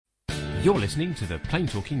You're listening to the Plain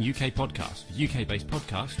Talking UK podcast, a UK-based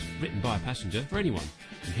podcast written by a passenger for anyone.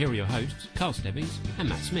 And here are your hosts, Carl Stebbings and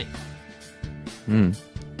Matt Smith.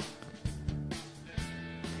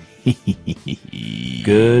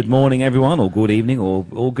 Good morning, everyone, or good evening,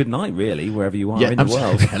 or good night, really, wherever you are in the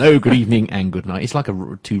world. Hello, good evening, and good night. It's like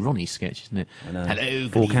a two Ronnie sketch, isn't it? I know. Hello,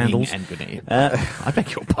 good Four evening, candles. and good night. I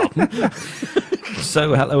beg your pardon.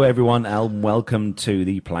 So, hello, everyone, and welcome to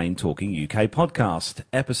the Plain Talking UK podcast,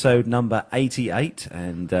 episode number 88,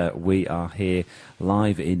 and we are here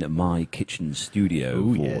live in my kitchen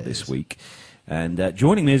studio this week. And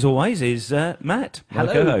joining me, as always, is Matt, my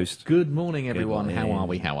Hello, co-host. Good morning, everyone. Good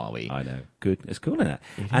morning. How are we? I know. Good. It's cool, isn't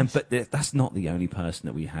it? But that's not the only person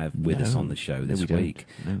that we have with us on the show this week.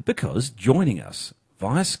 No. Because joining us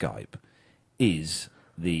via Skype is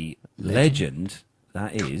the legend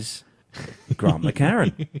that is Grant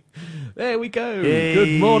McCarran. There we go. Yay.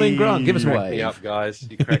 Good morning, Grant. Give us a Crack me wave. up, guys.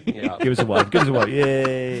 You crack me up. Give us a wave. Give us a wave.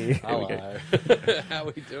 Yay. Hello. How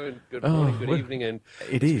are we doing? Good morning, good evening, and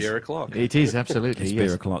It it's is. beer o'clock. It is, absolutely. It's yes.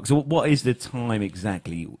 beer o'clock. So what is the time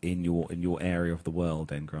exactly in your area of the world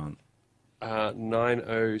then, Grant?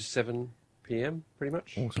 9:07 p.m. pretty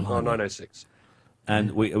much. Awesome. 9:06.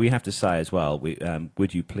 And we have to say as well,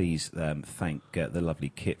 would you please thank the lovely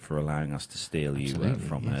Kit for allowing us to steal you Absolutely,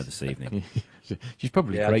 from her yes. this evening? She's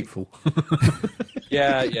probably Yeah. grateful.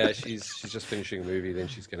 Yeah. She's just finishing a movie. Then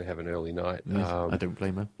she's going to have an early night. I don't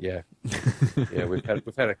blame her. Yeah. We've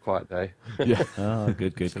had a quiet day. Yeah. Oh,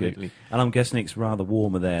 good. Absolutely. And I'm guessing it's rather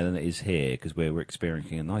warmer there than it is here because we're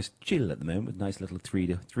experiencing a nice chill at the moment with nice little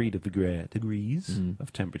 3 degrees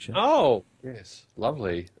of temperature. Oh, yes,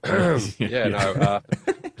 lovely.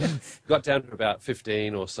 Got down to about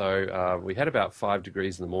 15 or so. We had about 5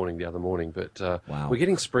 degrees in the morning the other morning, but Wow. we're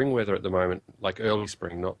getting spring weather at the moment, like early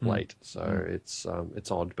spring, not late. So it's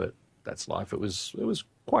odd, but that's life. It was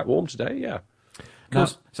quite warm today. Yeah. Now,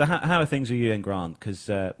 so how are things with you and Grant? Because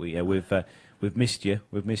we've missed you.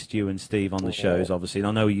 We've missed you and Steve on the shows, obviously. And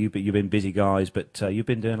I know you've been busy guys, but you've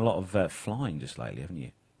been doing a lot of flying just lately, haven't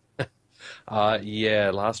you?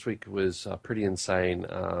 Last week was pretty insane.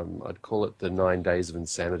 I'd call it the 9 days of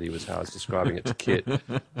insanity was how I was describing it to Kit.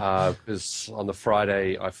 Because on the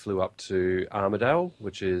Friday, I flew up to Armidale,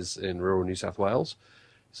 which is in rural New South Wales.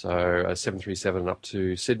 So a 737 up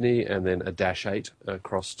to Sydney and then a Dash 8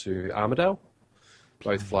 across to Armidale.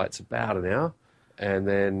 Both flights about an hour. And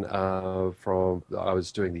then I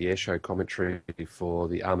was doing the airshow commentary for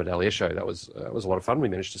the Armidale airshow. That was a lot of fun. We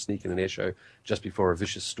managed to sneak in an airshow just before a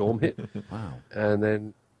vicious storm hit. Wow. And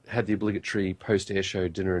then had the obligatory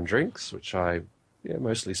post-airshow dinner and drinks, which I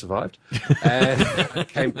mostly survived. And I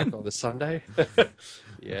came back on the Sunday.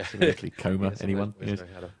 Yeah. Absolutely. Coma, Yes, anyone? I Yes. know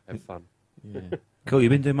how to have fun. Yeah. Cool.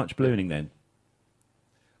 You've been doing much ballooning then?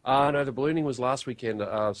 No, the ballooning was last weekend.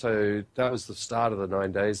 So that was the start of the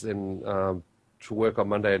 9 days. Then to work on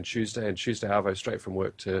Monday and Tuesday Arvo straight from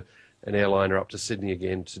work to an airliner up to Sydney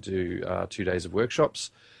again to do 2 days of workshops.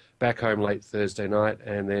 Back home late Thursday night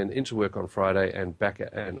and then into work on Friday and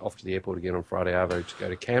and off to the airport again on Friday Arvo to go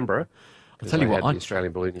to Canberra. I'll tell you what, the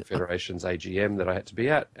Australian Ballooning Federation's AGM that I had to be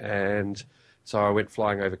at, and so I went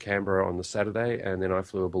flying over Canberra on the Saturday, and then I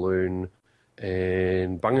flew a balloon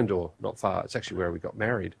in Bungendore, not far. It's actually where we got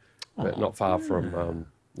married, but not far from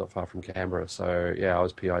Canberra. So yeah, I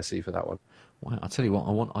was PIC for that one. Wow, I tell you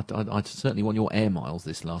what, I certainly want your air miles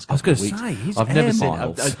this last I was couple of gonna weeks. say, his I've air never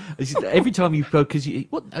miles. seen every time you go because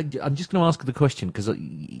I'm just going to ask the question because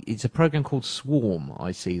it's a program called Swarm.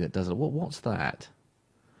 I see that does it. What's that?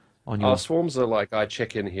 On your Swarms are like I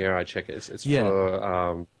check in here, I check it. It's Yeah.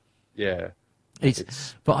 for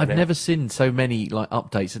But I've never seen so many like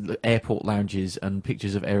updates at airport lounges and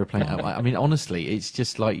pictures of aeroplane. I mean, honestly, it's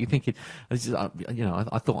just like you think it. I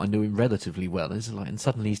thought I knew him relatively well. And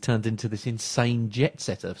suddenly he's turned into this insane jet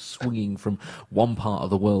setter, swinging from one part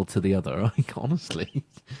of the world to the other. Like, honestly.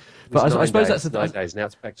 But I suppose that's the 9 days. Now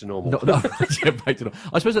it's back to normal. Back to normal.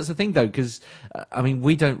 I suppose that's the thing, though, because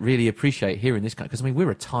we don't really appreciate here in this country. Because we're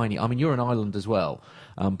a tiny. You're an island as well,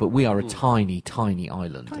 but we are a tiny, tiny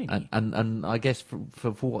island. Tiny. And I guess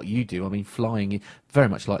for what you do, flying is very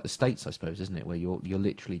much like the States, I suppose, isn't it? Where you're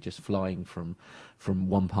literally just flying from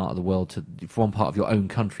one part of the world to one part of your own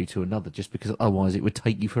country to another, just because otherwise it would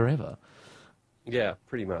take you forever. Yeah,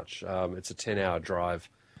 pretty much. It's a 10-hour drive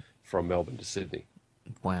from Melbourne to Sydney.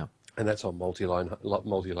 Wow. And that's on multi-lane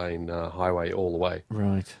highway all the way.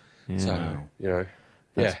 Right. Yeah. So,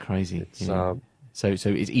 That's crazy. It's, Yeah. So it's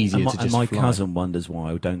easier And to just my fly. cousin wonders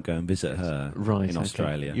why I don't go and visit her Right, in okay.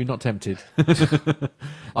 Australia. You're not tempted.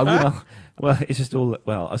 I would. Well, it's just all.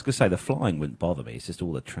 Well, I was going to say the flying wouldn't bother me. It's just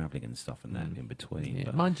all the travelling and stuff and that in between. Yeah.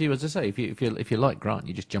 But, Mind you, as I say, if you like Grant,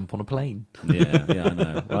 you just jump on a plane. yeah, I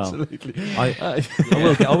know. Well, Absolutely.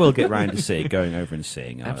 I will get round to see it, going over and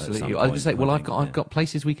seeing her. Absolutely. I was going to say, well, I've got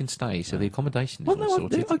places we can stay, so the accommodation is Well, all no,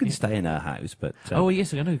 sorted. I can Yeah. stay in her house, but Oh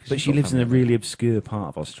yes, I know. 'cause but you've she got lives in a family. really obscure part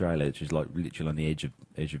of Australia, which is like literally on the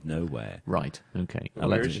edge of nowhere. Right. Okay.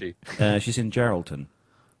 Where is she? She's in Geraldton.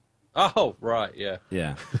 Oh, right, yeah.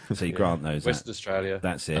 Yeah, see, Grant knows West that. Australia.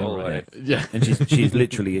 That's it. All the way. Yeah. And she's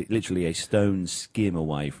literally a stone skim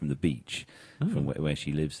away from the beach, from where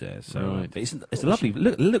she lives there. So Right. but it's lovely.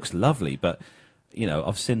 It looks lovely, but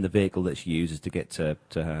I've seen the vehicle that she uses to get to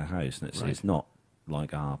her house, and it's not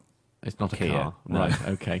like our. It's not a Kia, car. no. Right.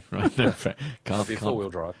 Okay. Right. No, fair. Car. Be four-wheel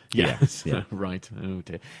drive. Yes. Yeah. Right. Oh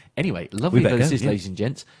dear. Anyway, lovely We better this go, is, yeah. ladies and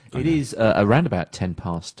gents. It is around about 10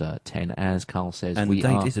 past 10, as Carl says. And we the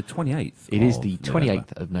date are. is the 28th. It is of the November.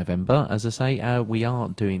 28th of November. As I say, we are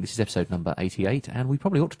doing. This is episode number 88, and we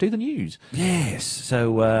probably ought to do the news. Yes.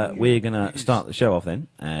 So we're going to start the show off then,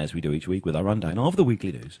 as we do each week, with our rundown of the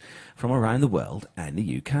weekly news from around the world and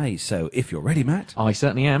the UK. So if you're ready, Matt, I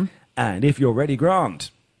certainly am. and if you're ready, Grant,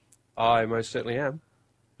 I most certainly am.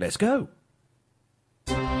 let's go.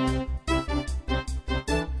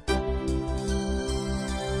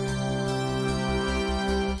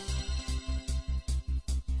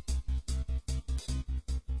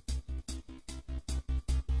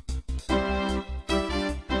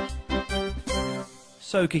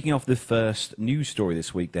 So, kicking off the first news story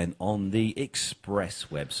this week, then, on the Express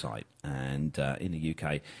website. And in the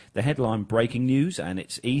UK, the headline breaking news, and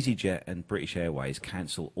it's EasyJet and British Airways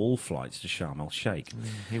cancel all flights to Sharm el Sheikh.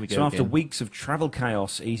 Here we go. So, after again. weeks of travel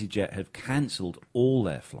chaos, EasyJet have cancelled all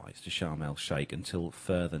their flights to Sharm el Sheikh until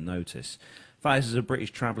further notice. Thousands of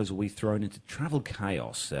British travellers will be thrown into travel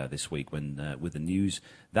chaos this week with the news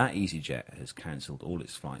that EasyJet has cancelled all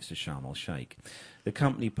its flights to Sharm el Sheikh. The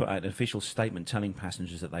company put out an official statement telling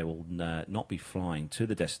passengers that they will not be flying to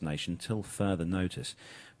the destination till further notice.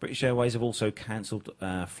 British Airways have also cancelled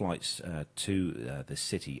flights to the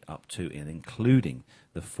city up to and including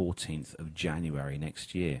the 14th of January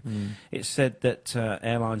next year. It's said that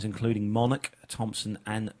airlines including Monarch, Thomson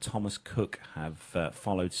and Thomas Cook have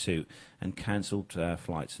followed suit and cancelled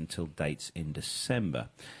flights until dates in December.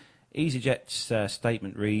 EasyJet's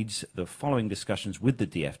statement reads, the following discussions with the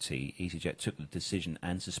DfT, EasyJet took the decision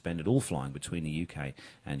and suspended all flying between the UK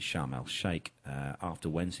and Sharm el Sheikh after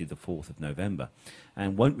Wednesday the 4th of November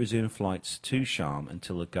and won't resume flights to Sharm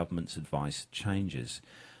until the government's advice changes.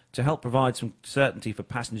 To help provide some certainty for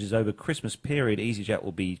passengers over Christmas period, EasyJet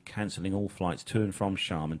will be cancelling all flights to and from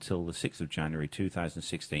Sharm until the 6th of January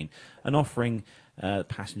 2016 and offering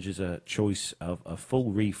passengers a choice of a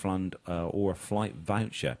full refund or a flight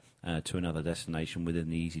voucher to another destination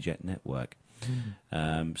within the EasyJet network.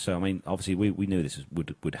 So, I mean, obviously, we knew this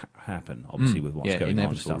would happen, obviously, with what's going on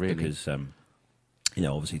and stuff, really. because,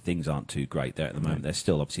 obviously things aren't too great there at the moment. They're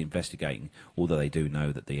still obviously investigating, although they do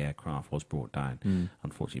know that the aircraft was brought down,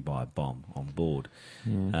 unfortunately, by a bomb on board.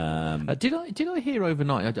 Did I hear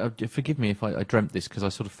overnight? Forgive me if I dreamt this because I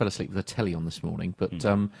sort of fell asleep with the telly on this morning. But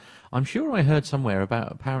I'm sure I heard somewhere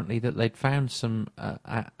about apparently that they'd found some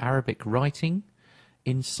Arabic writing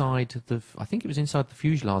inside I think it was inside the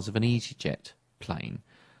fuselage of an EasyJet plane.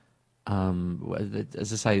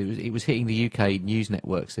 As I say, it was hitting the UK news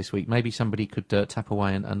networks this week. Maybe somebody could tap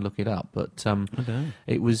away and look it up. But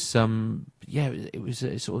it was, it was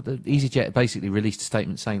sort of EasyJet basically released a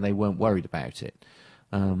statement saying they weren't worried about it.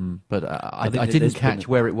 But I think didn't catch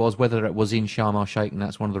where it was, whether it was in Sharm el Sheikh, and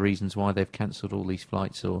that's one of the reasons why they've cancelled all these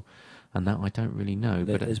flights, and that I don't really know.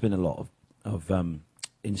 There's been a lot of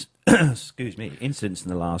excuse me, incidents in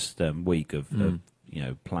the last week of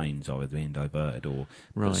planes either being diverted or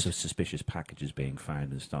suspicious packages being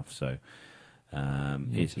found and stuff. So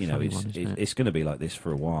it's going to be like this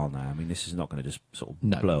for a while now. I mean, this is not going to just sort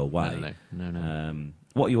of blow away. No.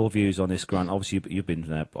 What are your views on this, Grant? Obviously, you've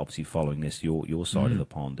been obviously following this, your side of the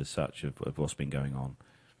pond as such of what's been going on.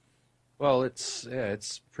 Well, it's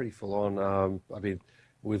pretty full on. I mean,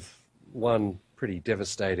 with one pretty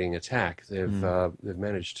devastating attack, they've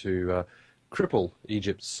managed to cripple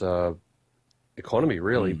Egypt's economy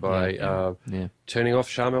really by turning off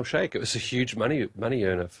Sharm el Sheikh. It was a huge money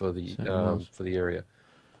earner for the area.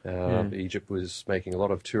 Egypt was making a lot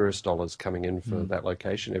of tourist dollars coming in for that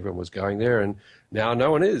location. Everyone was going there, and now no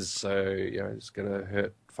one is. So it's going to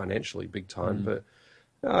hurt financially big time. But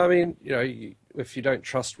I mean, if you don't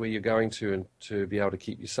trust where you're going to and to be able to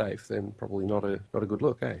keep you safe, then probably not a good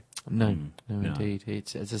look, eh? No, no, No. indeed.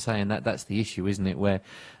 It's, as I say, and that's the issue, isn't it? Where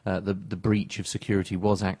the breach of security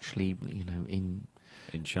was actually, in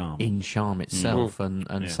in Sharm. itself, and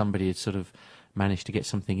Yeah. somebody had sort of managed to get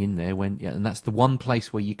something in there and that's the one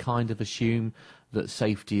place where you kind of assume that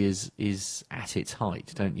safety is at its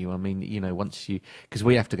height, don't you? I mean, because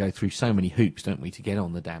we have to go through so many hoops, don't we, to get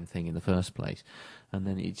on the damn thing in the first place, and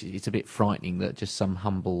then it's a bit frightening that just some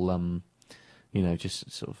humble,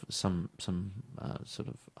 just sort of some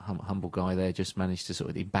humble guy there just managed to sort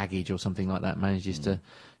of, in baggage or something like that, manages to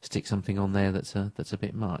stick something on there that's a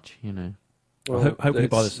bit much, Well, hopefully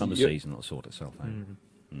by the summer season it'll sort itself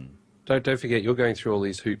out. Don't forget, you're going through all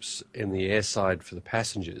these hoops in the airside for the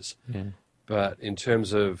passengers. Yeah. But in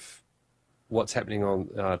terms of what's happening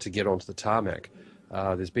on to get onto the tarmac,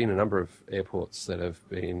 there's been a number of airports that have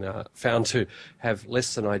been found to have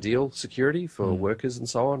less than ideal security for workers and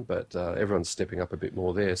so on, but everyone's stepping up a bit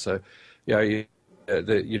more there. So, you're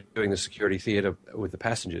doing the security theatre with the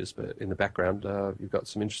passengers, but in the background, you've got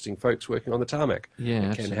some interesting folks working on the tarmac.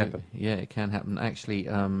 Yeah, it can happen. Yeah, it can happen. Actually,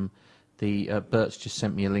 Bert's just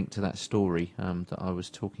sent me a link to that story that I was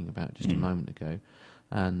talking about just a moment ago,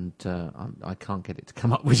 and I can't get it to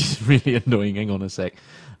come up, which is really annoying. Hang on a sec.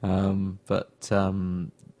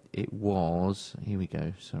 It was. Here we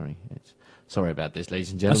go. Sorry about this,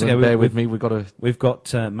 ladies and gentlemen. okay. Bear with me. We've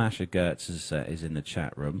got Masha Gertz is in the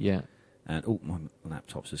chat room. yeah. And my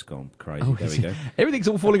laptop's just gone crazy. Oh, there we go. Everything's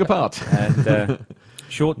all falling apart. And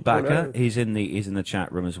Short Backer, no. he's in the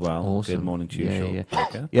chat room as well. Awesome. Good morning to you, Short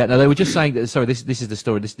Backer. Yeah, no, they were just saying that. Sorry, this is the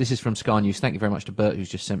story. This is from Sky News. Thank you very much to Bert, who's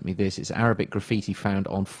just sent me this. It's Arabic graffiti found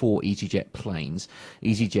on 4 EasyJet planes.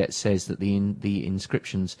 EasyJet says that the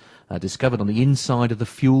inscriptions discovered on the inside of the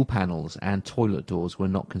fuel panels and toilet doors were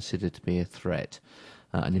not considered to be a threat.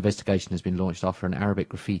 An investigation has been launched after an Arabic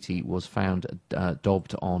graffiti was found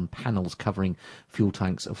daubed on panels covering fuel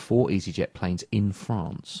tanks of 4 EasyJet planes in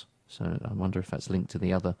France. So I wonder if that's linked to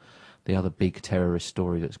the other big terrorist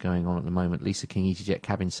story that's going on at the moment. Lisa King, EasyJet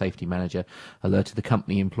cabin safety manager, alerted the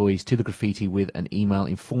company employees to the graffiti with an email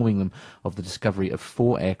informing them of the discovery of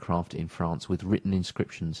 4 aircraft in France with written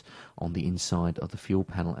inscriptions on the inside of the fuel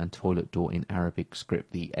panel and toilet door in Arabic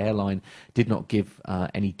script. The airline did not give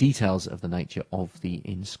any details of the nature of the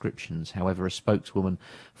inscriptions. However, a spokeswoman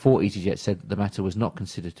for EasyJet said that the matter was not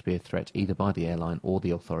considered to be a threat either by the airline or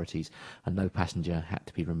the authorities, and no passenger had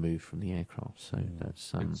to be removed from the aircraft. So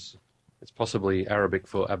that's It's possibly Arabic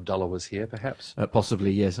for Abdullah was here, perhaps.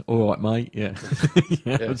 possibly, yes. All right, mate. Yeah.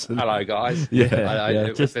 Yeah. Absolutely. Hello, guys. Yeah,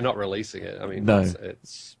 If they're not releasing it, I mean, No.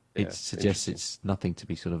 it suggests it's nothing to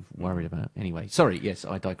be sort of worried about. Anyway, sorry, yes,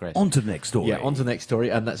 I digress. On to the next story. Yeah, on to the next story,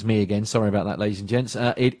 and that's me again. Sorry about that, ladies and gents.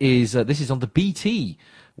 This is on the BT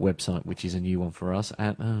website, which is a new one for us.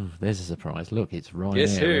 And there's a surprise. Look, it's Ryanair.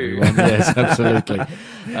 Yes, who? Everyone. Yes, absolutely.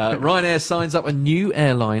 Ryanair signs up a new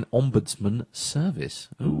airline ombudsman service.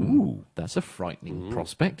 Ooh, that's a frightening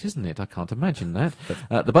prospect, isn't it? I can't imagine that.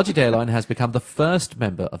 The budget airline has become the first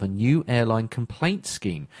member of a new airline complaint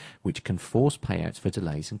scheme, which can force payouts for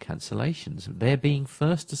delays and cancellations. They're being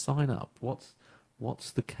first to sign up.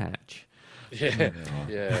 What's the catch? Yeah.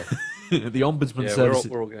 The Ombudsman Yeah, Service.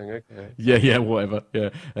 we're all going, okay. Yeah, whatever. Yeah,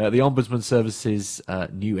 the Ombudsman Service's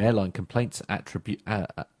new airline complaints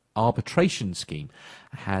arbitration scheme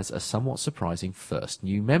has a somewhat surprising first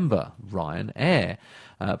new member, Ryanair.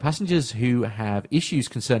 Passengers who have issues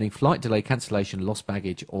concerning flight delay, cancellation, lost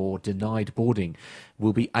baggage or denied boarding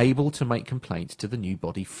will be able to make complaints to the new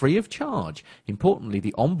body free of charge. Importantly,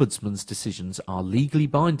 the Ombudsman's decisions are legally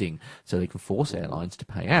binding, so they can force airlines to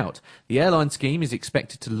pay out. The airline scheme is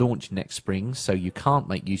expected to launch next spring, so you can't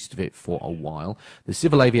make use of it for a while. The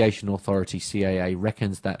Civil Aviation Authority, CAA,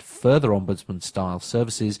 reckons that further Ombudsman-style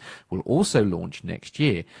services will also launch next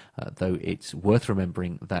year, though it's worth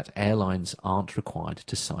remembering that airlines aren't required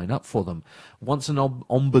to sign up for them. Once an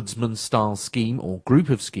Ombudsman-style scheme or group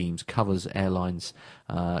of schemes covers airlines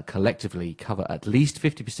collectively cover at least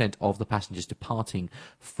 50% of the passengers departing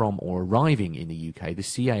from or arriving in the UK, the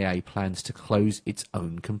CAA plans to close its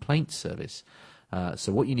own complaint service.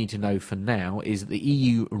 So what you need to know for now is that the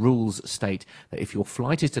EU rules state that if your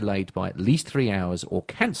flight is delayed by at least 3 hours or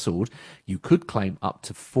cancelled, you could claim up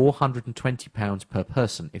to £420 per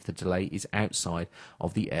person if the delay is outside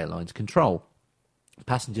of the airline's control.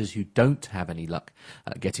 Passengers who don't have any luck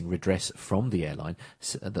getting redress from the airline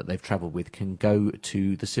that they've travelled with can go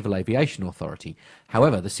to the Civil Aviation Authority.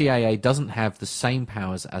 However, the CAA doesn't have the same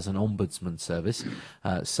powers as an ombudsman service,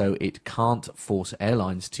 so it can't force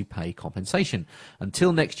airlines to pay compensation.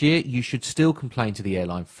 Until next year, you should still complain to the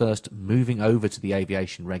airline first, moving over to the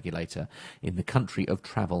aviation regulator in the country of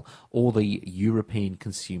travel or the European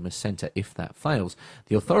Consumer Centre if that fails.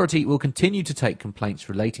 The authority will continue to take complaints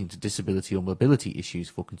relating to disability or mobility issues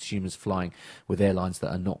for consumers flying with airlines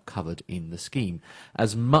that are not covered in the scheme.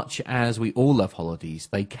 As much as we all love holidays,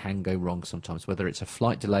 they can go wrong sometimes. Whether it's a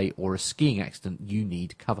flight delay or a skiing accident, you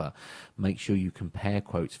need cover. Make sure you compare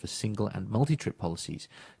quotes for single and multi-trip policies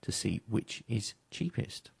to see which is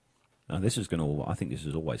cheapest. Now, I think this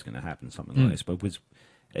is always going to happen, something like this. But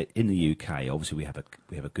in the UK, obviously, we have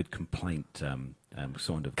a good complaint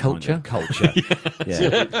sort of culture.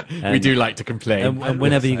 Yeah. We do like to complain. And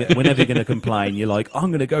whenever you're going to complain, you're like,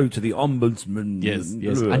 I'm going to go to the ombudsman. Yes.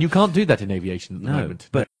 And you can't do that in aviation at the moment.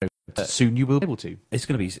 But soon you will be able to. It's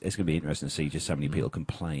going to be interesting to see just so many people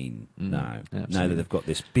complain now Absolutely. that they've got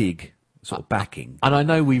this big sort of backing. And I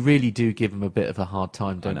know we really do give them a bit of a hard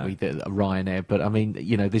time, don't we, Ryanair? But I mean,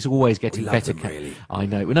 there's always getting better. Really. I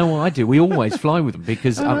know. No, I do. We always fly with them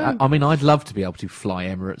because I mean, I'd love to be able to fly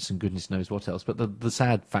Emirates and goodness knows what else. But the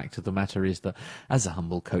sad fact of the matter is that as a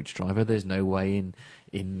humble coach driver, there's no way in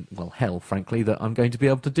hell, frankly, that I'm going to be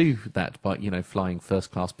able to do that by flying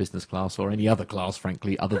first class, business class, or any other class,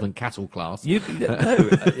 frankly, other than cattle class. You can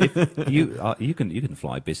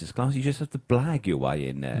fly business class. You just have to blag your way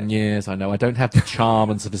in there. Yes, I know. I don't have the charm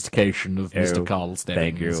and sophistication of Mr. Carl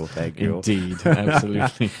Stebbings. Thank you. Indeed,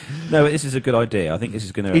 absolutely. No, this is a good idea. I think this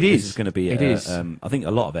is going to. It is. This is going to be. It is. I think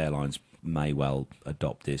a lot of airlines may well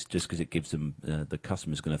adopt this just because it gives them the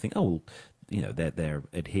customers going to think, oh, well, they're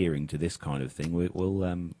adhering to this kind of thing. We'll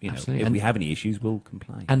if we have any issues, we'll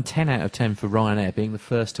complain. And 10 out of 10 for Ryanair being the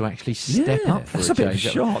first to actually step up for that's a a bit of a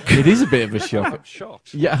change. shock. It is a bit of a shock. I'm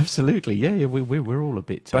shocked. Yeah, absolutely. Yeah, we're all a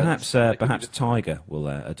bit. Perhaps Tiger will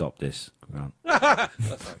adopt this. Grant.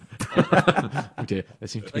 Oh dear, there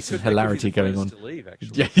seems to be some They could hilarity be the going first on. to leave,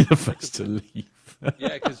 actually. Yeah, you're the first to leave.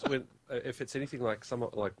 Yeah, because if it's anything like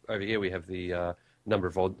somewhat like over here, we have the number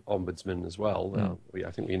of ombudsmen as well.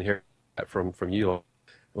 I think we inherit that from you lot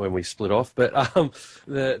when we split off. But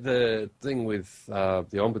the thing with the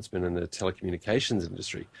ombudsman and the telecommunications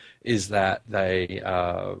industry is that they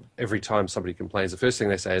every time somebody complains, the first thing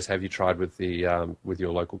they say is, "Have you tried with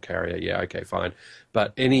your local carrier?" Yeah, okay, fine.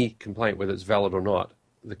 But any complaint, whether it's valid or not,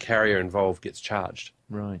 the carrier involved gets charged.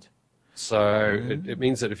 Right. So it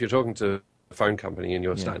means that if you're talking to a phone company and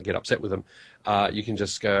you're starting to get upset with them, you can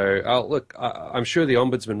just go, "Oh, look, I'm sure the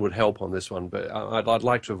ombudsman would help on this one, but I'd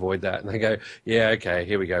like to avoid that." And they go, "Yeah, okay,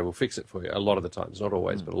 here we go. We'll fix it for you." A lot of the times, not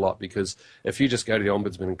always, but a lot, because if you just go to the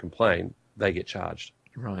ombudsman and complain, they get charged.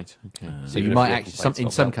 Right. Okay. So even you if might your actually, complaint's in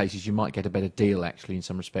not some valid. cases, you might get a better deal. Actually, in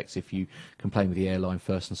some respects, if you complain with the airline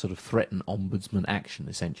first and sort of threaten ombudsman action,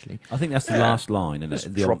 essentially. I think that's the last line, and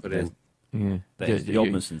Just drop it in. Yeah. The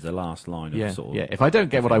ombudsman's the last line of sort of. Yeah. If I don't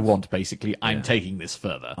get what I want, basically, I'm taking this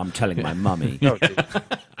further. I'm telling my mummy. No,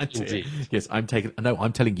 indeed. Yes, I'm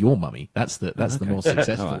telling your mummy. That's the more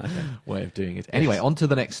successful All right, okay. way of doing it. Anyway, on to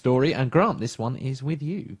the next story. And Grant, this one is with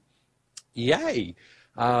you. Yay!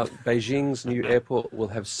 Beijing's new airport will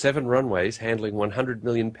have 7 runways handling 100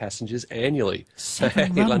 million passengers annually. 7 Hey,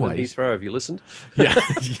 London runways? Heathrow, have you listened? Yeah.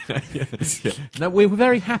 No, we're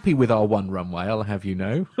very happy with our one runway, I'll have you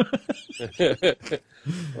know.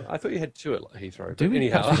 I thought you had 2 at Heathrow. Do but we?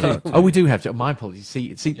 anyhow, Oh, we do have to. My apologies.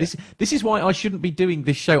 See, this is why I shouldn't be doing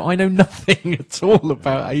this show. I know nothing at all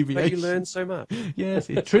about but aviation. you learn so much. Yes,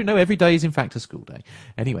 it's true. No, every day is in fact a school day.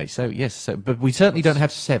 Anyway, so yes, but we certainly don't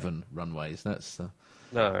have 7 runways. That's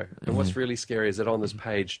No. And what's really scary is that on this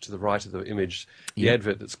page to the right of the image, the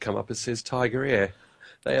advert that's come up, it says Tiger Air.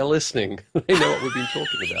 They are listening. They know what we've been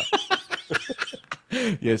talking about.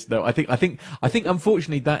 yes. No, I think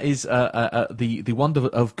unfortunately that is the wonder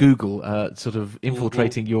of Google sort of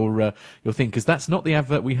infiltrating your thing, because that's not the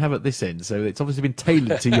advert we have at this end. So it's obviously been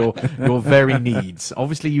tailored to your very needs.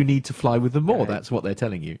 Obviously, you need to fly with them more. That's what they're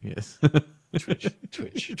telling you. Yes.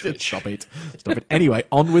 Twitch. Stop it. Anyway,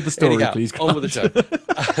 on with the story, Anyhow, please. on with the show.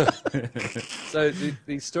 So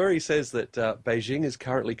the story says that Beijing is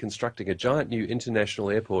currently constructing a giant new international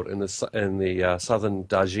airport in the southern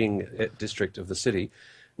Dajing district of the city,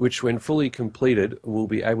 which, when fully completed, will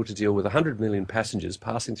be able to deal with 100 million passengers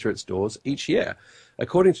passing through its doors each year.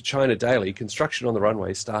 According to China Daily, construction on the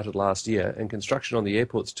runway started last year, and construction on the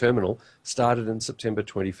airport's terminal started in September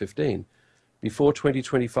 2015. Before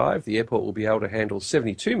 2025, the airport will be able to handle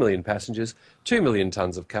 72 million passengers, 2 million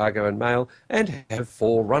tonnes of cargo and mail, and have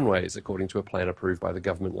 4 runways, according to a plan approved by the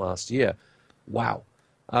government last year. Wow.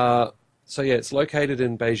 So yeah, it's located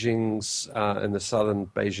in Beijing's, in the southern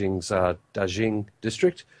Beijing's Dajing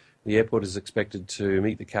district. The airport is expected to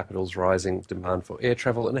meet the capital's rising demand for air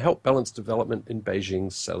travel and help balance development in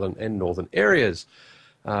Beijing's southern and northern areas.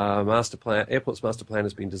 Airport's master plan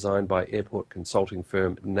has been designed by airport consulting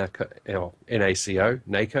firm NACO,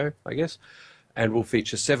 I guess, and will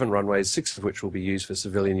feature 7 runways, 6 of which will be used for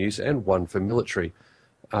civilian use and 1 for military.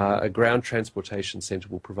 A ground transportation centre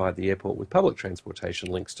will provide the airport with public transportation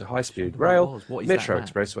links to high-speed rail, metro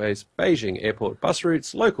expressways, Beijing airport bus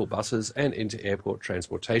routes, local buses, and inter-airport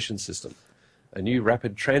transportation system. A new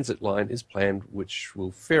rapid transit line is planned, which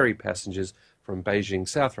will ferry passengers from Beijing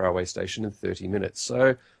South Railway Station in 30 minutes.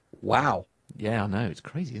 So, wow. Yeah, I know, it's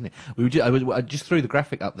crazy, isn't it? I just threw the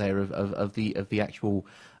graphic up there of the actual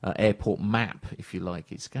airport map, if you like.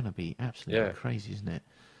 It's going to be absolutely crazy, isn't it?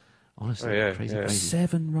 Honestly, crazy.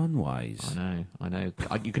 7 runways. I know.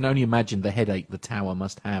 You can only imagine the headache the tower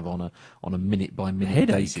must have on a minute by minute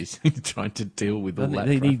basis, trying to deal with all that.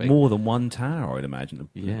 They traffic. need more than one tower, I'd imagine,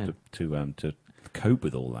 to cope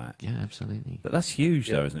with all that. Yeah, absolutely. But that's huge,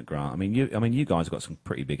 though, isn't it, Grant? I mean, you guys have got some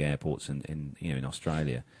pretty big airports in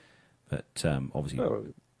Australia, but obviously,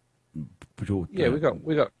 we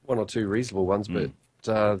got 1 or 2 reasonable ones, but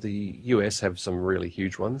the US have some really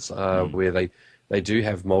huge ones where they do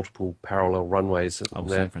have multiple parallel runways.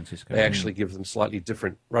 San Francisco. They actually give them slightly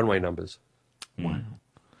different runway numbers. Wow.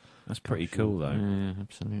 That's pretty cool, though. Yeah,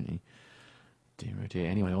 absolutely. Dear, oh dear.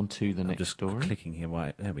 Anyway, on to the next story. Clicking here.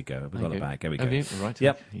 Right, there we go. We've got it back. There we go. Have you? Right.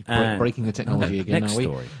 Yep. Breaking the technology again, next are we?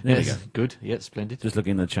 Story. There we go. Good. Yeah, splendid. Just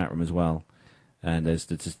looking in the chat room as well. And there's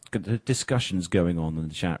the discussions going on in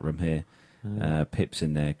the chat room here. Pip's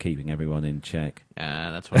in there, keeping everyone in check.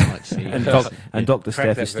 That's what I like to see. and Dr.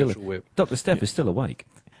 Steph is still awake.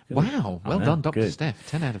 Wow, well done, Dr. Steph.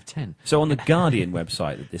 10 out of 10. So on the Guardian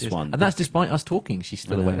website, this one, and that's despite us talking. She's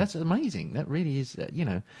still awake. That's amazing. That really is.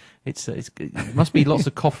 It must be lots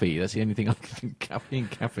of coffee. That's the only thing I can think.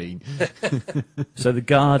 Caffeine. So the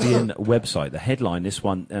Guardian website, the headline, this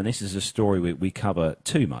one, and this is a story we cover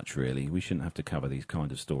too much. Really, we shouldn't have to cover these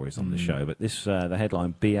kind of stories on the show. But this, the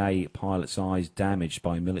headline: BA pilot's eyes damaged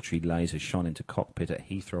by military laser shone into cockpit at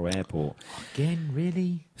Heathrow Airport. Again,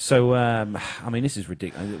 really? So, I mean, this is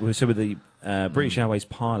ridiculous. So with the British Airways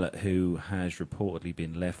pilot who has reportedly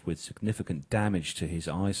been left with significant damage to his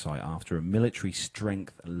eyesight after a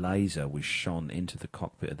military-strength laser was shone into the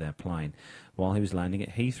cockpit of their plane while he was landing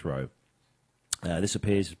at Heathrow. This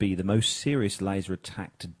appears to be the most serious laser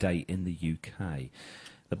attack to date in the UK.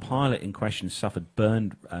 The pilot in question suffered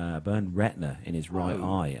burned retina in his right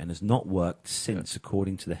eye and has not worked since,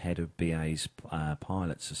 according to the head of BA's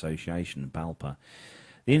Pilots Association, BALPA.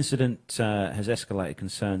 The incident has escalated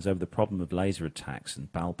concerns over the problem of laser attacks,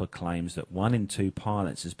 and BALPA claims that 1 in 2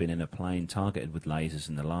 pilots has been in a plane targeted with lasers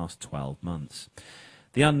in the last 12 months.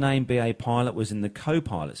 The unnamed BA pilot was in the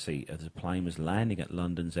co-pilot seat as the plane was landing at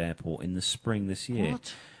London's airport in the spring this year.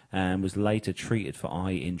 And was later treated for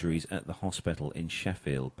eye injuries at the hospital in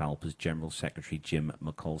Sheffield, BALPA's General Secretary Jim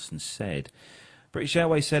McColson said. British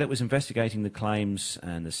Airways said it was investigating the claims,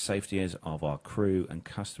 and the safety of our crew and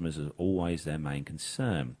customers is always their main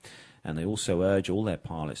concern. And they also urge all their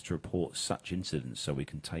pilots to report such incidents so we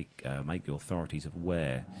can make the authorities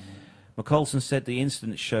aware. McColson said the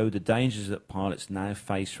incident showed the dangers that pilots now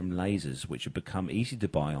face from lasers, which have become easy to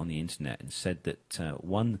buy on the internet, and said that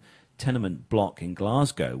one tenement block in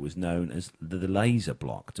Glasgow was known as the laser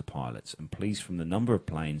block to pilots, and police from the number of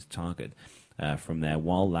planes targeted from there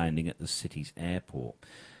while landing at the city's airport.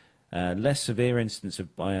 Less severe incidents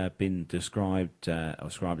have been described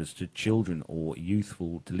as to children or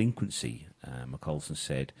youthful delinquency, McColson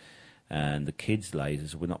said. And the kids'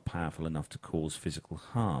 lasers were not powerful enough to cause physical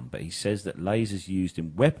harm. But he says that lasers used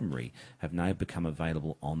in weaponry have now become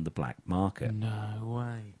available on the black market. No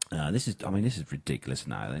way. This is ridiculous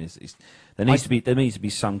now. There needs to be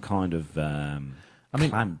some kind of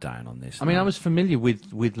clamp down on this. I mean, I was familiar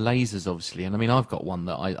with lasers, obviously, and I mean, I've got one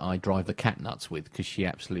that I drive the cat nuts with because she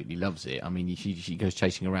absolutely loves it. I mean, she goes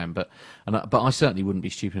chasing around, but I certainly wouldn't be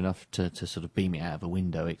stupid enough to sort of beam it out of a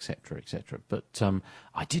window, etc., etc. But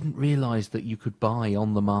I didn't realise that you could buy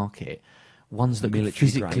on the market ones that could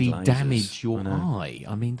physically damage your eye.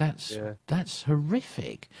 I mean, that's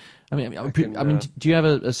horrific. I mean, do you have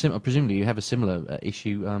a similar? Presumably, you have a similar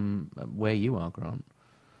issue where you are, Grant.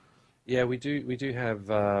 Yeah, we do have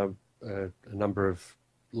a number of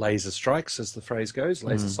laser strikes, as the phrase goes,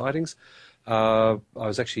 laser sightings. I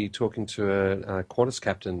was actually talking to a Qantas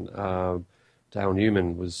captain Dale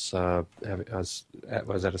Newman was I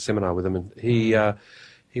was at a seminar with him, and he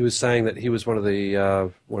was saying that he was one of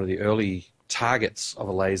the early targets of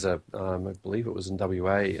a laser. I believe it was in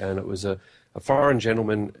WA, and it was a foreign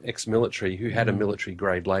gentleman, ex-military, who had a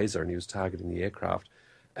military-grade laser, and he was targeting the aircraft.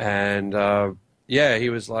 And he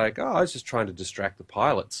was like, "Oh, I was just trying to distract the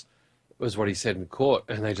pilots," was what he said in court,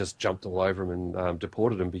 and they just jumped all over him and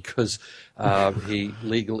deported him because he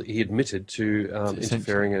admitted to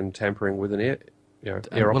interfering and tampering with an air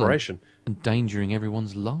operation. Endangering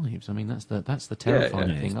everyone's lives. I mean, that's the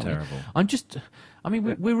terrifying thing. It's terrible.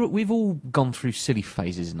 We've all gone through silly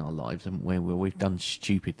phases in our lives, and where we've done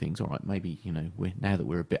stupid things. All right, maybe now that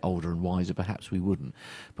we're a bit older and wiser, perhaps we wouldn't.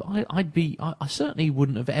 But I certainly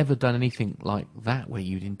wouldn't have ever done anything like that, where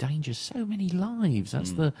you'd endanger so many lives.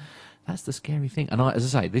 That's the scary thing. And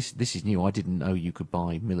as I say, this is new. I didn't know you could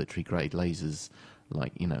buy military grade lasers.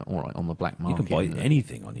 Like, all right, on the black market. You can buy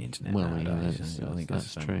anything on the internet nowadays. I think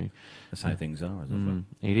that's true. That's how things are, isn't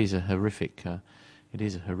it? It is a horrific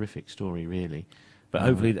story, really. But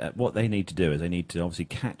hopefully, what they need to do is they need to obviously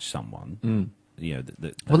catch someone. Well,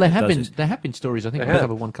 there have been stories. I think we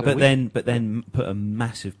covered one couple of weeks. But then put a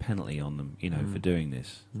massive penalty on them. For doing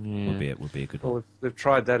this would be a good one. Well, they've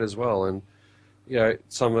tried that as well, and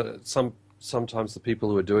sometimes the people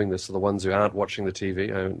who are doing this are the ones who aren't watching the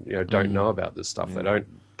TV and don't know about this stuff. They don't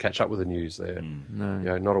catch up with the news. They're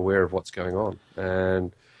not aware of what's going on.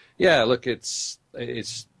 And look, it's.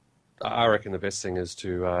 I reckon the best thing is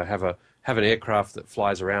to have an aircraft that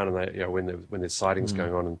flies around, and they, when there's sightings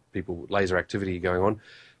going on and laser activity going on,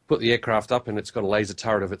 put the aircraft up, and it's got a laser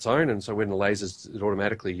turret of its own, and so when the lasers, it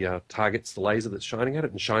automatically targets the laser that's shining at it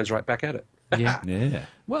and shines right back at it. Yeah.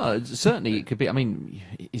 Well, certainly it could be. I mean,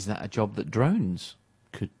 is that a job that drones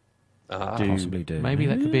could possibly do? Maybe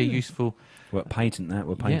that could be a useful. We'll patent that.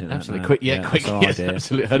 We'll patent that. Absolutely. Now. Quick. Yes,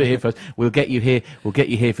 absolutely. Heard it here first. We'll get you here. We'll get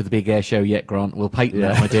you here for the big air show. Yet, Grant. We'll patent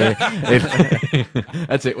that idea.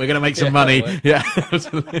 That's it. We're going to make some money.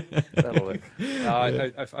 That'll work.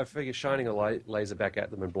 I figure shining a laser back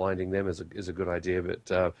at them and blinding them is a good idea.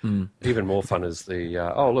 But even more fun is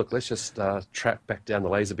look, let's just trap back down the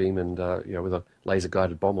laser beam and with a laser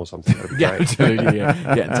guided bomb or something. Absolutely.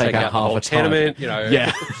 And take out half a tenement.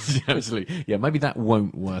 Yeah, absolutely. Yeah, maybe that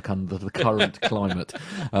won't work under the current climate.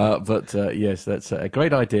 But yes, that's a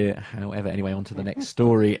great idea. However, anyway, on to the next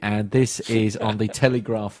story. And this is on the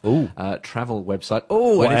Telegraph travel website.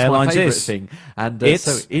 And it's my favourite thing. And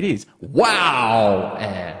so it is Wow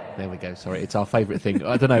Air. There we go. Sorry, it's our favourite thing.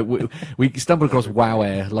 I don't know. We stumbled across Wow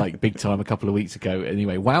Air like big time a couple of weeks ago.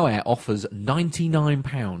 Anyway, Wow Air offers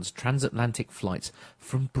 £99 transatlantic flights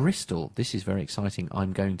from Bristol. This is very exciting.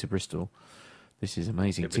 I'm going to Bristol. This is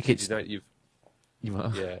amazing. Tickets. You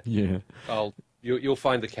are? Yeah. You'll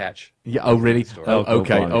find the catch. Yeah. Oh, really? Oh,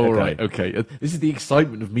 okay. All right. Okay. This is the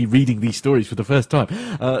excitement of me reading these stories for the first time.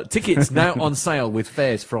 Tickets now on sale with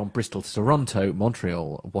fares from Bristol to Toronto,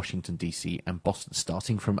 Montreal, Washington DC, and Boston,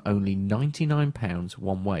 starting from only £99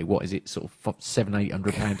 one way. What is it? Sort of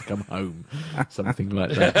 £700-800 to come home, something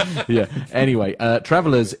like that. Yeah. Anyway,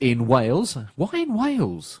 travellers in Wales. Why in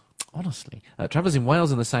Wales? Honestly, travellers in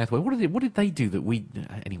Wales and the South Wales. What did they do that we?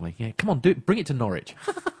 Anyway, come on, bring it to Norwich.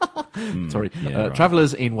 Sorry, right.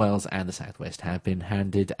 Travellers in Wales and the South West have been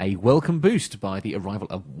handed a welcome boost by the arrival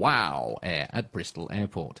of Wow Air at Bristol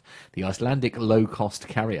Airport. The Icelandic low-cost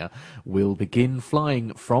carrier will begin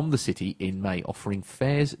flying from the city in May, offering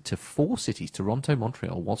fares to 4 cities: Toronto,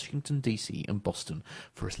 Montreal, Washington DC, and Boston,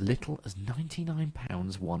 for as little as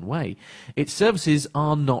 £99 one way. Its services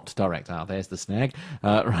are not direct. There's the snag.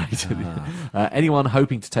 Right. Anyone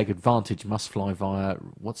hoping to take advantage must fly via,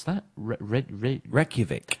 what's that?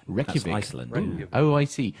 Reykjavik. That's Iceland. Reykjavik. Oh, I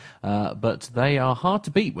see. But they are hard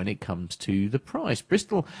to beat when it comes to the price.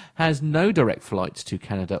 Bristol has no direct flights to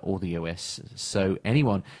Canada or the US, so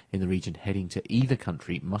anyone in the region heading to either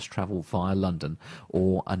country must travel via London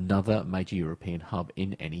or another major European hub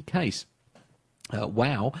in any case.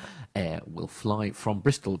 Wow Air will fly from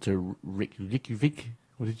Bristol to Reykjavik.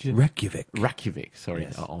 What did you? Reykjavik, sorry,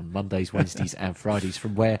 yes. On Mondays, Wednesdays and Fridays,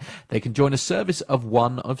 from where they can join a service of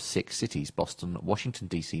one of 6 cities: Boston, Washington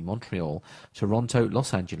DC, Montreal, Toronto,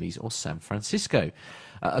 Los Angeles or San Francisco.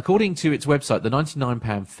 According to its website, the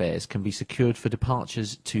 £99 fares can be secured for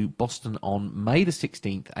departures to Boston on May the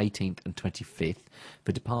 16th, 18th and 25th,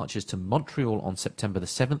 for departures to Montreal on September the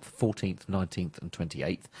 7th, 14th, 19th and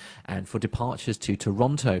 28th, and for departures to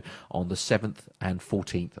Toronto on the 7th and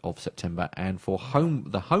 14th of September. And for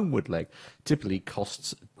the homeward leg typically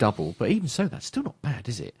costs double. But even so, that's still not bad,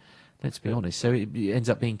 is it? Let's be honest. So it ends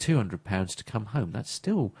up being £200 to come home. That's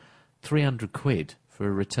still £300 for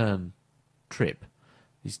a return trip.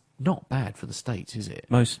 not bad for the States, is it?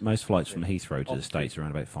 Most flights from Heathrow to the States are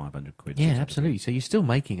around about 500 quid. Yeah, 600 absolutely. So you're still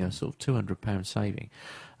making a sort of £200 saving.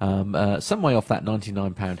 Some way off that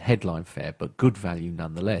 £99 headline fare, but good value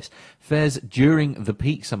nonetheless. Fares during the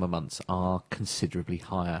peak summer months are considerably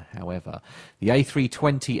higher, however. The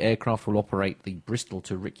A320 aircraft will operate the Bristol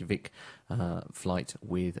to Reykjavik flight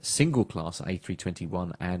with single-class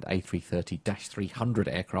A321 and A330-300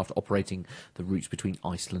 aircraft operating the routes between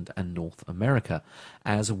Iceland and North America.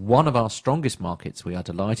 As one of our strongest markets, we are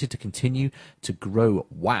delighted to continue to grow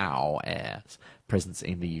WOW Air's presence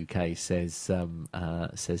in the UK, says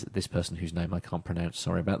this person whose name I can't pronounce.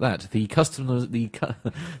 Sorry about that. The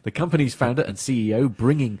company's founder and CEO,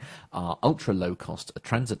 bringing our ultra low cost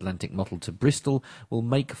transatlantic model to Bristol, will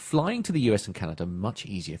make flying to the US and Canada much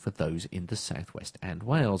easier for those in the Southwest and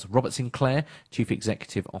Wales. Robert Sinclair, Chief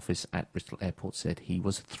Executive Office at Bristol Airport, said he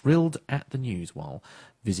was thrilled at the news, while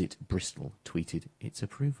Visit Bristol tweeted its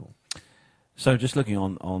approval. So just looking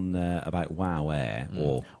on about WOW Air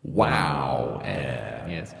or WOW Air,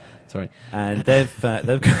 yes. Sorry, and they've got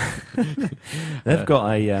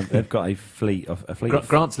a fleet of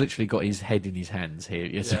Grant's literally got his head in his hands here.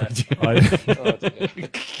 Yes.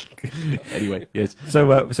 Anyway, yes. So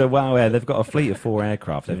WOW Air, they've got a fleet of 4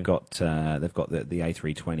 aircraft. They've got the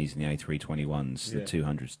A320s and the A321s, the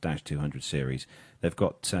 200-200 series. They've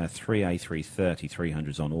got 3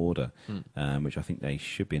 A330-300s on order, which I think they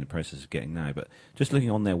should be in the process of getting now. But just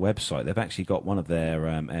looking on their website, they've actually got one of their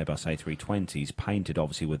Airbus A320s painted,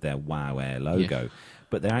 obviously, with their WOW Air logo. Yeah.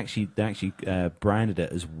 But they actually branded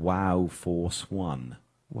it as WOW Force One.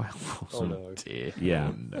 Wow, Force One. Oh, dear. Yeah.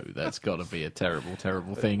 Oh, no, that's got to be a terrible,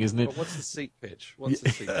 terrible thing, isn't it? But what's the seat pitch? What's the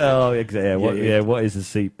seat pitch? Oh, exactly. What is the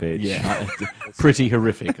seat pitch? Yeah, pretty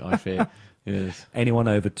horrific, I fear. Yes. Anyone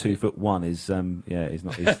over 2'1" is not. Yeah,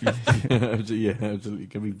 absolutely. It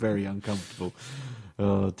can be very uncomfortable.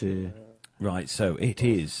 Oh dear. Right, so it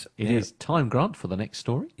is. It is time, Grant, for the next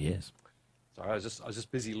story. Yes. Sorry, I was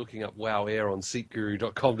just busy looking up WOW Air on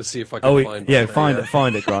SeatGuru.com to see if I could find. Yeah, find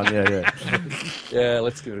it, Grant. Yeah. Yeah,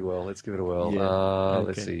 let's give it a whirl. Yeah. Okay.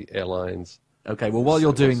 Let's see, airlines. Okay. Well, while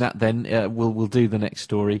you're doing that, then we'll do the next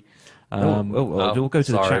story. We'll go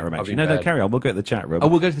to the chat room, actually. No, carry on. We'll go to the chat room. Oh,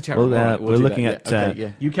 we'll go to the chat room. We're looking at...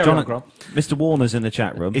 You carry on, Grant. Mr. Warner's in the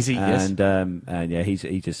chat room. Is he? Yes. And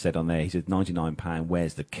he just said on there, he said, £99,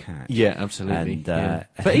 where's the catch? Yeah, absolutely. And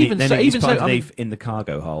But he's so, in the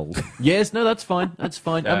cargo hold. Yes, no, that's fine. That's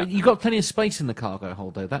fine. Yeah. I mean, you've got plenty of space in the cargo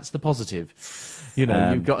hold, though. That's the positive. You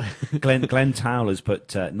know, you've got... Glenn Towler's put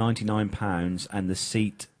 £99, and the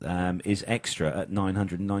seat is extra at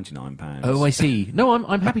 £999. Oh, I see. No,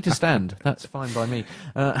 I'm happy to stand. That's fine by me.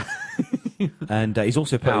 And he's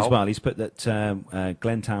also put as well. He's put that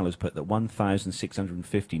Glenn Towler's put that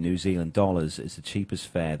 1,650 New Zealand dollars is the cheapest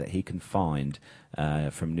fare that he can find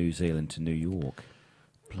from New Zealand to New York.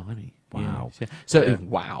 Blimey! Wow. Yeah. So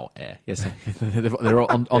WOW Air. Yes, they're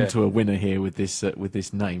onto a winner here with this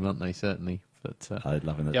name, aren't they? Certainly. But I'm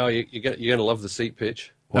loving it. Yeah, you're going to love the seat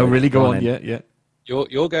pitch. Oh, really? Go on. Yeah.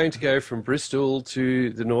 You're going to go from Bristol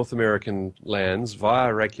to the North American lands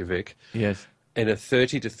via Reykjavik. Yes. In a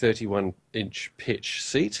 30 to 31 inch pitch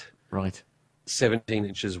seat. Right. 17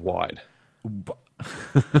 inches wide.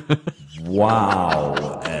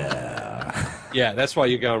 Wow. Yeah, that's why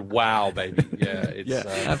you're going, wow, baby. Yeah, it's,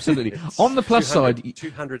 absolutely. On the plus side...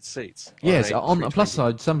 200 seats. Yes, on the plus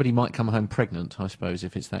side, somebody might come home pregnant, I suppose,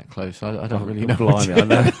 if it's that close. I don't really know. Blimey, I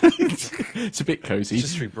know. It's a bit cosy. It's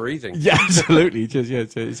just through breathing. Yeah, absolutely.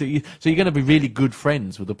 So you're going to be really good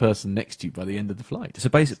friends with the person next to you by the end of the flight. So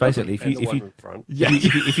basically, if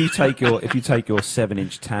you take your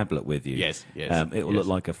 7-inch tablet with you, yes, it will look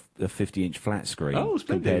like a 50-inch flat screen. Oh,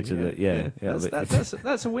 compared to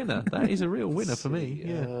that's a winner. That is a real winner for me.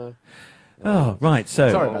 Yeah. Oh, right.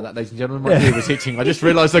 So sorry about that, ladies and gentlemen. My ear was itching. I just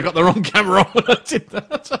realised I got the wrong camera on when I did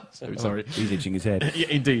that. So sorry. He's itching his head. Yeah,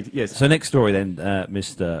 indeed. Yes. So next story then,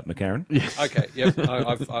 Mr. McCarran. Yes. Okay. Yeah.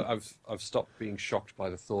 I've stopped being shocked by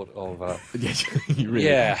the thought of. Yes.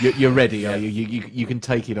 You're ready, are you? You can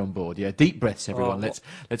take it on board. Yeah. Deep breaths, everyone.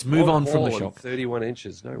 Let's move on from the shock. 31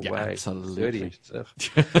 inches. No way. Absolutely. 30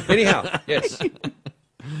 inches. Anyhow, yes.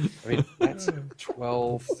 I mean, that's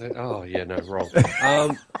 12... Oh, yeah, no, wrong.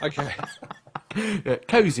 Okay.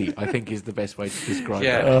 Cosy, I think, is the best way to describe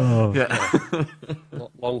that. Oh. Yeah.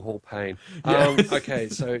 Long haul pain. Okay,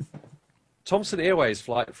 so Thomson Airways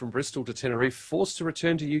flight from Bristol to Tenerife forced to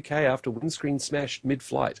return to UK after windscreen smashed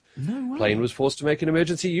mid-flight. No way. Plane was forced to make an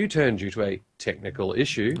emergency U-turn due to a technical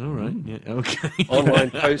issue. All right. Yeah. Okay. Online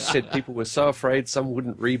posts said people were so afraid some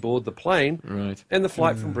wouldn't reboard the plane. Right. And the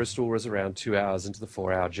flight from Bristol was around 2 hours into the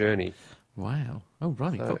 4-hour journey. Wow. Oh,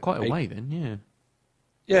 right. It got quite a way then. Yeah.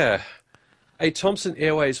 Yeah. A Thomson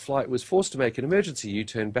Airways flight was forced to make an emergency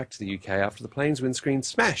U-turn back to the UK after the plane's windscreen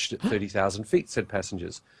smashed at 30,000 feet, said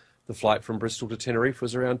passengers. The flight from Bristol to Tenerife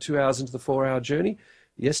was around 2 hours into the 4-hour journey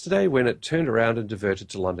yesterday when it turned around and diverted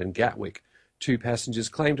to London Gatwick. 2 passengers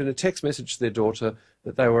claimed in a text message to their daughter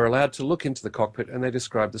that they were allowed to look into the cockpit, and they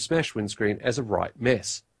described the smashed windscreen as a right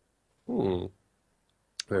mess.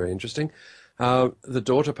 Very interesting. The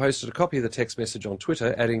daughter posted a copy of the text message on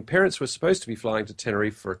Twitter, adding, "Parents were supposed to be flying to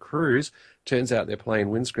Tenerife for a cruise. Turns out their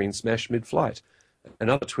plane windscreen smashed mid-flight."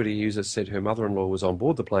 Another Twitter user said her mother-in-law was on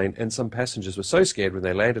board the plane, and some passengers were so scared when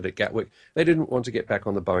they landed at Gatwick they didn't want to get back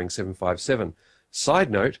on the Boeing 757.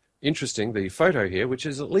 Side note, interesting, the photo here, which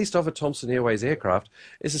is at least of a Thomson Airways aircraft,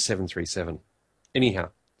 is a 737. Anyhow,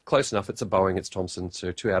 close enough. It's a Boeing, it's Thomson,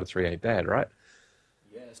 so 2 out of 3 ain't bad, right?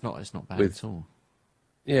 Yeah, it's not bad at all.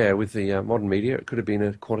 Yeah, with the modern media, it could have been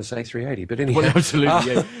a Qantas A380. But anyway, Well,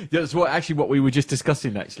 absolutely, yeah. That's what we were just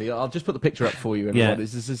discussing. Actually, I'll just put the picture up for you. Everyone.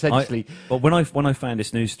 This is essentially. Well, when I found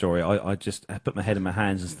this news story, I put my head in my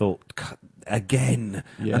hands and thought, again,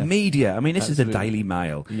 media. I mean, this is the Daily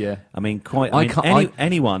Mail. Yeah. I mean,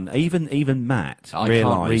 anyone, even Matt, I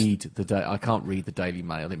can't read the Daily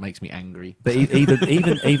Mail. It makes me angry. But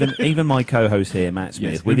even my co-host here, Matt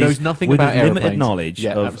Smith, who knows nothing about limited airplanes. knowledge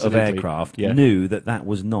of aircraft, knew that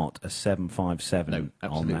was not a 757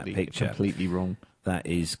 on that picture. Completely wrong. That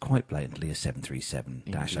is quite blatantly a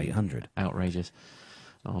 737-800. Outrageous,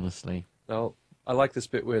 honestly. Well, I like this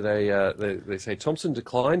bit where they say Thomson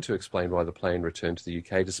declined to explain why the plane returned to the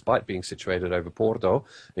UK despite being situated over Porto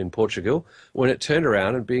in Portugal when it turned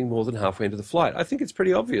around and being more than halfway into the flight. I think it's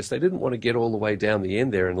pretty obvious they didn't want to get all the way down the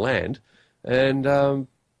end there and land, and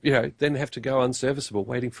then have to go unserviceable,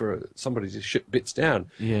 waiting for somebody to ship bits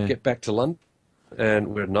down, get back to London. And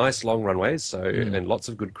we're nice long runways, and lots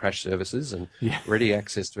of good crash services and ready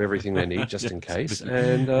access to everything they need just in case,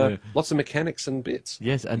 and lots of mechanics and bits.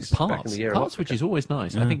 Yes, and parts, which is always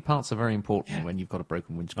nice. I think parts are very important when you've got a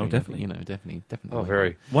broken windscreen. Oh, definitely. Definitely. Oh,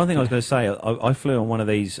 very. One thing I was going to say, I flew on one of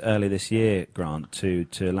these earlier this year, Grant, to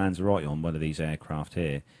Lanzarote on one of these aircraft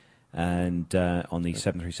here, and on the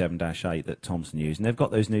 737-8 that Thomson used, and they've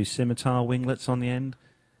got those new Scimitar winglets on the end.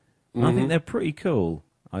 I think they're pretty cool.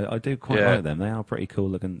 I do quite like them. They are pretty cool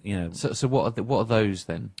looking. So what are those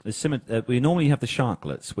then? We normally have the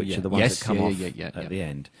sharklets, which are the ones that come off at the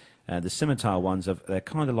end. The Scimitar ones they're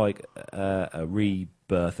kind of like a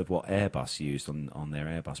rebirth of what Airbus used on their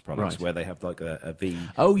Airbus products, where they have like a V.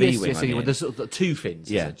 Oh V yes, wing with the sort of the 2 fins,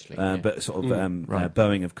 essentially. But sort of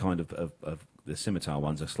Boeing have kind of the Scimitar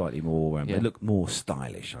ones are slightly more. They look more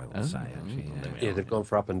stylish, I would say. Actually, they've gone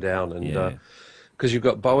for up and down, and because you've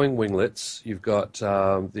got Boeing winglets, you've got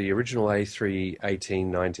the original A3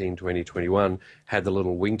 18, 19, 20, 21 had the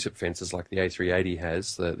little wingtip fences like the A380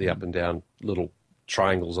 has, the up and down little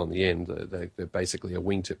triangles on the end. They're basically a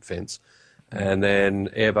wingtip fence. And then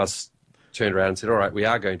Airbus turned around and said, all right, we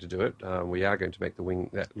are going to do it. We are going to make the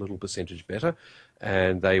wing that little percentage better.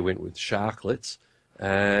 And they went with sharklets.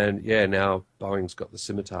 And now Boeing's got the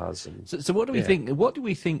Scimitars. And so what do we think? What do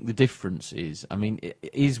we think the difference is? I mean,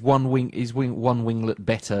 is one winglet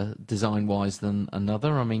better design wise than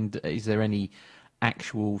another? I mean, is there any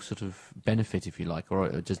actual sort of benefit, if you like, or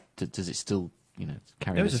does it still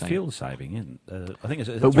carry? There was the same? a fuel saving, I think it's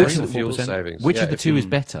but which of the fuel savings? Which of the two is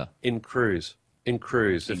better in cruise?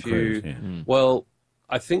 Cruise, well.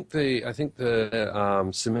 I think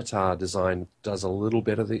the Scimitar design does a little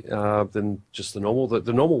better than just the normal.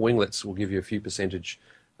 The normal winglets will give you a few percentage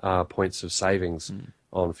points of savings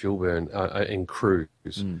on fuel burn in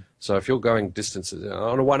cruise. So if you're going distances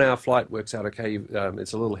on a 1 hour flight, works out okay.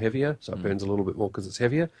 It's a little heavier, so it burns a little bit more because it's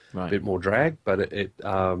heavier, a bit more drag, but it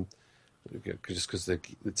just because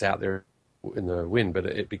it's out there in the wind,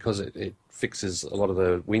 but because it fixes a lot of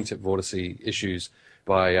the wingtip vortice issues.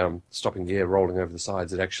 By stopping the air rolling over the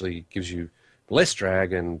sides, it actually gives you less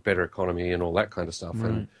drag and better economy and all that kind of stuff.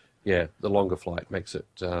 And the longer flight makes it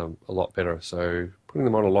a lot better. So putting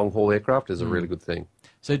them on a long-haul aircraft is a really good thing.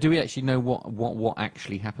 So do we actually know what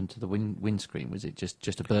actually happened to the windscreen? Was it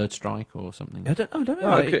just a bird strike or something? I don't know.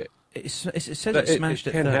 Oh, okay. It says it smashed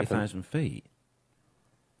at 30,000 feet.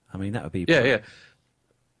 I mean, that would be...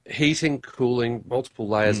 Heating, cooling, multiple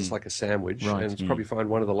layers. It's like a sandwich. And it's probably find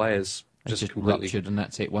one of the layers... Just completely ruptured, and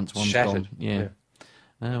that's it. Once one's shattered. gone, yeah.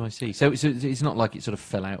 Oh, I see. So it's not like it sort of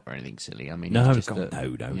fell out or anything silly. I mean, no.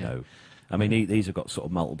 I mean, these have got sort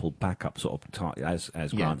of multiple backup sort of as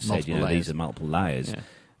Grant said. These are multiple layers.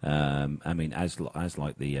 I mean, as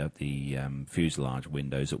like the fuselage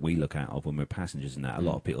windows that we look out of when we're passengers and that, a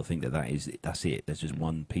lot of people think that's it. There's just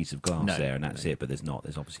one piece of glass there and that's it, but there's not.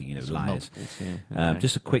 There's obviously layers.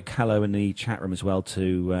 Just a quick hello in the chat room as well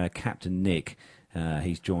to Captain Nick.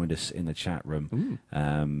 He's joined us in the chat room.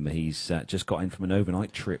 He's just got in from an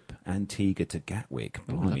overnight trip, Antigua to Gatwick,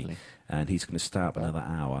 blimey, and he's going to stay up another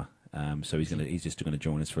hour. So he's just going to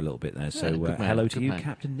join us for a little bit there. So hello to you,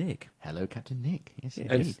 Captain Nick. Hello, Captain Nick. Yes,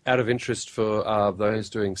 and out of interest for those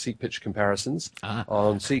doing seat pitch comparisons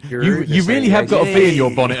on Seat Guru, you really have got a bee in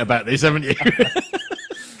your bonnet about this, haven't you?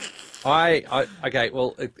 Okay.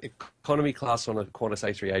 Well, economy class on a Qantas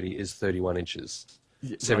A380 is 31 inches,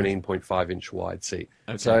 17.5 inch wide seat.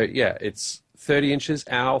 Okay. So yeah, it's 30 inches.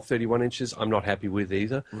 Our 31 inches. I'm not happy with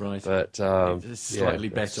either. Right, but it's slightly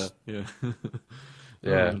better. Yeah.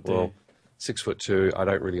 Yeah, well, 6'2", I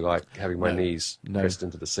don't really like having my knees pressed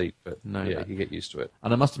into the seat, but you get used to it.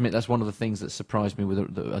 And I must admit, that's one of the things that surprised me.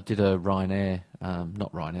 I did a Ryanair,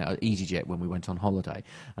 not Ryanair, EasyJet when we went on holiday,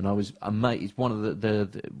 and I was amazed. One of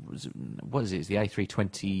what is it? It's the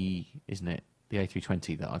A320, isn't it? The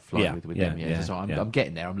A320 that I fly with them. So I'm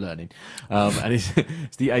getting there. I'm learning, and it's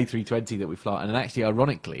the A320 that we fly. And actually,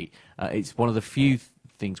 ironically, it's one of the few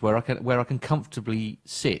things where I can comfortably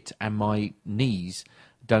sit and my knees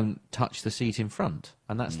don't touch the seat in front,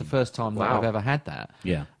 and that's the first time that I've ever had that.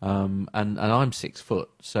 Yeah. And I'm 6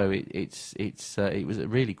 foot, so it was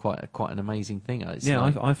really quite an amazing thing.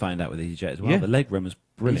 I found out with EasyJet as well. The leg room was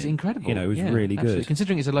brilliant. It's incredible. It was really absolutely good.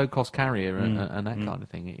 Considering it's a low-cost carrier and that kind of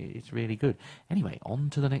thing, it's really good. Anyway,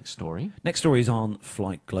 on to the next story. Next story is on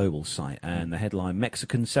Flight Global's site, and the headline,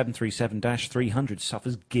 Mexican 737-300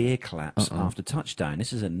 suffers gear collapse after touchdown.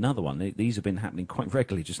 This is another one. These have been happening quite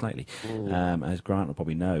regularly just lately, as Grant will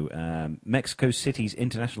probably know. Mexico City's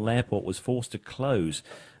international airport was forced to close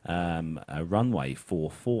a runway for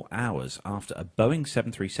 4 hours after a Boeing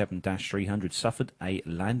 737-300 suffered a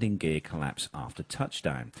landing gear collapse after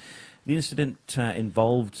touchdown. The incident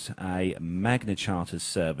involved a Magna Charters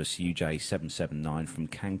service UJ779 from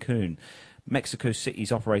Cancun. Mexico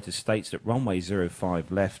City's operator states that runway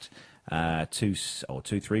 05 left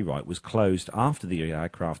 23 right was closed after the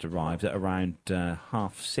aircraft arrived at around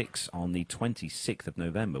 6:30 on the 26th of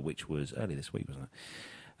November, which was early this week, wasn't it?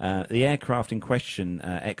 The aircraft in question,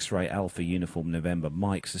 X-Ray Alpha Uniform November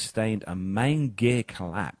Mike, sustained a main gear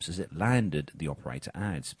collapse as it landed, the operator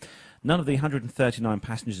adds. None of the 139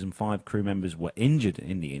 passengers and 5 crew members were injured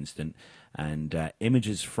in the incident, and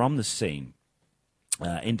images from the scene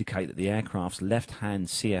indicate that the aircraft's left-hand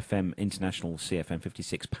CFM International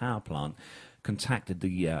CFM56 power plant contacted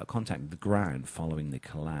the ground following the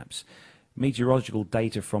collapse. Meteorological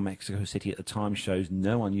data from Mexico City at the time shows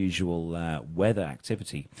no unusual weather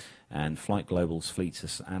activity, and Flight Global's Fleet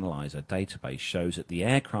Analyzer database shows that the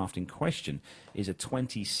aircraft in question is a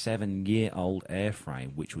 27-year-old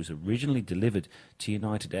airframe which was originally delivered to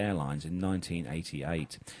United Airlines in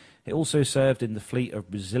 1988. It also served in the fleet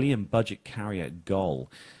of Brazilian budget carrier Gol.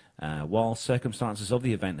 While circumstances of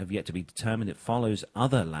the event have yet to be determined, it follows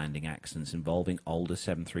other landing accidents involving older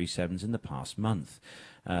 737s in the past month.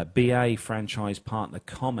 BA franchise partner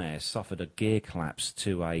Comair suffered a gear collapse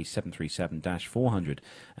to a 737-400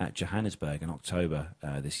 at Johannesburg in October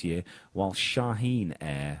this year, while Shaheen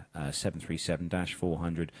Air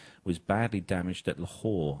 737-400 was badly damaged at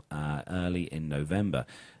Lahore early in November.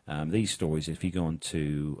 These stories, if you go on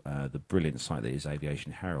to the brilliant site that is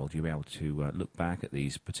Aviation Herald, you'll be able to look back at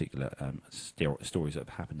these particular stories that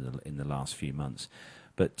have happened in the last few months.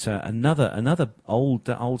 But another old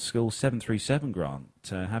school 737, Grant,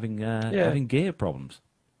 having gear problems.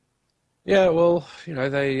 Yeah, well,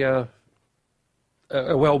 they a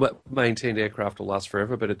well-maintained aircraft will last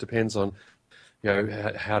forever, but it depends on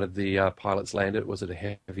how did the pilots land it? Was it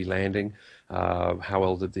a heavy landing? How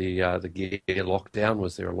well did the gear lock down?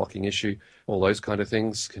 Was there a locking issue? All those kind of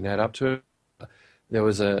things can add up to it. There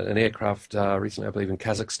was an aircraft recently, I believe, in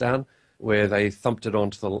Kazakhstan, where they thumped it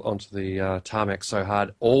onto the tarmac so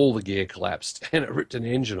hard, all the gear collapsed and it ripped an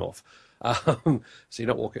engine off. So you're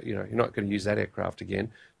not going to use that aircraft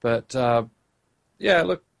again. But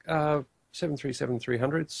look,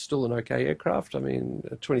 737-300 is still an okay aircraft. I mean,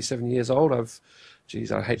 27 years old. I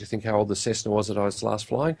hate to think how old the Cessna was that I was last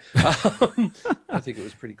flying. I think it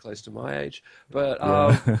was pretty close to my age. But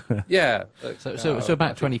So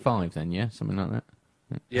about 25 then, yeah, something like that.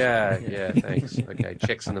 Yeah, thanks. Okay,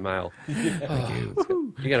 checks in the mail. Thank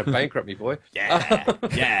you. You're going to bankrupt me, boy.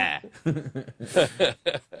 Yeah.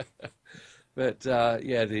 But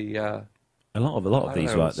A lot of I don't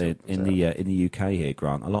these, know, like what's in that? the UK here,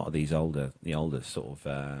 Grant. A lot of these the older sort of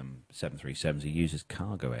 737s are used as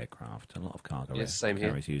cargo aircraft. A lot of cargo Yes, same here.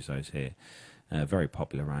 carriers use those here. Very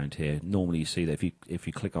popular around here. Normally, you see that if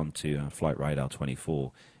you click onto Flight Radar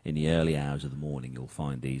 24 in the early hours of the morning, you'll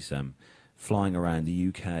find these flying around the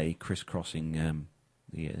UK, crisscrossing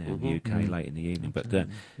the UK late in the evening. But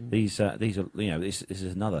these are this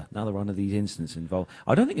is another one of these incidents involved.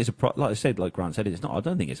 I don't think it's a like I said, like Grant said, it's not. I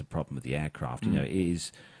don't think it's a problem with the aircraft. You know, it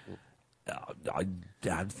is. I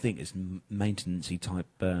think it's maintenance-y type.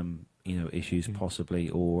 Issues possibly,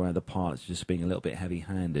 or the pilots just being a little bit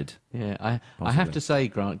heavy-handed. Yeah, I have to say,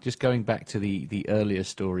 Grant, just going back to the earlier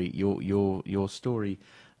story, your story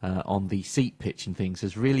on the seat pitch and things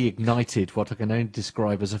has really ignited what I can only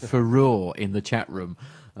describe as a furore in the chat room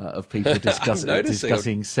of people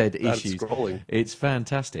discussing said issues. Scrolling. It's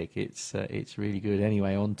fantastic. It's really good.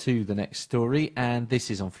 Anyway, on to the next story, and this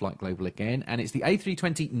is on Flight Global again, and it's the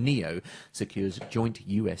A320neo secures joint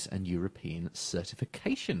US and European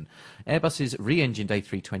certification. Airbus's re-engined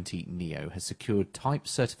A320neo has secured type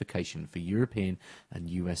certification for European and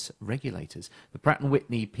US regulators. The Pratt &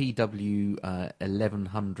 Whitney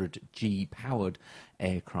PW1100G powered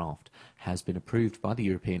aircraft has been approved by the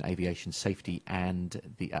European Aviation Safety and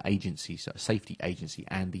the Safety Agency,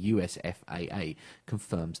 and the US FAA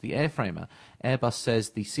confirms the airframer. Airbus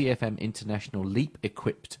says the CFM International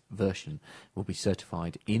LEAP-equipped version will be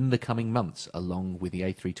certified in the coming months, along with the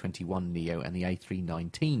A321neo and the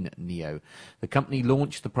A319neo. The company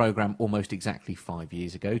launched the program almost exactly 5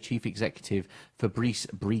 years ago. Chief Executive Fabrice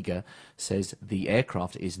Briga says the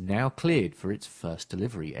aircraft is now cleared for its first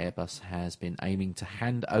delivery. Airbus has been aiming to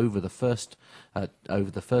hand over the first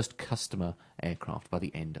customer aircraft by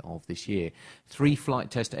the end of this year. 3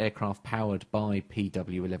 flight test aircraft powered by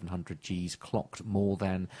PW1100Gs clocked more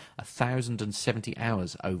than 1,070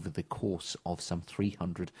 hours over the course of some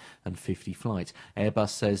 350 flights. Airbus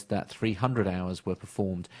says that 300 hours were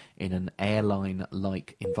performed in an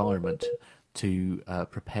airline-like environment to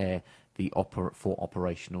prepare for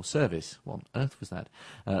operational service. What on earth was that?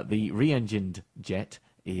 The re-engined jet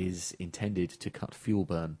is intended to cut fuel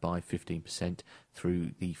burn by 15%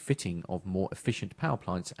 through the fitting of more efficient power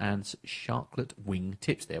plants and sharklet wing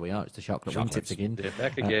tips. There we are, it's the sharklet wing tips again. They're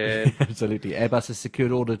back again. Absolutely. Airbus has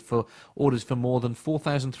secured orders for more than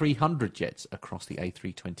 4,300 jets across the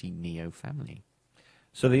A320neo family.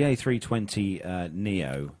 So the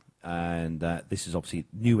A320neo, and this is obviously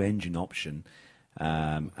new engine option.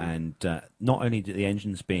 And not only do the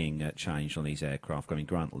engines being changed on these aircraft, I mean,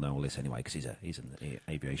 Grant will know all this anyway because he's an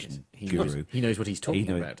aviation guru. He knows what he's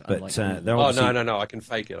talking about. But No, I can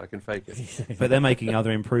fake it. But they're making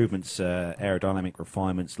other improvements, aerodynamic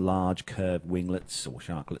refinements, large curved winglets or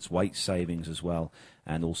sharklets, weight savings as well,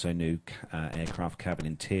 and also new aircraft cabin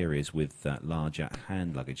interiors with larger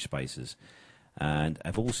hand luggage spaces. And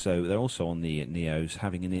they're also on the Neos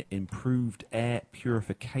having an improved air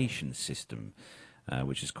purification system,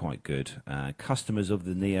 which is quite good. Customers of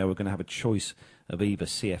the Neo are going to have a choice of either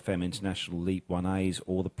CFM International LEAP 1As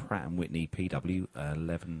or the Pratt & Whitney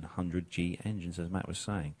PW1100G engines, as Matt was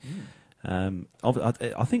saying. I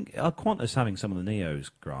think Qantas having some of the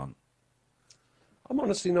Neos, Grant. I'm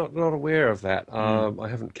honestly not aware of that. I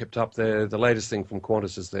haven't kept up. The latest thing from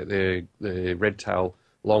Qantas is that the Red Tail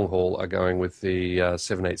long haul are going with the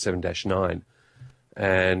 787-9,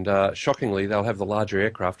 and shockingly they'll have the larger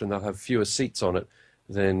aircraft and they'll have fewer seats on it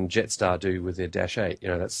than Jetstar do with their Dash 8. You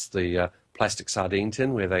know, that's the plastic sardine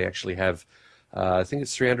tin where they actually have I think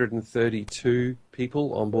it's 332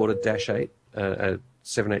 people on board a Dash 8, a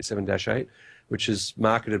 787-8, which is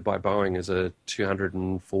marketed by Boeing as a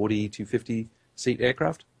 250 seat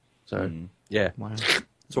aircraft. So yeah. Wow.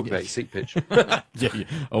 Talk about your seat pitch. Yeah.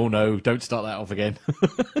 Oh no, don't start that off again.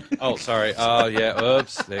 Oh, sorry. Oh, yeah.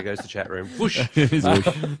 Oops. There goes the chat room. Whoosh.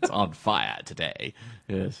 It's on fire today.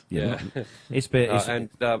 Yes. Yeah. It's carry on.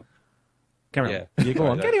 Yeah. You go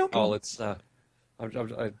on. Carry on. Oh, it's.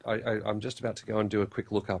 I'm just about to go and do a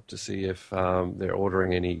quick look up to see if they're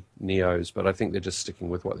ordering any Neos, but I think they're just sticking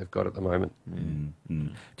with what they've got at the moment.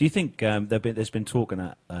 Do you think there's been talk in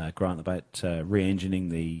that, Grant, about re-engineering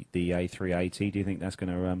the A380? Do you think that's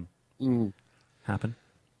going to happen?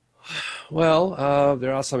 Well,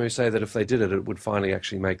 there are some who say that if they did it, it would finally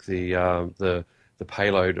actually make the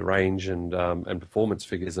payload range and performance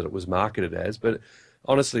figures that it was marketed as. But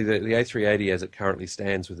honestly, the A380 as it currently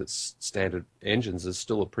stands with its standard engines is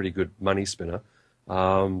still a pretty good money spinner.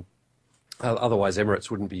 Otherwise, Emirates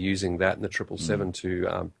wouldn't be using that and the 777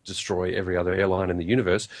 to destroy every other airline in the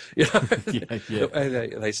universe. You know?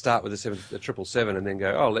 They start with the 777 and then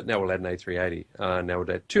go, now we'll add an A380. Now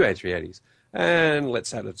we'll add 2 A380s. and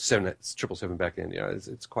let's add a 777 back in.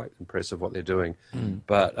 It's quite impressive what they're doing.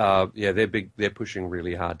 But they're pushing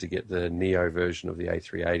really hard to get the Neo version of the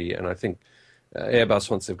A380, and I think Airbus,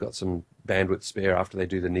 once they've got some bandwidth spare after they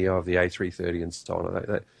do the Neo of the A330 and so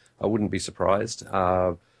on, I wouldn't be surprised.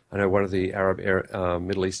 I know one of the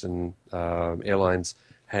Middle Eastern airlines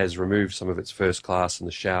has removed some of its first class and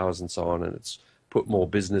the showers and so on, and it's put more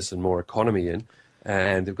business and more economy in.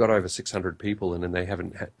 And they've got over 600 people in, and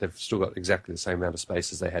they've still got exactly the same amount of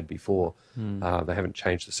space as they had before. They haven't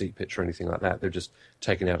changed the seat pitch or anything like that. They've just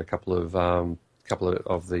taken out a couple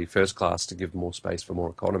of the first class to give more space for more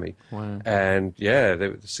economy. Wow. And there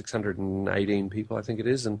were 618 people, I think it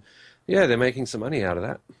is, and they're making some money out of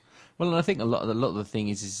that. Well, and I think a lot of the thing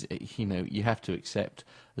is you have to accept,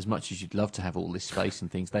 as much as you'd love to have all this space and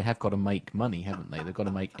things, they have got to make money, haven't they? They've got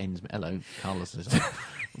to make ends. Hello, Carlos.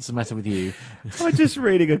 What's the matter with you? I'm just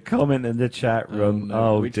reading a comment in the chat room.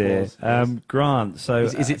 Which dear. was? Grant, so...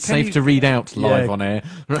 Is it safe to read out live on air?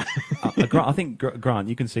 Grant, I think, Grant,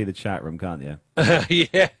 you can see the chat room, can't you?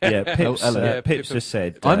 Yeah. Yeah, Pips, hello. Pips just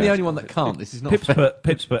said... I'm the only one that can't. This is not Pips fair.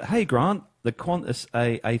 put, hey, Grant, the Qantas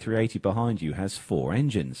A380 behind you has 4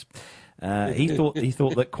 engines. He thought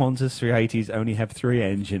that Qantas 380s only have 3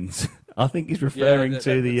 engines. I think he's referring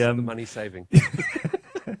to the money saving.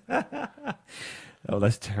 Oh,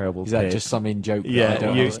 that's terrible. Is that Pip. just some in-joke that Yeah, I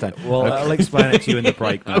don't understand? Well, Okay. I'll explain it to you in the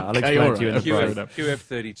break now. I'll explain it to you in the break.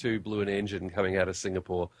 QF32 blew an engine coming out of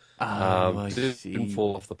Singapore. I Didn't see.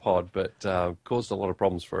 fall off the pod, but caused a lot of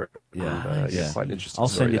problems for it. Yeah, And, yeah. quite an interesting I'll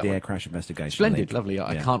story, send you that the one. air crash investigation. Splendid, link. lovely.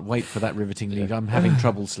 I Yeah. can't wait for that riveting lead. I'm having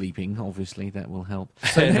trouble sleeping, obviously. That will help.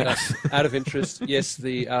 And, out of interest, yes,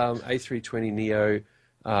 the A320 Neo,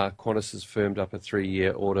 Qantas has firmed up a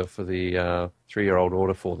 3-year order for the 3-year-old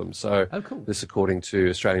order for them. So cool. this, according to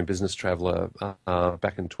Australian Business Traveller,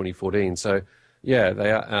 back in 2014. So yeah,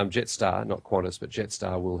 they are Jetstar, not Qantas, but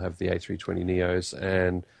Jetstar will have the A320 Neos,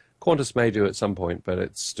 and Qantas may do at some point, but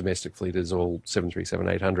its domestic fleet is all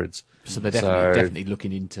 737-800s. So they're definitely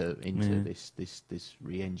looking into this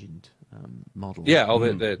re-engined model. Yeah,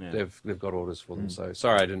 they've got orders for them. So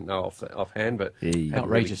sorry, I didn't know offhand, but Yeah. hadn't really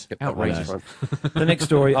Outrageous. kept that one Outrageous. front. The next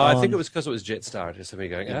story. I on- think it was because it was Jetstar. Just me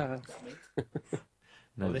going,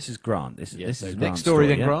 No, this is Grant. This Yes, is so Grant's next story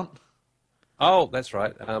then, yeah? Grant. Oh, that's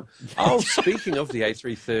right. Speaking of the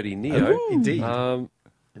A330 Neo, Indeed.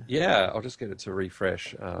 I'll just get it to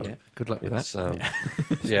refresh. Yeah, good luck with it's, that.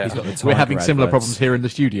 yeah, He's got the We're having Tiger similar adverts. problems here in the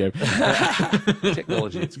studio,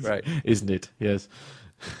 technology. It's great. isn't it? Yes.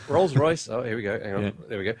 Rolls-Royce. Oh, here we go. Hang on. Yeah.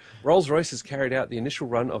 There we go. Rolls-Royce has carried out the initial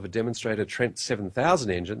run of a demonstrator Trent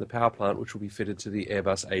 7000 engine, the power plant which will be fitted to the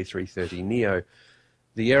Airbus A330 Neo.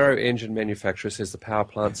 The aero engine manufacturer says the power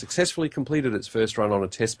plant successfully completed its first run on a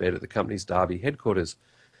testbed at the company's Derby headquarters.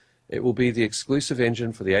 It will be the exclusive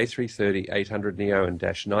engine for the A330-800 Neo and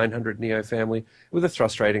 -900 Neo family, with a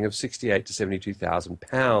thrust rating of 68 to 72,000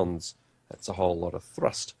 pounds. That's a whole lot of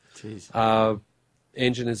thrust. Jeez.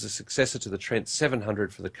 Engine is a successor to the Trent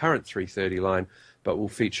 700 for the current 330 line, but will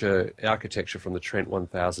feature architecture from the Trent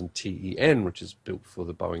 1000 TEN, which is built for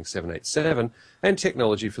the Boeing 787, and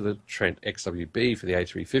technology for the Trent XWB for the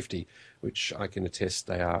A350, which I can attest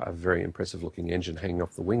they are a very impressive-looking engine hanging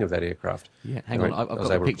off the wing of that aircraft. Yeah, hang on. I've got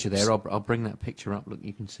the picture there. I'll bring that picture up. Look,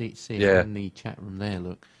 you can see it Yeah. in the chat room there.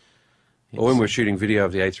 Look. Or when we were shooting video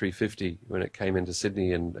of the A350, when it came into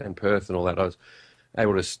Sydney and Perth and all that, I was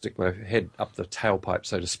able to stick my head up the tailpipe,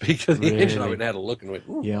 so to speak, of the engine. I went and had a look and went,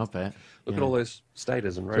 ooh, Yeah, I bet. look Yeah. at all those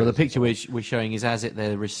stators and So rotors. the picture we're showing is as it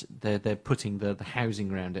they're putting the housing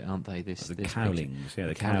around it, aren't they? This The this cowlings, picture. yeah,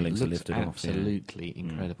 the cowling cowlings are looks lifted off, yeah. absolutely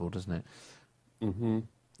incredible, doesn't it?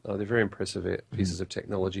 Oh, they're very impressive pieces of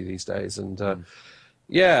technology these days. And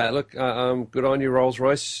yeah, look, good on you,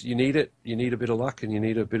 Rolls-Royce. You need it. You need a bit of luck, and you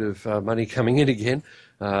need a bit of money coming in again.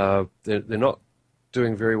 They're not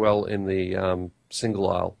doing very well in the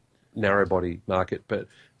single-aisle narrow-body market, but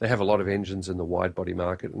they have a lot of engines in the wide-body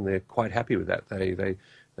market, and they're quite happy with that.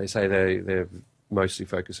 They say they're mostly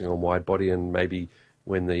focusing on wide-body, and maybe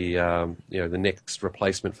when the the next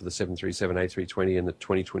replacement for the 737 A320 in the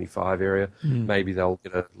 2025 area, maybe they'll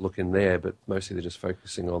get a look in there. But mostly they're just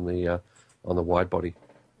focusing on the wide body.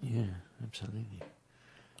 Yeah, absolutely.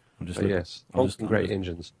 I'm just But looking- yes, I'm just- great I'm just-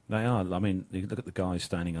 engines. They are. I mean, you look at the guys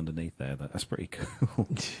standing underneath there. That's pretty cool.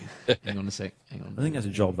 Hang on a sec. Hang on. I think that's a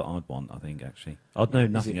job that I'd want. I think actually, I'd know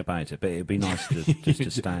nothing about it, but it'd be nice to just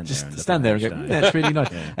to stand there. And look stand there at and them go, stay. that's really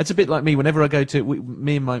nice. Yeah. It's a bit like me. Whenever I go to,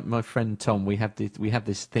 me and my friend Tom, we have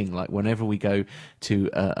this thing. Like whenever we go to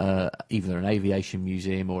either an aviation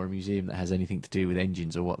museum or a museum that has anything to do with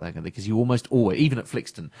engines or what that kind of, because you almost always, even at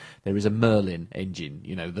Flixton, there is a Merlin engine.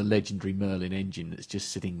 You know, the legendary Merlin engine that's just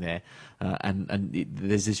sitting there. there,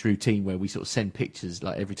 there's this routine where we sort of send pictures.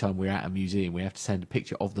 Like every time we're at a museum, we have to send a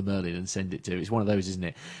picture of the Merlin and send it to. It's one of those, isn't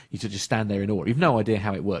it? You sort of just stand there in awe. You've no idea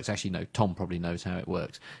how it works. Actually, no. Tom probably knows how it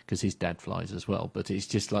works because his dad flies as well. But it's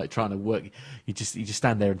just like trying to work. You just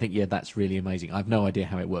stand there and think, yeah, that's really amazing. I've no idea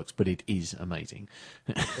how it works, but it is amazing.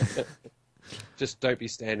 Just don't be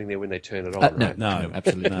standing there when they turn it on. Right? No,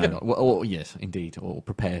 absolutely not. Or yes, indeed, or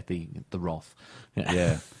prepare the wrath.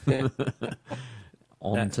 Yeah.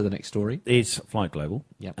 On to the next story. It's Flight Global.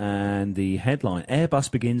 Yep. And the headline,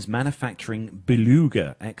 Airbus begins manufacturing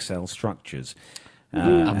Beluga XL structures.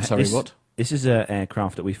 I'm sorry, what? This is an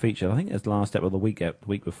aircraft that we featured, I think it was last episode, or the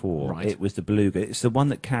week before. Right. It was the Beluga. It's the one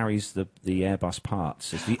that carries the Airbus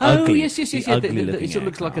parts. It's the Oh, ugly, yes. the Yeah, ugly-looking it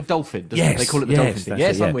looks like a aircraft. dolphin, doesn't Yes, it? They call it the yes, dolphin thing. that's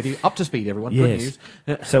Yes, it, yeah. I'm with you. Up to speed, everyone. Good news.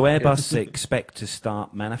 So Airbus expect to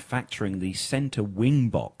start manufacturing the centre wing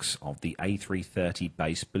box of the A330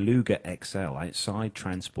 base Beluga XL outside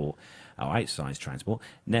transport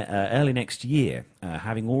early next year,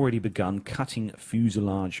 having already begun cutting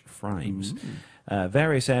fuselage frames.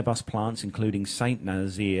 Various Airbus plants, including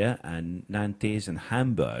Saint-Nazaire and Nantes and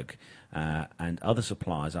Hamburg, and other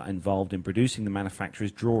suppliers are involved in producing the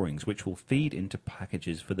manufacturer's drawings, which will feed into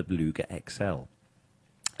packages for the Beluga XL.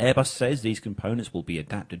 Airbus says these components will be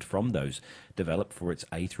adapted from those developed for its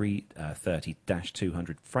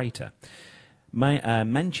A330-200 freighter.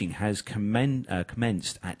 Machining has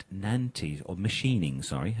commenced at Nantes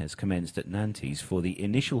for the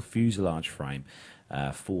initial fuselage frame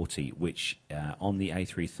 40, which on the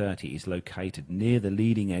A330 is located near the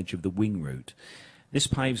leading edge of the wing root. This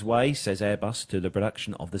paves way, says Airbus, to the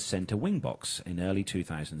production of the centre wing box in early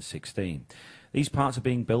 2016. These parts are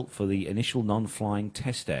being built for the initial non-flying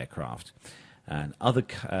test aircraft. And other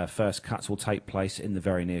first cuts will take place in the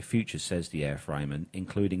very near future, says the airframer,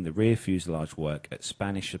 including the rear fuselage work at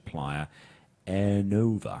Spanish supplier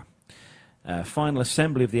Aernova. Final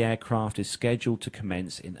assembly of the aircraft is scheduled to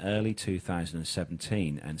commence in early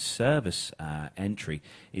 2017, and service entry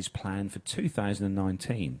is planned for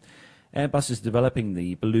 2019. Airbus is developing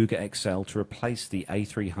the Beluga XL to replace the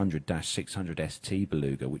A300-600 ST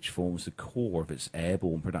Beluga, which forms the core of its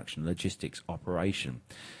airborne production logistics operation.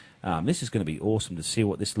 This is going to be awesome to see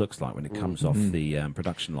what this looks like when it comes off the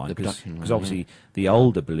production line. Because obviously the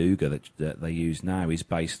older Beluga that they use now is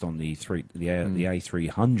based on the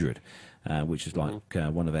A300, which is like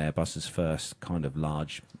one of Airbus's first kind of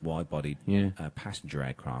large, wide-bodied passenger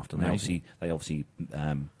aircraft. And they obviously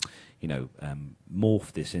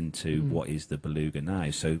morphed this into what is the Beluga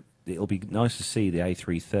now. So it'll be nice to see the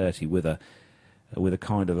A330 with a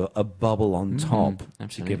kind of a bubble on top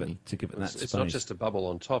to give it that space. It's not just a bubble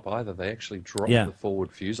on top either. They actually drop the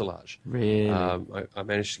forward fuselage. Really? I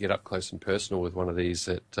managed to get up close and personal with one of these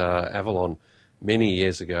at Avalon many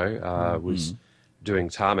years ago. Was doing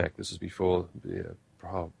tarmac. This was before,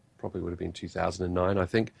 probably would have been 2009, I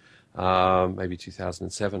think, maybe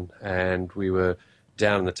 2007. And we were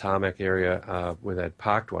down in the tarmac area where they'd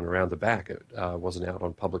parked one around the back. It wasn't out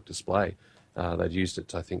on public display. They'd used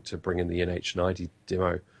it, I think, to bring in the NH90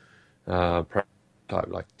 demo prototype,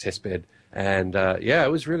 like test bed, and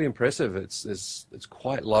it was really impressive. It's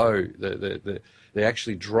quite low. They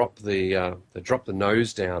actually drop the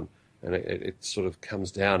nose down, and it sort of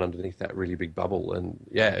comes down underneath that really big bubble. And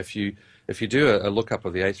if you do a look up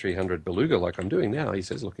of the A300 Beluga, like I'm doing now, he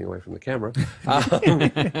says, looking away from the camera,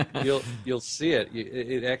 you'll see it.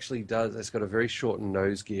 It actually does. It's got a very shortened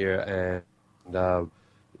nose gear and.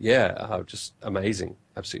 Just amazing,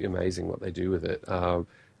 absolutely amazing what they do with it.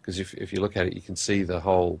 Because if you look at it, you can see the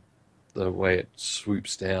way it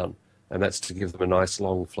swoops down, and that's to give them a nice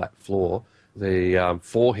long flat floor. The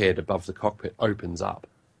forehead above the cockpit opens up,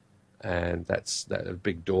 and that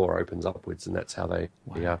big door opens upwards, and that's how they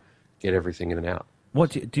get everything in and out. What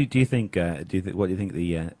do you think? What do you think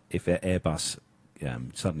if Airbus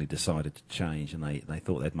suddenly decided to change and they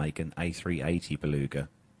thought they'd make an A380 Beluga?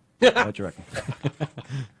 What do you reckon?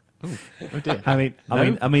 Oh dear. I mean,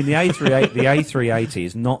 the A380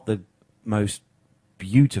 is not the most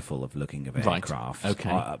beautiful of looking of aircraft. Right.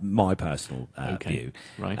 Okay. My personal view.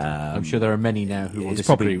 Right. I'm sure there are many now who will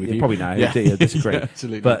disagree with you. Probably now disagree.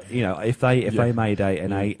 Absolutely. But if they made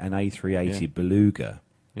an A380 Beluga.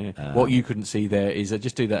 Yeah. What you couldn't see there is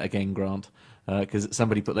just do that again, Grant. Because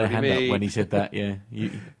somebody put their hand up when he said that. Yeah,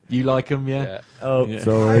 you like them, yeah? Oh,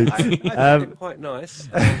 sorry. I think they're quite nice.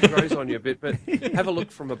 It grows on you a bit, but have a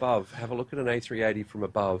look from above. Have a look at an A380 from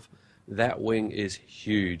above. That wing is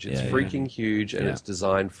huge. It's freaking huge, and it's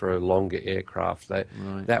designed for a longer aircraft.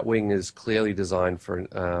 That wing is clearly designed for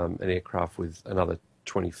an aircraft with another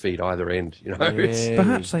 20 feet either end. You know,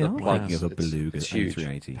 Perhaps they The are plans. thinking of a It's Beluga huge.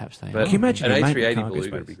 A380. Perhaps they But Can you imagine an the amount of A380 cargo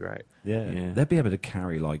Beluga would space? be great. Yeah. Yeah. They'd be able to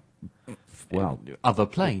carry like, well, other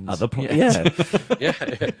planes. other yeah. Yeah,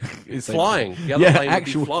 It's flying. The other yeah, plane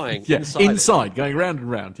actual would be flying yeah, inside. it. going round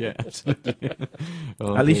and round. Yeah, absolutely.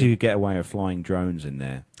 Oh, At least dear. you could get away with flying drones in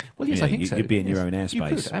there. Well, yes, You know, I think so. You'd be in your yes. own You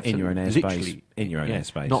could, airspace. In your own absolutely. airspace. Literally. In your own Yeah,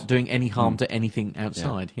 airspace. not doing any harm to anything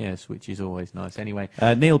outside. Yes, which is always nice. Anyway,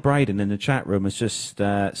 Neil Braden in the chat room has just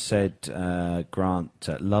said, Grant,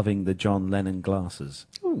 loving the John Lennon glasses.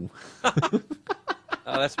 ooh,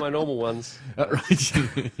 That's my normal ones. right, These,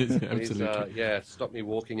 absolutely. yeah, stop me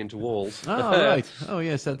walking into walls. Oh right. Oh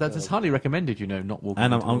yes, that's highly recommended. You know, not walking.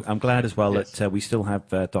 And into walls. I'm glad as well Yes. that we still have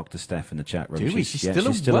Dr. Steph in the chat room. Do we? She's still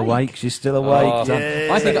awake. awake. She's still awake. Oh,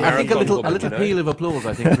 Yeah. I think a Marathon little woman, you know. peal of applause.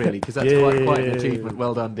 I think really because that's quite an achievement.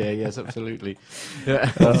 Well done, dear. Yes, absolutely.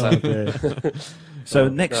 Yeah. Oh, dear. So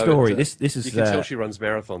next No, story. but, This is. You can tell she runs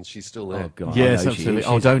marathons. She's still there. Oh God. Yes, I know she absolutely. is.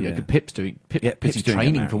 Oh, She's- don't. yeah. Pip's doing. Pip's Pip's doing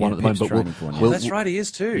training it, for one yeah, at the moment. Pip's But training for one, Oh, yeah. that's right, he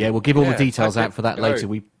is too. Yeah, we'll give all the Yeah, details okay, out for that go. later.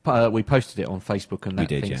 We posted it on Facebook and that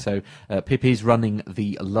did, thing. yeah. So Pip is running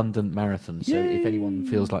the London Marathon. So if anyone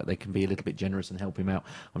feels like they can be a little bit generous and help him out,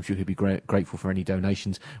 I'm sure he'll be grateful for any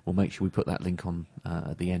donations. We'll make sure we put that link on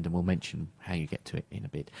at the end, and we'll mention how you get to it in a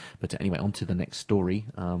bit. But anyway, on to the next story.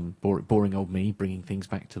 Boring old me, bringing things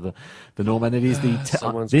back to the norm, and it is the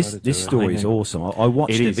Someone's This gotta do this it. story I is know. awesome. I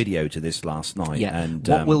watched It the is. video to this last night. Yeah, And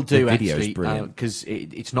what we'll do the video's actually, brilliant. because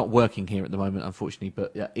it's not working here at the moment, unfortunately.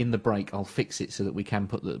 But in the break, I'll fix it so that we can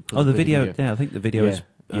put the the video. Yeah, I think the video is.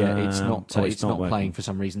 Yeah, it's not. oh, It's not working. playing for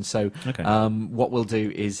some reason. So, Okay. What we'll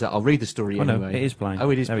do is I'll read the story Oh, no, anyway. it is playing. Oh,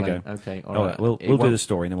 it is There we playing. go. Okay, all All right. right, we'll It do won't- the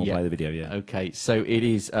story and then we'll yeah. play the video. Yeah. Okay, so it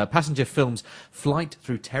is passenger films flight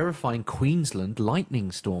through terrifying Queensland lightning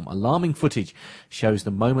storm. Alarming footage shows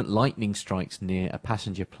the moment lightning strikes near a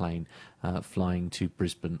passenger plane flying to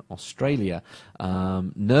Brisbane, Australia.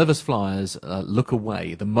 Nervous flyers look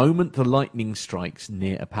away. The moment the lightning strikes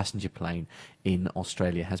near a passenger plane in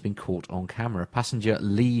Australia has been caught on camera. Passenger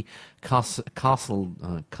Lee Castledine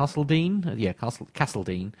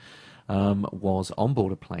was on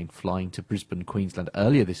board a plane flying to Brisbane, Queensland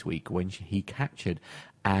earlier this week when he captured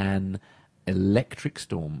an electric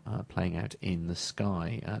storm playing out in the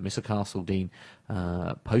sky. Mr. Castledine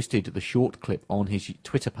posted the short clip on his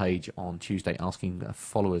Twitter page on Tuesday asking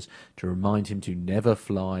followers to remind him to never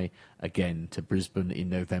fly again to Brisbane in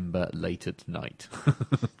November late at night.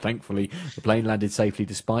 Thankfully, the plane landed safely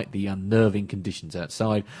despite the unnerving conditions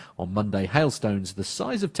outside. On Monday, hailstones the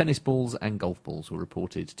size of tennis balls and golf balls were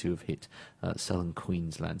reported to have hit southern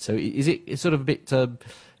Queensland. So is it sort of a bit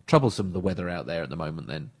troublesome, the weather out there at the moment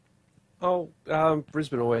then? Oh,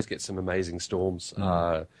 Brisbane always gets some amazing storms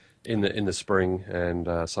in the spring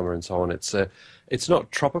and summer and so on. It's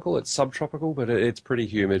not tropical, it's subtropical, but it's pretty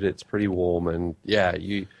humid, it's pretty warm, and yeah,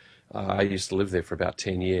 I used to live there for about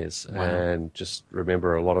 10 years and just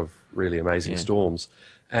remember a lot of really amazing storms.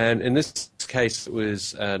 And in this case, it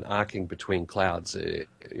was an arcing between clouds. It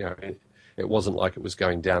wasn't like it was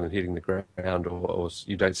going down and hitting the ground, or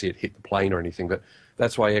you don't see it hit the plane or anything. But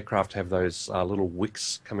that's why aircraft have those little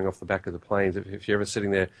wicks coming off the back of the planes. If you're ever sitting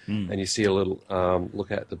there and you see a little,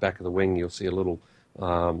 look at the back of the wing, you'll see a little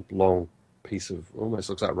long piece of, almost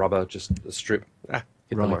looks like rubber, just a strip. Hit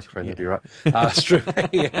the microphone, yeah. that'd be right. Strip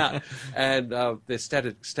hanging out. And they're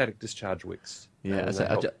static discharge wicks. Yeah, And so they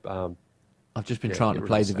help, I've just been Yeah, trying get to rid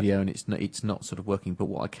play of the the video and it's not sort of working. But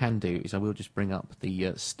what I can do is I will just bring up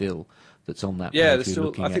the still that's on that. yeah, page you're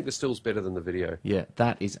looking I think at. the still's better than the video. Yeah,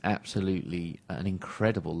 that is absolutely an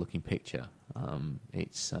incredible looking picture.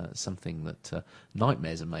 It's something that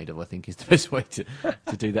nightmares are made of. I think is the best way to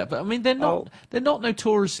do that. But I mean, they're not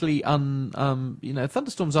notoriously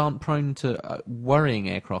thunderstorms aren't prone to worrying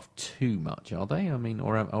aircraft too much, are they? I mean,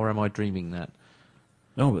 or am I dreaming that?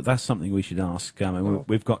 No, but that's something we should ask.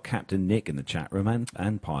 We've got Captain Nick in the chat room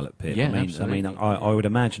and Pilot Pip. Yeah, I absolutely. would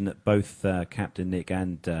imagine that both Captain Nick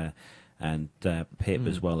and Pip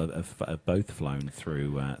as well have both flown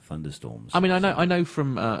through thunderstorms. I mean, I know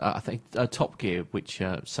from I think Top Gear, which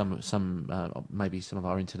maybe some of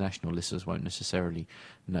our international listeners won't necessarily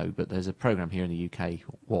know, but there's a program here in the UK,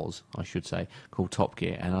 I should say, called Top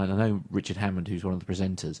Gear, and I know Richard Hammond, who's one of the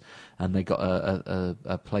presenters, and they got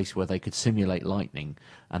a place where they could simulate lightning,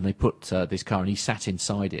 and they put this car, and he sat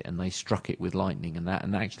inside it, and they struck it with lightning, and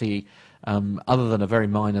actually. Other than a very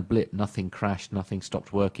minor blip, nothing crashed, nothing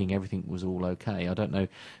stopped working, everything was all okay. I don't know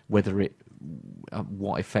whether it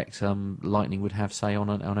what effect lightning would have, say, on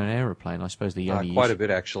an aeroplane. I suppose the only Quite issue... a bit,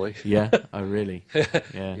 actually. Yeah. Oh, really?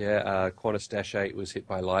 Yeah. Yeah, Qantas Dash 8 was hit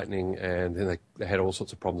by lightning, and then they had all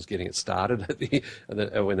sorts of problems getting it started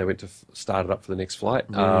when they went to start it up for the next flight.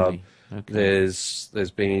 Really? Okay.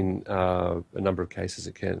 There's been a number of cases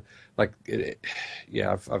it can,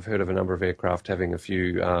 I've heard of a number of aircraft having a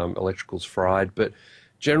few electricals fried, but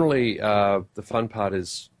generally the fun part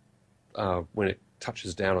is when it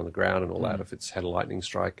touches down on the ground and all that. If it's had a lightning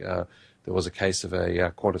strike, there was a case of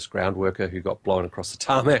a Qantas ground worker who got blown across the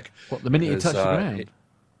tarmac. What, the minute you touched the ground?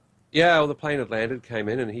 The plane had landed, came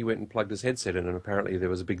in, and he went and plugged his headset in, and apparently there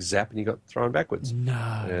was a big zap, and he got thrown backwards.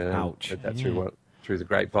 No. Ouch. Heard that through the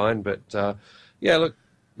grapevine, but look,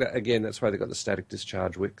 again, that's why they got the static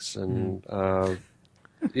discharge wicks, and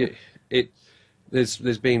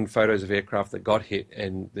there's been photos of aircraft that got hit,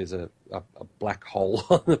 and there's a black hole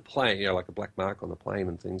on the plane, like a black mark on the plane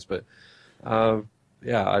and things, but.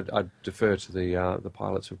 I'd defer to the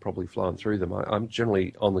pilots who've probably flown through them. I'm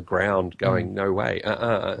generally on the ground going, no way.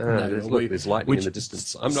 There's lightning in the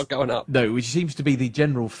distance. I'm not going up. No, which seems to be the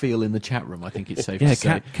general feel in the chat room, I think it's safe to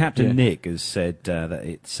say. Captain Nick has said that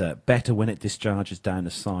it's better when it discharges down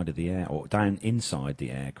the side of the air or down inside the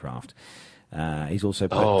aircraft. He's also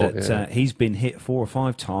put that he's been hit 4 or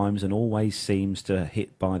 5 times and always seems to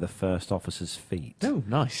hit by the first officer's feet. Oh,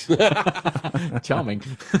 nice. Charming.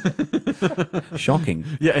 Shocking.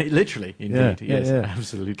 Yeah, literally, indeed. Yeah, yes, yeah.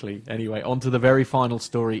 Absolutely. Anyway, on to the very final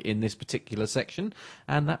story in this particular section,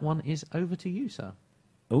 and that one is over to you, sir.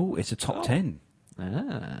 Oh, it's a top 10.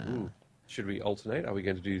 Should we alternate? Are we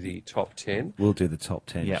going to do the top 10? We'll do the top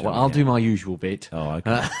 10. Yeah, well, I'll do my usual bit. Oh,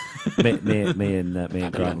 okay. me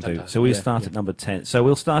and Grant will do. So we'll start at number 10. So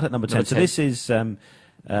we'll start at number 10. So this is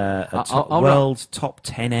world's top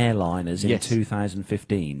 10 airliners in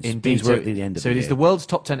 2015. Indeed. These were at the end of the year. So it is the world's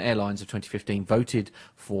top 10 airlines of 2015, voted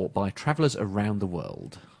for by travellers around the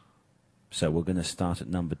world. So we're going to start at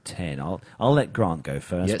number 10. I'll let Grant go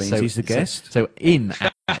first, because he's the guest. So in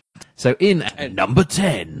at number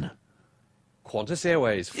 10. Qantas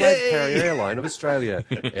Airways, flag carrier airline of Australia.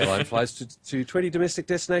 Airline flies to 20 domestic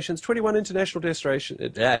destinations, 21 international destinations,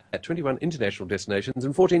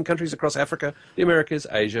 and 14 countries across Africa, the Americas,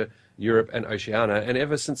 Asia, Europe, and Oceania. And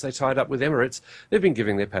ever since they tied up with Emirates, they've been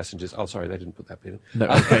giving their passengers. Oh, sorry, they didn't put that bit in. No,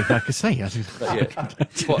 okay, I could say.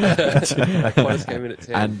 Qantas came in at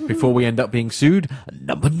 10. And before we end up being sued,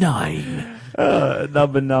 number 9.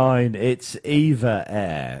 Number 9, it's Eva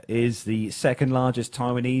Air, is the second largest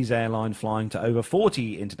Taiwanese airline, flying to over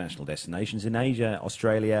 40 international destinations in Asia,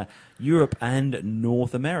 Australia, Europe, and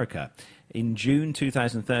North America. In June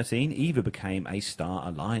 2013, Eva became a Star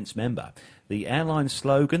Alliance member. The airline's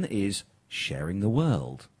slogan is "Sharing the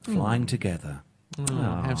World, Flying Together."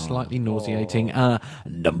 How slightly nauseating.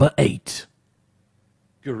 Number 8.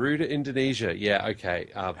 Garuda Indonesia. Yeah,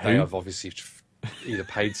 okay. They have obviously either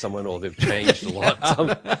paid someone or they've changed a lot.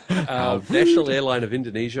 National Airline of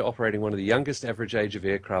Indonesia, operating one of the youngest average age of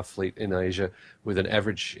aircraft fleet in Asia, with an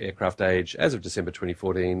average aircraft age as of December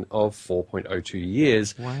 2014 of 4.02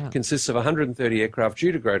 years. Wow. Consists of 130 aircraft,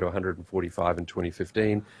 due to grow to 145 in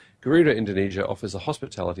 2015. Garuda Indonesia offers the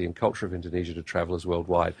hospitality and culture of Indonesia to travellers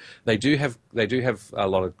worldwide. They do have a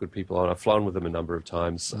lot of good people on. I've flown with them a number of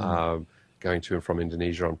times, going to and from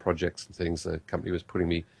Indonesia on projects and things. The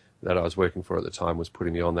company that I was working for at the time was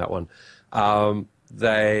putting me on that one.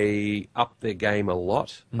 They upped their game a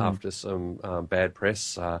lot after some bad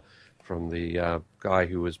press from the guy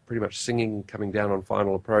who was pretty much singing coming down on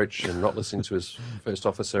final approach and not listening to his first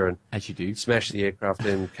officer, and as you do, smashed the aircraft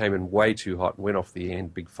in, came in way too hot and went off the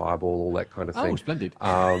end, big fireball, all that kind of thing. Oh, splendid.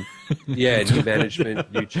 New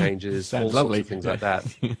management, new changes, Sounds all lovely. sorts of things like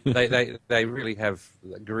that. They really have,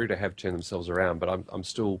 Garuda have turned themselves around, but I'm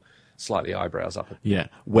still slightly eyebrows up.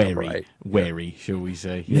 Wary, shall we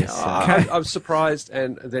say? Yes. I was surprised,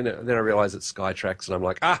 and then I realised it's Skytrax, and I'm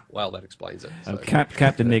like, well, that explains it. So.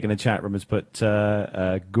 Captain Nick in the chat room has put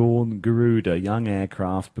Gorn Garuda, young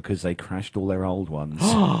aircraft, because they crashed all their old ones.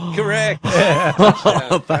 Correct.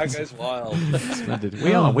 That goes wild. Splendid.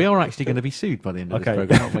 We are actually going to be sued by the end of this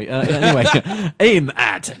program, aren't we? Anyway, in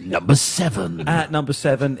at number 7. At number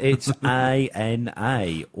 7, it's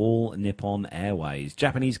ANA, All Nippon Airways.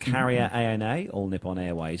 Japanese carrier ANA, All Nippon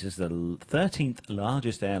Airways, is the 13th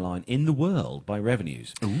largest airline in the world by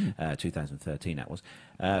revenues. 2013, that was.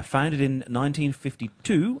 Founded in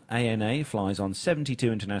 1952, ANA flies on 72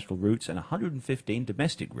 international routes and 115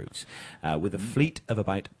 domestic routes, with a fleet of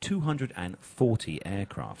about 240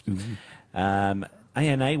 aircraft.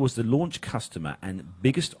 ANA was the launch customer and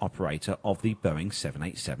biggest operator of the Boeing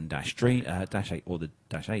 787-8 or the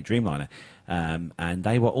 -8 Dreamliner. And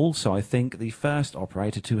they were also, I think, the first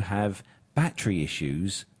operator to have battery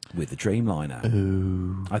issues with the Dreamliner.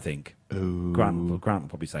 Ooh. I think. Ooh. Grant will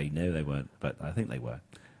probably say no, they weren't, but I think they were.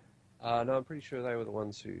 No, I'm pretty sure they were the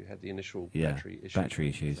ones who had the initial Yeah, battery issues. battery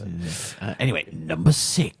issues. Anyway, number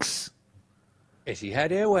 6.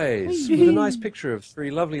 Etihad Airways, with a nice picture of 3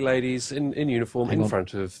 lovely ladies in uniform Hang in on.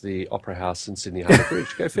 front of the Opera House in Sydney Harbour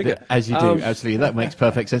Bridge. Go figure. As you do, absolutely. That makes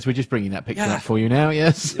perfect sense. We're just bringing that picture up for you now.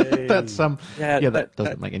 Yes, that's that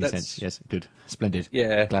doesn't make any sense. Yes, good, splendid.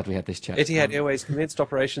 Yeah. Glad we had this chat. Etihad Airways commenced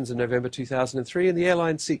operations in November 2003, and the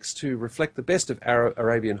airline seeks to reflect the best of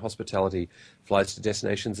Arabian hospitality. Flights to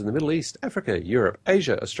destinations in the Middle East, Africa, Europe,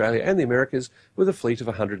 Asia, Australia, and the Americas, with a fleet of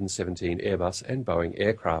 117 Airbus and Boeing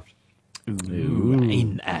aircraft. Ooh.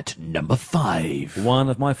 In at number 5. One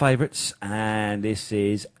of my favourites, and this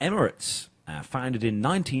is Emirates. Founded in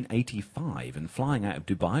 1985 and flying out of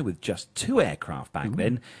Dubai with just 2 aircraft back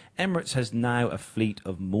then, Emirates has now a fleet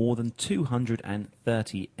of more than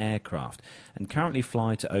 230 aircraft and currently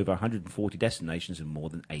fly to over 140 destinations in more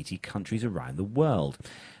than 80 countries around the world.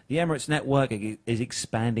 The Emirates network is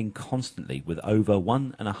expanding constantly with over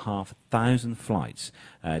 1,500 flights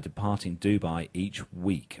departing Dubai each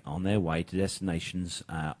week on their way to destinations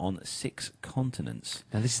on 6 continents.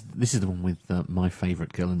 Now this is the one with my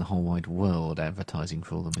favourite girl in the whole wide world advertising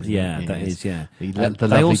for them. Isn't Yeah, it? that is, yeah. The And they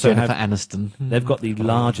lovely also Jennifer have- Aniston. They've got the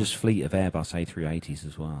largest fleet of Airbus A380s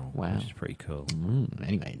as well, Wow. which is pretty cool.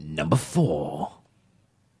 Anyway, number 4.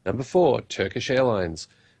 Number 4, Turkish Airlines.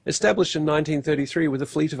 Established in 1933 with a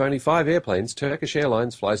fleet of only 5 airplanes, Turkish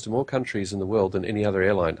Airlines flies to more countries in the world than any other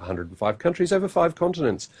airline, 105 countries over 5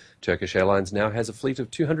 continents. Turkish Airlines now has a fleet of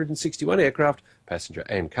 261 aircraft, passenger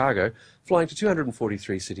and cargo, flying to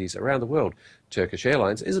 243 cities around the world. Turkish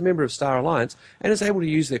Airlines is a member of Star Alliance and is able to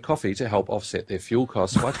use their coffee to help offset their fuel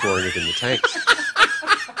costs by pouring it in the tanks.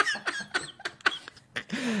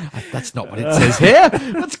 That's not what it says here.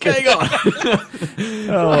 What's going on?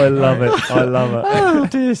 Oh, I love it. I love it. Oh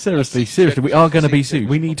dear, seriously, we are going to be sued.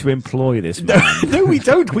 We need to employ this man. No, we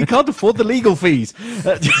don't. We can't afford the legal fees.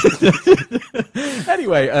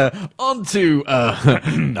 Anyway, on to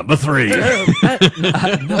number 3.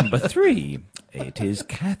 At number 3, it is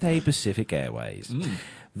Cathay Pacific Airways.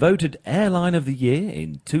 Voted Airline of the Year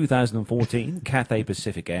in 2014, Cathay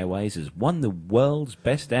Pacific Airways has won the World's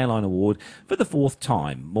Best Airline Award for the 4th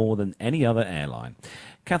time, more than any other airline.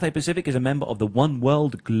 Cathay Pacific is a member of the One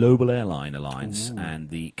World Global Airline Alliance, and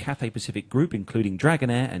the Cathay Pacific Group, including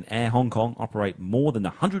Dragonair and Air Hong Kong, operate more than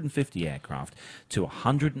 150 aircraft to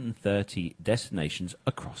 130 destinations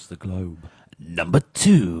across the globe. Number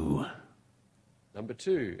 2. Number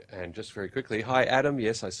 2, and just very quickly, hi Adam.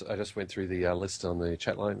 Yes, I just went through the list on the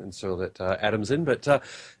chat line and saw that Adam's in. But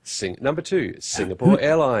number 2, Singapore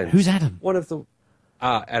Airlines. Who's Adam? One of the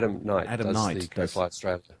Adam Knight. Adam does Knight the Go does- Fly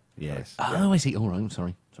Australia. Yes. Oh, I see. All right. I'm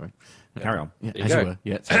sorry. Carry on. Yeah, There you as you go. were.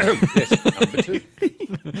 Yeah. sorry.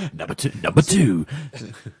 Yes, number 2. Number two.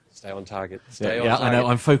 Stay on target. Stay on Yeah, target. I know.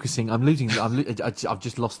 I'm focusing. I'm losing. I've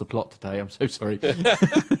just lost the plot today. I'm so sorry.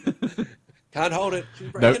 Can't hold it. No,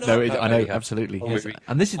 Break it no, up. I know you have. absolutely. Oh, Yes. we-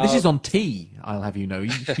 And this is on T. I'll have you know.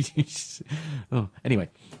 Oh, anyway.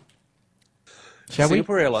 Shall we?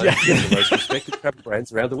 Singapore Airlines is one of the most respected travel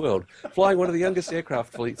brands around the world, flying one of the youngest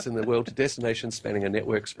aircraft fleets in the world to destinations spanning a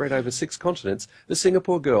network spread over 6 continents. The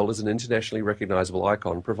Singapore Girl is an internationally recognisable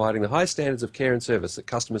icon, providing the high standards of care and service that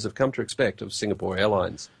customers have come to expect of Singapore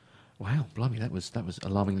Airlines. Wow, blimey, that was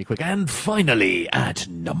alarmingly quick. And finally, at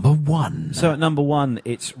number 1. So at number 1,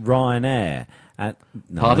 it's Ryanair. No,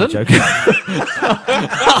 Pardon? I'm joking.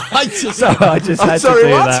 I just, So I just I'm had sorry, to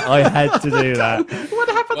do what? that. I had to do that. what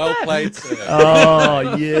happened Well there? played, sir.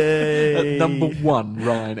 Oh, yay. Number 1,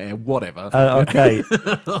 Ryanair, whatever. Okay.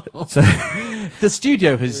 So, The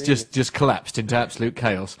studio has just collapsed into absolute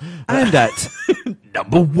chaos. and at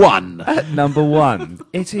Number 1. number 1,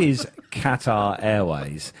 it is Qatar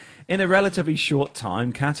Airways. In a relatively short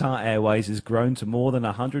time, Qatar Airways has grown to more than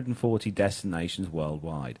 140 destinations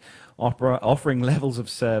worldwide, offering levels of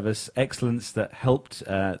service excellence that helped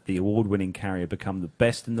the award-winning carrier become the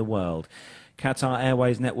best in the world. Qatar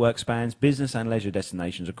Airways network spans business and leisure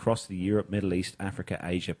destinations across the Europe, Middle East, Africa,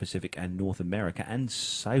 Asia, Pacific and North America and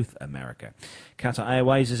South America. Qatar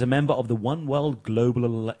Airways is a member of the One World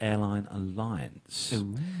Global Airline Alliance.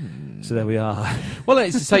 So there we are. Well,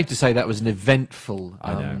 it's safe to say that was an eventful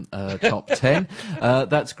top 10.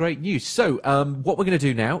 That's great news. So, what we're going to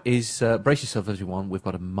do now is brace yourself, everyone. We've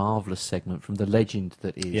got a marvellous segment from the legend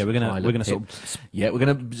that is. Yeah, we're gonna Pilot sort Pip. of Yeah, we're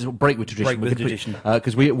going to break with tradition. Break with tradition.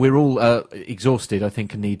 Because we're all exhausted, I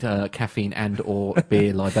think, and need caffeine and or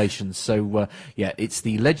beer libations. So, yeah, it's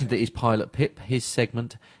the legend that is Pilot Pip. His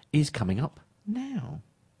segment is coming up now.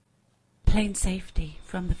 Plane safety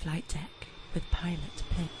from the flight deck with Pilot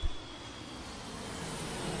Pip.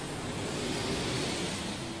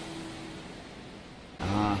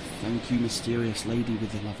 Ah, thank you, mysterious lady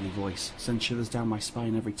with the lovely voice. Sends shivers down my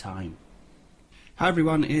spine every time. Hi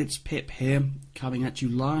everyone, it's Pip here, coming at you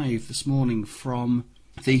live this morning from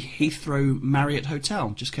the Heathrow Marriott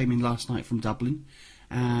Hotel. Just came in last night from Dublin,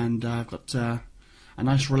 and I've got a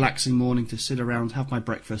nice relaxing morning to sit around, have my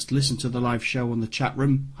breakfast, listen to the live show on the chat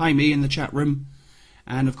room. Hi, me in the chat room,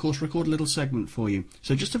 and of course record a little segment for you.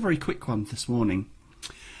 So just a very quick one this morning.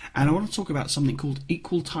 And I want to talk about something called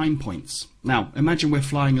equal time points. Now, imagine we're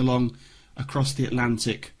flying along across the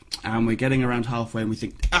Atlantic and we're getting around halfway and we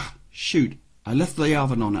think, shoot, I left the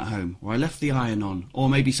oven on at home, or I left the iron on, or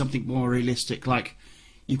maybe something more realistic like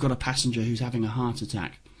you've got a passenger who's having a heart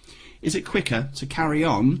attack. Is it quicker to carry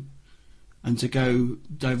on and to go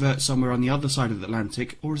divert somewhere on the other side of the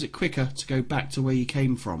Atlantic, or is it quicker to go back to where you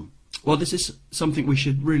came from? Well, this is something we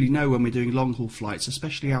should really know when we're doing long-haul flights,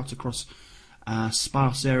 especially out across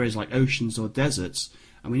sparse areas like oceans or deserts,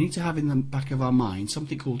 and we need to have in the back of our mind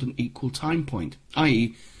something called an equal time point,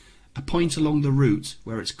 i.e. a point along the route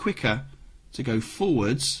where it's quicker to go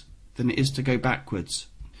forwards than it is to go backwards.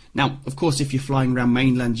 Now, of course, if you're flying around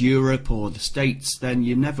mainland Europe or the States, then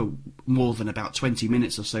you're never more than about 20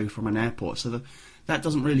 minutes or so from an airport, so that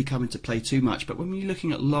doesn't really come into play too much. But when you're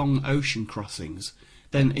looking at long ocean crossings,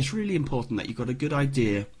 then it's really important that you've got a good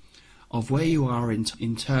idea of where you are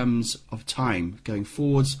in terms of time, going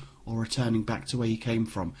forwards or returning back to where you came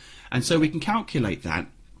from. And so we can calculate that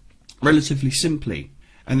relatively simply.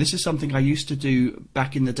 And this is something I used to do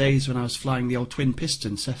back in the days when I was flying the old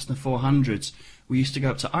twin-piston Cessna 400s. We used to go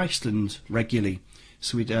up to Iceland regularly.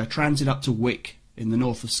 So we'd transit up to Wick in the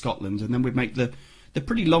north of Scotland, and then we'd make the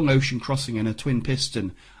pretty long ocean crossing in a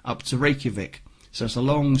twin-piston up to Reykjavik. So it's a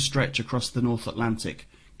long stretch across the North Atlantic,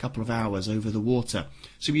 couple of hours over the water.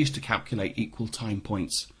 So we used to calculate equal time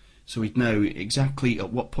points, so we'd know exactly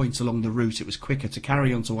at what point along the route it was quicker to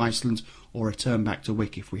carry on to Iceland or return back to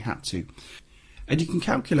Wick if we had to. And you can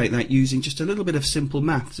calculate that using just a little bit of simple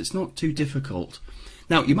maths. It's not too difficult.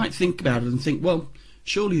 Now, you might think about it and think, well,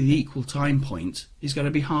 surely the equal time point is going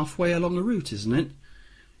to be halfway along a route, isn't it?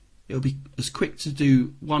 It'll be as quick to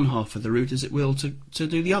do one half of the route as it will to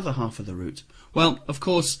do the other half of the route. Well, of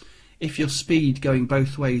course, if your speed going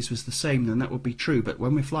both ways was the same, then that would be true. But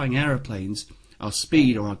when we're flying aeroplanes, our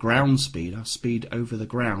speed, or our ground speed, our speed over the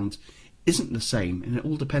ground, isn't the same, and it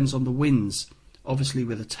all depends on the winds. Obviously,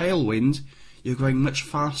 with a tailwind, you're going much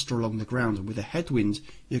faster along the ground, and with a headwind,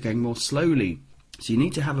 you're going more slowly. So you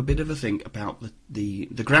need to have a bit of a think about the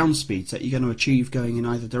ground speeds that you're going to achieve going in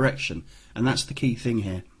either direction, and that's the key thing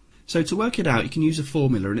here. So to work it out, you can use a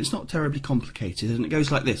formula, and it's not terribly complicated, and it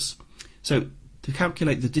goes like this. So to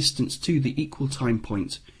calculate the distance to the equal time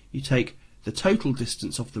point, you take the total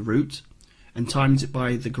distance of the route and times it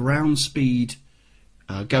by the ground speed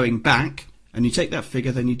going back, and you take that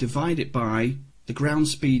figure, then you divide it by the ground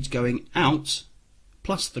speed going out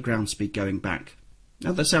plus the ground speed going back.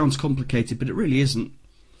 Now that sounds complicated, but it really isn't.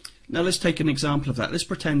 Now let's take an example of that. Let's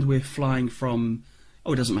pretend we're flying from,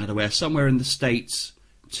 it doesn't matter where, somewhere in the States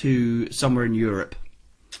to somewhere in Europe.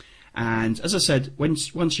 And as I said,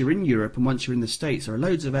 once you're in Europe and once you're in the States, there are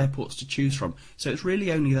loads of airports to choose from. So it's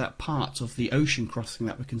really only that part of the ocean crossing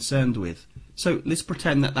that we're concerned with. So let's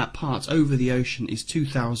pretend that part over the ocean is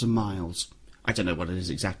 2,000 miles. I don't know what it is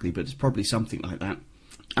exactly, but it's probably something like that.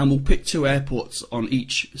 And we'll pick two airports on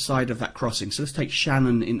each side of that crossing. So let's take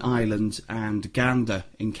Shannon in Ireland and Gander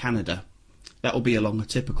in Canada. That will be along a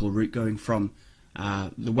typical route going from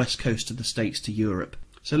the west coast of the States to Europe.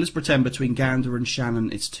 So let's pretend between Gander and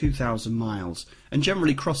Shannon it's 2,000 miles. And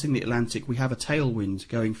generally crossing the Atlantic we have a tailwind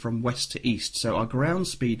going from west to east. So our ground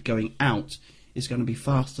speed going out is going to be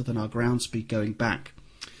faster than our ground speed going back.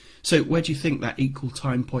 So where do you think that equal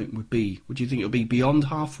time point would be? Would you think it would be beyond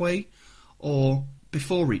halfway or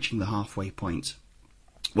before reaching the halfway point?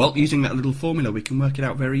 Well, using that little formula we can work it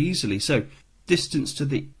out very easily. So distance to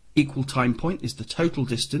the equal time point is the total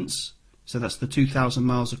distance. So that's the 2,000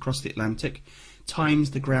 miles across the Atlantic,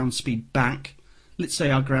 times the ground speed back. Let's say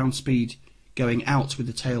our ground speed going out with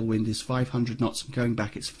the tailwind is 500 knots and going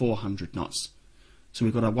back it's 400 knots. So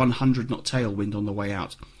we've got a 100 knot tailwind on the way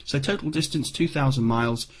out. So total distance 2,000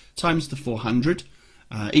 miles times the 400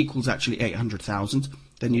 equals actually 800,000.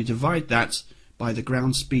 Then you divide that by the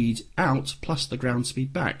ground speed out plus the ground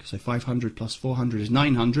speed back. So 500 plus 400 is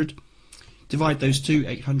 900. Divide those two,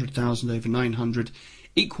 800,000 over 900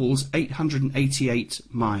 equals 888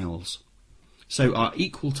 miles. So our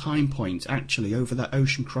equal time point actually over that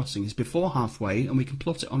ocean crossing is before halfway, and we can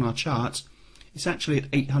plot it on our chart. It's actually at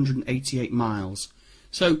 888 miles.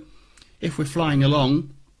 So if we're flying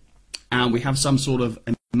along and we have some sort of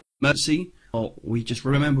emergency, or we just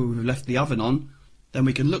remember we've left the oven on, then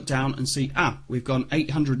we can look down and see, we've gone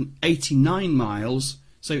 889 miles,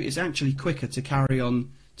 so it's actually quicker to carry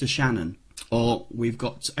on to Shannon. Or we've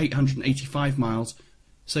got 885 miles,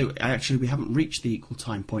 so actually we haven't reached the equal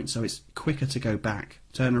time point, so it's quicker to go back,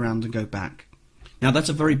 turn around and go back. Now that's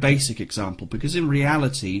a very basic example, because in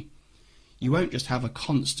reality, you won't just have a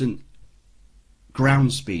constant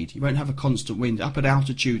ground speed, you won't have a constant wind. Up at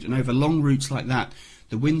altitude and over long routes like that,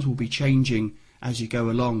 the wind will be changing as you go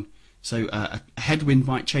along. So a headwind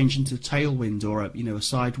might change into a tailwind, or a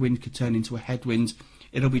side wind could turn into a headwind.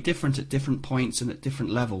 It'll be different at different points and at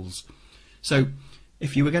different levels. So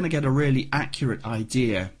if you were going to get a really accurate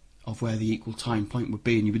idea of where the equal time point would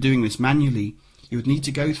be, and you were doing this manually, you would need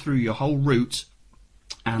to go through your whole route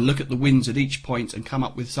and look at the winds at each point and come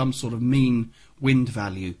up with some sort of mean wind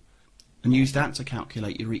value and use that to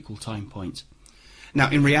calculate your equal time point. Now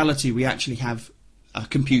in reality we actually have a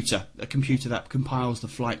computer that compiles the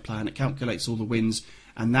flight plan, it calculates all the winds,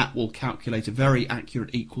 and that will calculate a very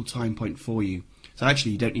accurate equal time point for you. So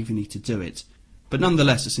actually you don't even need to do it. But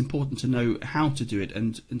nonetheless, it's important to know how to do it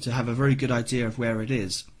and to have a very good idea of where it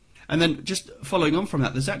is. And then just following on from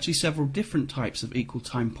that, there's actually several different types of equal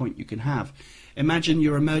time point you can have. Imagine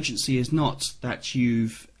your emergency is not that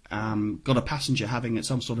you've got a passenger having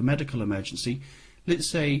some sort of medical emergency. Let's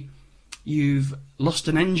say you've lost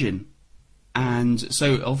an engine. And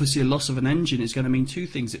so obviously a loss of an engine is going to mean two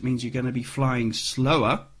things. It means you're going to be flying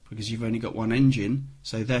slower because you've only got one engine,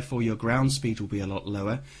 so therefore your ground speed will be a lot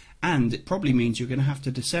lower. And it probably means you're going to have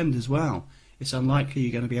to descend as well. It's unlikely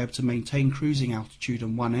you're going to be able to maintain cruising altitude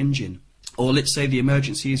on one engine. Or let's say the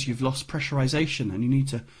emergency is you've lost pressurization and you need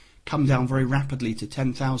to come down very rapidly to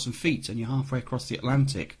 10,000 feet and you're halfway across the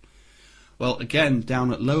Atlantic. Well, again,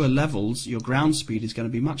 down at lower levels, your ground speed is going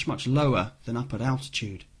to be much, much lower than up at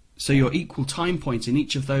altitude. So your equal time point in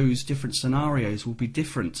each of those different scenarios will be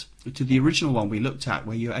different to the original one we looked at,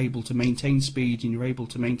 where you're able to maintain speed and you're able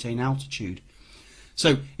to maintain altitude.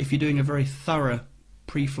 So if you're doing a very thorough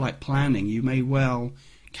pre-flight planning, you may well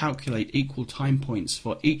calculate equal time points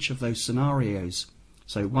for each of those scenarios.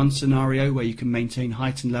 So one scenario where you can maintain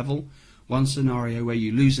height and level, one scenario where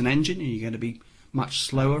you lose an engine and you're going to be much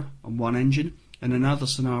slower on one engine, and another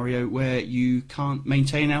scenario where you can't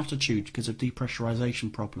maintain altitude because of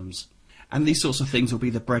depressurization problems. And these sorts of things will be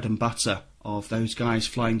the bread and butter of those guys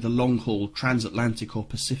flying the long-haul transatlantic or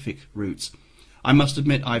Pacific routes. I must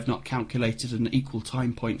admit I've not calculated an equal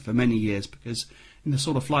time point for many years, because in the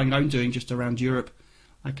sort of flying I'm doing just around Europe,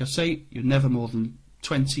 like I say, you're never more than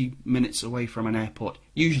 20 minutes away from an airport,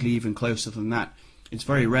 usually even closer than that. It's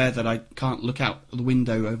very rare that I can't look out the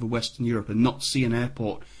window over Western Europe and not see an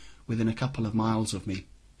airport within a couple of miles of me.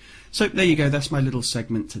 So there you go, that's my little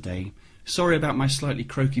segment today. Sorry about my slightly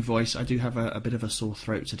croaky voice, I do have a bit of a sore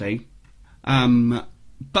throat today.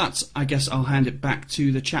 But I guess I'll hand it back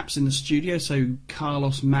to the chaps in the studio, so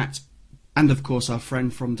Carlos, Matt, and of course our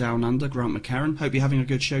friend from Down Under, Grant McCarran. Hope you're having a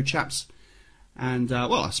good show, chaps. And,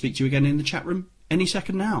 well, I'll speak to you again in the chat room any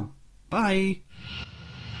second now. Bye!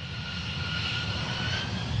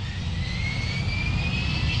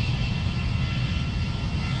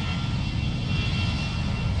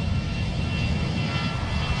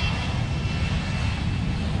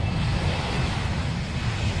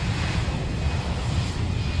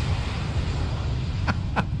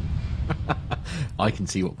 I can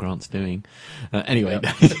see what Grant's doing. Anyway,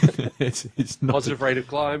 Yep. it's not Positive rate of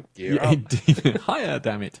climb. Gear Yeah, up. indeed. Higher,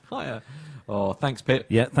 damn it, higher. Oh, thanks, Pip.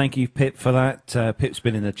 Yeah, thank you, Pip, for that. Pip's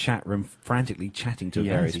been in the chat room frantically chatting to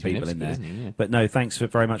Yeah, various he's been people in there. isn't he? Yeah. But no, thanks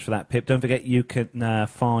very much for that, Pip. Don't forget you can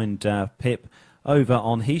find Pip over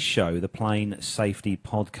on his show, the Plane Safety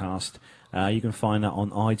Podcast. You can find that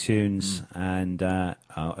on iTunes and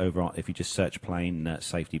over on, if you just search Plane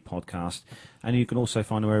Safety Podcast. And you can also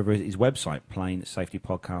find him over at his website,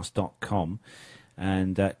 planesafetypodcast.com.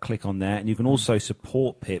 And click on there. And you can also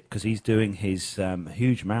support Pip because he's doing his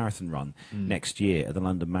huge marathon run next year at the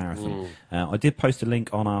London Marathon. I did post a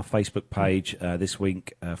link on our Facebook page this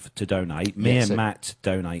week to donate. Me and Matt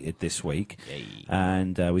donated this week.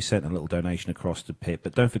 And we sent a little donation across to Pip.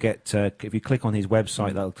 But don't forget, if you click on his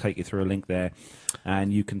website, that'll take you through a link there.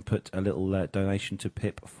 And you can put a little donation to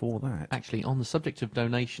Pip for that. Actually, on the subject of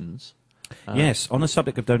donations... Yes, on the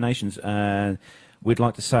subject of donations... we'd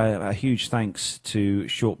like to say a huge thanks to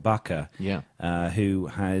Short Bucker, who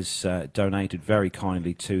has donated very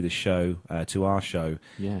kindly to the show, to our show,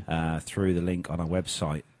 through the link on our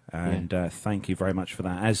website. and thank you very much for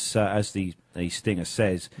that. As the Stinger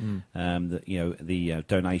says, that the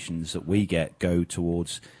donations that we get go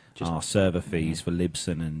towards our server fees for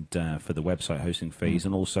Libsyn and for the website hosting fees,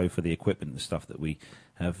 and also for the equipment and stuff that we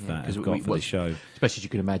have got for the show. Especially as you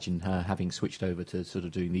can imagine, having switched over to sort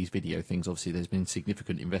of doing these video things, obviously there's been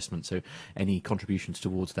significant investment, so any contributions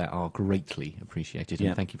towards that are greatly appreciated.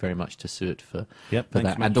 And thank you very much to Stuart for that.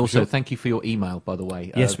 And also thank you for your email, by the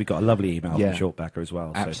way. Yes, we got a lovely email from Shortbacker as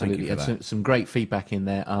well. Absolutely, so thank you for that. Some great feedback in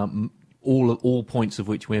there. All points of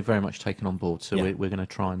which we're very much taken on board. So we're going to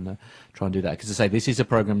try and do that. Because I say this is a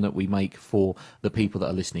program that we make for the people that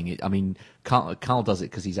are listening. I mean, Carl does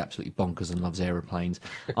it because he's absolutely bonkers and loves aeroplanes.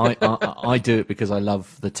 I do it because I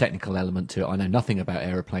love the technical element to it. I know nothing about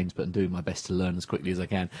aeroplanes, but I'm doing my best to learn as quickly as I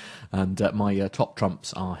can. And my top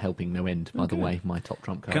trumps are helping no end. By the way, my top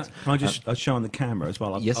trump cards. Can I just show on the camera as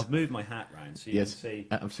well? Yes. I've moved my hat round so you can see.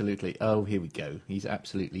 Absolutely. Oh, here we go. He's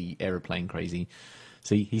absolutely aeroplane crazy.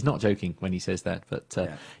 See, he's not joking when he says that, but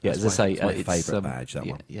as I say, it's my favourite badge, that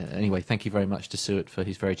one. Yeah. Anyway, thank you very much to Stuart for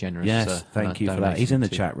his very generous. Yes, thank you for that. He's in the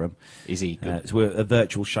chat room. Is he? Good. So we're a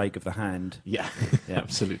virtual shake of the hand. Yeah,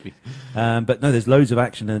 absolutely. But no, there's loads of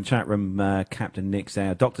action in the chat room. Captain Nick's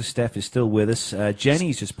there. Dr. Steph is still with us.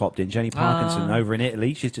 Jenny's just popped in. Jenny Parkinson over in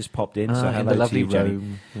Italy. She's just popped in. So hello to you, Jenny.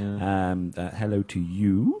 Hello to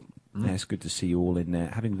you. Yeah, it's good to see you all in there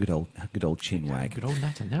having a good old chinwag. Good old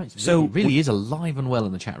natter. No, it really is alive and well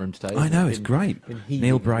in the chat room today. I know, it's great.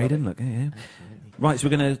 Neil Braden, look, Right, so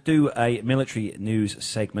we're going to do a military news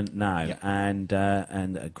segment now, and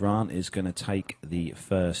Grant is going to take the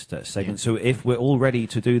first segment. So if we're all ready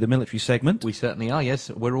to do the military segment, we certainly are. Yes,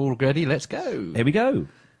 we're all ready. Let's go. Here we go.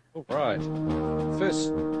 All right.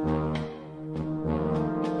 First.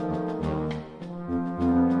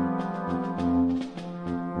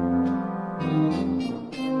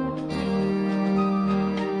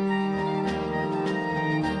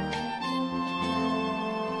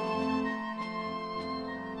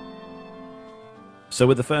 So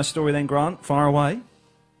with the first story then, Grant, fire away.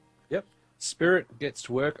 Yep. Spirit gets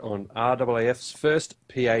to work on RAAF's first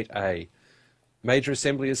P-8A. Major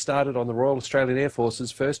assembly has started on the Royal Australian Air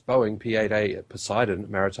Force's first Boeing P-8A Poseidon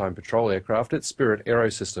maritime patrol aircraft at Spirit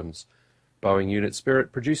Aerosystems. Boeing Unit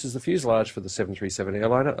Spirit produces the fuselage for the 737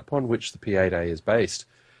 airliner upon which the P-8A is based.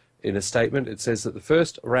 In a statement, it says that the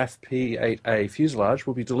first RAF P-8A fuselage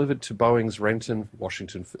will be delivered to Boeing's Renton,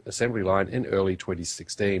 Washington assembly line in early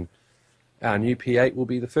 2016. Our new P-8 will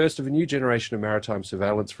be the first of a new generation of maritime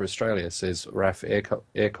surveillance for Australia, says RAF Air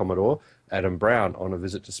Commodore Adam Brown on a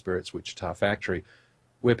visit to Spirit's Wichita factory.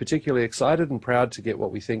 We're particularly excited and proud to get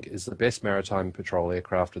what we think is the best maritime patrol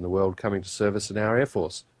aircraft in the world coming to service in our Air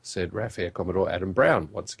Force, said RAF Air Commodore Adam Brown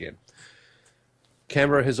once again.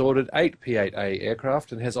 Canberra has ordered 8 P-8A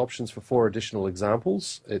aircraft and has options for 4 additional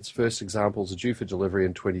examples. Its first examples are due for delivery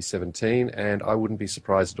in 2017, and I wouldn't be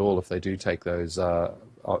surprised at all if they do take those 4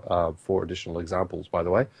 additional examples, by the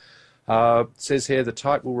way. It says here the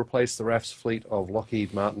type will replace the RAF's fleet of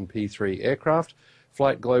Lockheed Martin P-3 aircraft.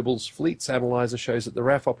 Flight Global's Fleets Analyzer shows that the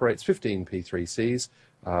RAF operates 15 P-3Cs,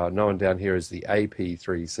 known down here as the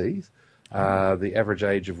AP-3Cs, the average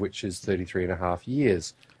age of which is 33.5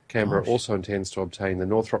 years. Canberra also intends to obtain the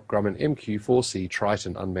Northrop Grumman MQ-4C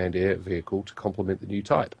Triton unmanned air vehicle to complement the new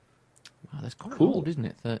type. Wow, that's quite old, isn't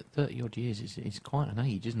it? 30-odd years is quite an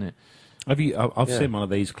age, isn't it? I've seen one of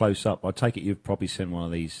these close up. I take it you've probably seen one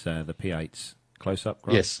of these, the P8s close up,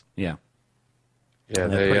 Grant? Yes. Yeah. Yeah,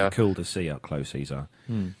 they're pretty cool to see how close these are.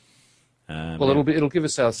 Well, it'll give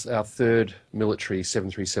us our third military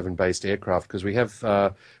 737 based aircraft because we have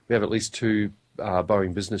at least 2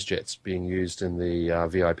 Boeing business jets being used in the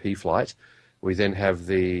VIP flight. We then have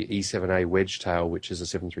the E-7A Wedgetail, which is a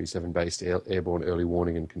 737 based airborne early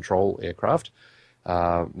warning and control aircraft.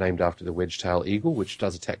 Named after the Wedgetail Eagle, which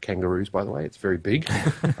does attack kangaroos, by the way. It's very big.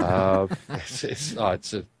 It's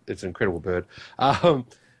an incredible bird.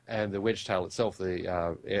 And the Wedgetail itself, the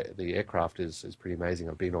aircraft is pretty amazing.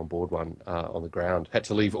 I've been on board one on the ground. Had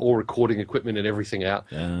to leave all recording equipment and everything out.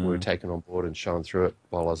 We were taken on board and shown through it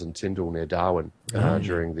while I was in Tyndall near Darwin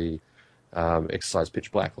during the exercise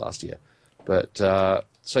Pitch Black last year. But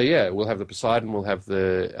we'll have the Poseidon, we'll have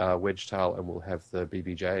the Wedgetail, and we'll have the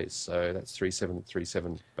BBJs. So that's 3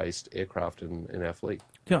 737-based aircraft in our fleet.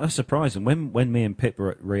 Yeah, that's surprising. When me and Pip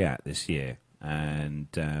were at RIAT this year, and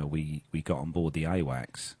we got on board the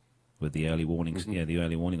AWACS with the early warnings, the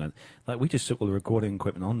early warning. Like we just took all the recording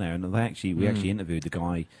equipment on there, and we actually interviewed the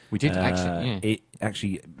guy. We did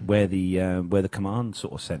actually, where the command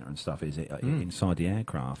sort of center and stuff is inside the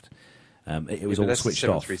aircraft. It was But all that's switched the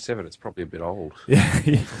off. 737. It's probably a bit old. Yeah,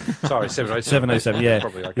 Sorry, 707. 707. Yeah,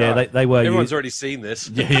 Probably like, yeah. They were. Everyone's already seen this.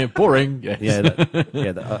 Yeah, boring. Yes.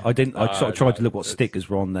 I didn't. I sort of tried to look what it's- stickers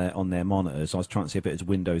were on their monitors. I was trying to see if it was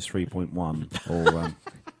Windows 3.1 or.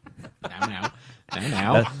 Now.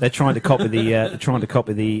 They're trying to copy the.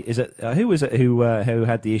 Is it who was it who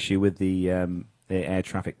had the issue with the air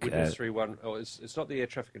traffic? Windows 3.1. Oh, it's not the air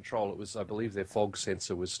traffic control. It was, I believe, their fog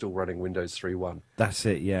sensor was still running Windows 3.1 That's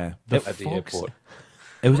it. Yeah. at the airport.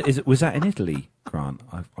 Was that in Italy, Grant?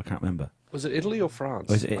 I can't remember. Was it Italy or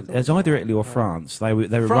France? It was either Italy or France. They were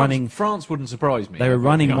running. France wouldn't surprise me. They were I've got to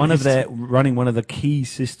running be one of honest. the key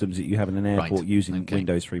systems that you have in an airport Right, using okay.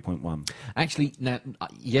 Windows 3.1. Actually, now,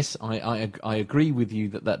 yes, I agree with you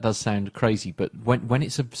that does sound crazy, but when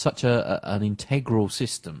it's such an integral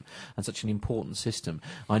system and such an important system,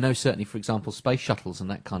 I know certainly, for example, space shuttles and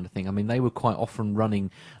that kind of thing. I mean, they were quite often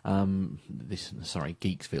running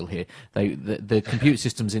Geeksville here. The computer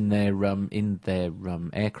systems in their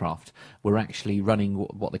aircraft were actually running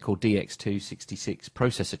what they call DX266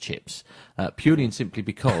 processor chips, purely and simply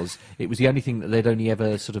because it was the only thing that they'd only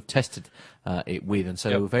ever sort of tested it with, and so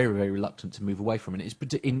they were very, very reluctant to move away from it.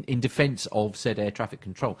 It's in defence of said air traffic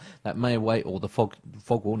control that may away, or the fog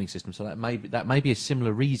warning system. So that may be a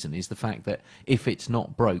similar reason, is the fact that if it's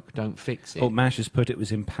not broke, don't fix it. Well, Mash has put it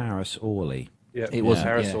was in Paris Orly. Yeah, It was,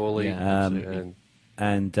 Harris yeah, Orley. yeah, absolutely.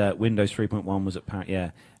 And Windows 3.1 was at Paris.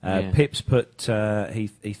 Yeah. Yeah. Pip's put he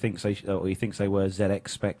thinks they were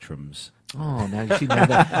ZX Spectrums. Oh, now you see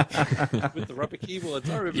that. With the rubber keyboards,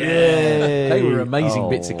 I remember. They were amazing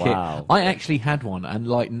bits of kit. Wow. I actually had one, and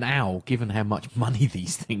like now, given how much money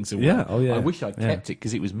these things are worth, Yeah, oh, yeah. I wish I'd Yeah. kept it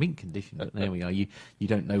because it was mint condition. But there we are. You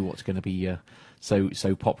don't know what's going to be so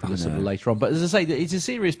popular sort of later on. But as I say, it's a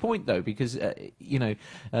serious point though, because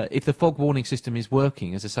if the fog warning system is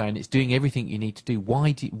working, as I say, and it's doing everything you need to do,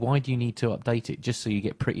 why do you need to update it just so you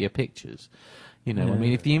get prettier pictures? I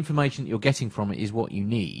mean, if the information that you're getting from it is what you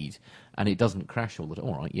need, and it doesn't crash all the time,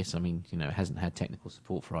 all right, yes, I mean, it hasn't had technical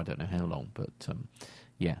support for I don't know how long, but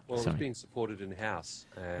yeah. Well, sorry. it's being supported in-house.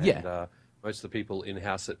 And, Yeah. most of the people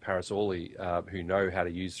in-house at Paris Orly who know how to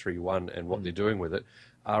use 3.1 and what they're doing with it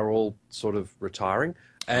are all sort of retiring.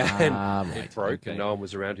 And right, it broke, okay. and no one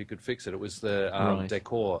was around who could fix it. It was the Right.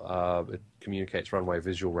 Decor. It communicates runway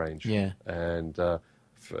visual range. Yeah. And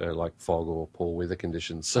like fog or poor weather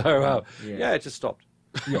conditions. So, Yeah. it just stopped.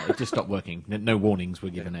 Yeah, it just stopped working. No warnings were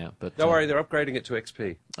given out. But Don't worry, they're upgrading it to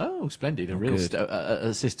XP. Oh, splendid! A real good.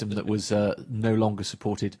 a system that was no longer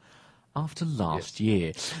supported after last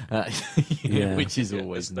year, Yeah. which is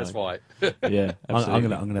always That's nice. why. Yeah, I'm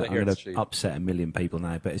absolutely. going to upset a million people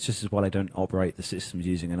now, but it's just as well I don't operate the systems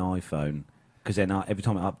using an iPhone, because then every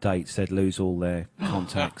time it updates, they'd lose all their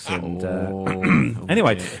contacts. And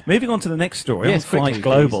anyway, dear. moving on to the next story. Yes, on Flight quickly,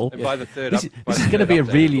 Global. And by the third This up, is- by this the is gonna third be a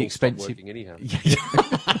update, really it'll stop expensive- working anyhow.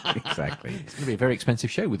 Exactly. It's going to be a very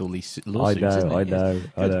expensive show with all these I lawsuits. isn't it? know.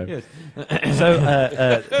 Yes. So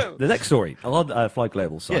the next story on Flight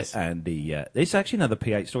Global site, Yes. and it's actually another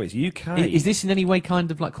P8 story. It's UK. Is this in any way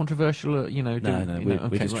kind of like controversial? No,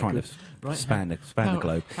 we're just trying to span the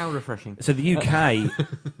globe. How refreshing. So the UK,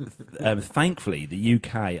 thankfully, the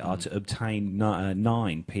UK are to obtain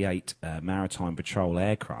 9 P8 maritime patrol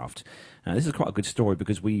aircraft. This is quite a good story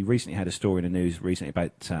because we recently had a story in the news recently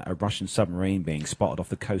about a Russian submarine being spotted off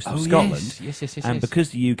the coast of Scotland. Yes. And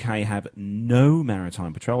because the UK have no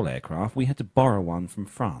maritime patrol aircraft, we had to borrow one from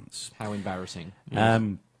France. How embarrassing.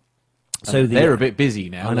 So they're a bit busy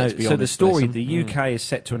now. I know. Let's be So the honest, story: Lesson. the UK is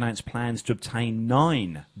set to announce plans to obtain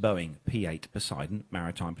 9 Boeing P8 Poseidon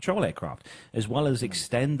maritime patrol aircraft, as well as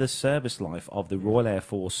extend the service life of the Royal Air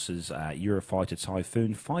Force's Eurofighter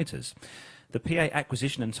Typhoon fighters. The P8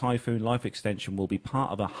 acquisition and Typhoon life extension will be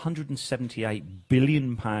part of a £178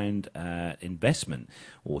 billion investment,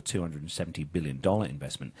 or $270 billion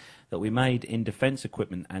investment, that we made in defence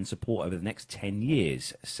equipment and support over the next 10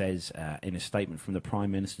 years, says in a statement from the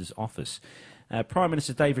Prime Minister's office. Prime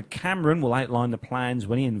Minister David Cameron will outline the plans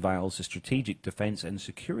when he unveils the Strategic Defence and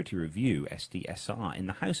Security Review, SDSR, in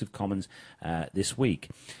the House of Commons this week.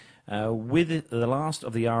 With the last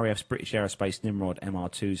of the RAF's British Aerospace Nimrod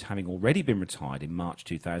MR2s having already been retired in March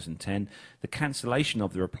 2010, the cancellation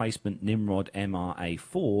of the replacement Nimrod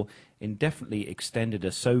MRA4 indefinitely extended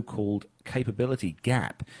a so-called capability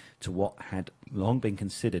gap to what had long been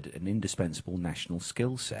considered an indispensable national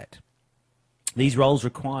skill set. These roles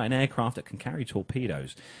require an aircraft that can carry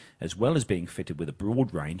torpedoes, as well as being fitted with a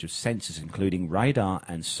broad range of sensors, including radar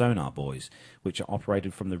and sonar buoys, which are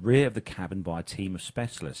operated from the rear of the cabin by a team of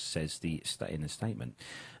specialists, says in the statement.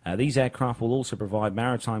 These aircraft will also provide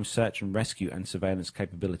maritime search and rescue and surveillance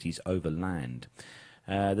capabilities over land.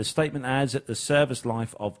 The statement adds that the service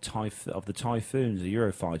life of the Typhoons, the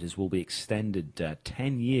Eurofighters, will be extended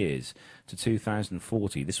 10 years to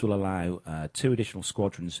 2040. This will allow 2 additional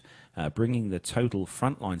squadrons, bringing the total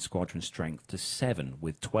frontline squadron strength to 7,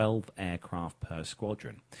 with 12 aircraft per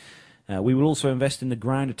squadron. We will also invest in the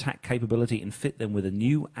ground attack capability and fit them with a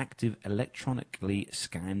new active electronically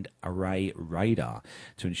scanned array radar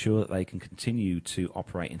to ensure that they can continue to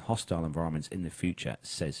operate in hostile environments in the future,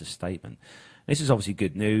 says the statement. This is obviously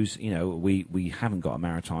good news. You know, we haven't got a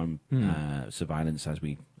maritime surveillance, as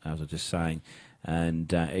I was just saying,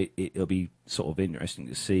 and it'll be sort of interesting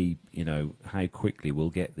to see, you know, how quickly we'll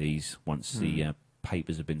get these once the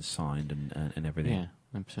papers have been signed and everything. Yeah.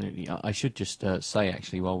 Absolutely. I should just say,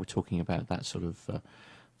 actually, while we're talking about that sort of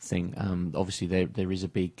thing, obviously there is a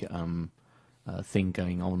big thing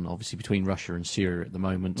going on, obviously, between Russia and Syria at the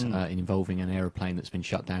moment, involving an aeroplane that's been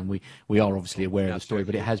shut down. We are obviously aware of the story,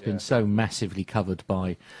 but it has been so massively covered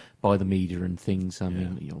by the media and things. I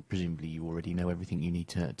mean, you know, presumably you already know everything you need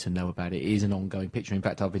to know about it. It is an ongoing picture. In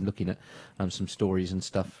fact, I've been looking at some stories and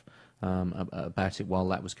stuff about it while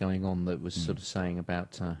that was going on, that was sort of saying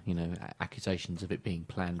about you know, accusations of it being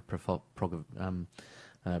planned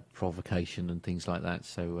provocation and things like that.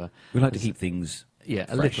 So we like to keep things a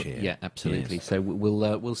fresh little, here. absolutely. Yes. So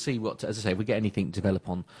we'll see what, as I say, if we get anything develop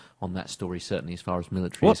on that story. Certainly, as far as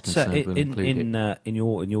military is concerned, we'll include it. In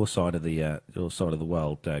your side of the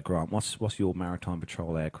world, Grant, what's your maritime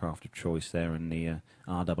patrol aircraft of choice there in the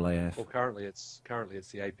RAAF? Well, currently it's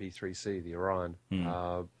the AP3C, the Orion.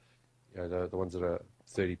 You know, the ones that are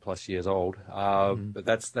 30 plus years old. But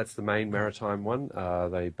that's the main maritime one.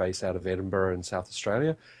 They base out of Edinburgh in South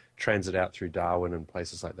Australia, transit out through Darwin and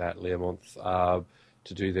places like that, Learmonth,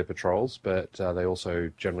 to do their patrols. But they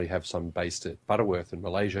also generally have some based at Butterworth in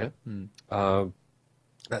Malaysia.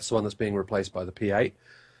 That's the one that's being replaced by the P8.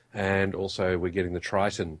 And also we're getting the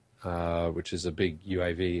Triton, which is a big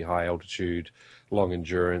UAV, high altitude, long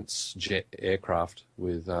endurance jet aircraft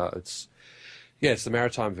with it's the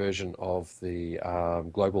maritime version of the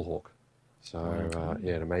Global Hawk. So,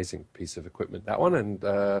 an amazing piece of equipment, that one. And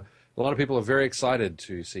a lot of people are very excited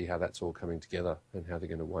to see how that's all coming together and how they're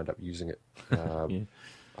going to wind up using it.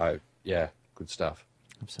 Good stuff.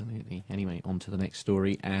 Absolutely. Anyway, on to the next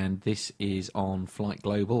story, and this is on Flight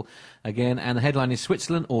Global again, and the headline is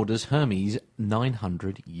Switzerland orders Hermes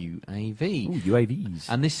 900 UAV. Ooh, UAVs.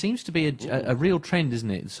 And this seems to be a real trend,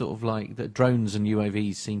 isn't it? Sort of like that drones and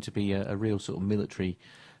UAVs seem to be a real sort of military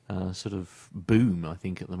sort of boom, I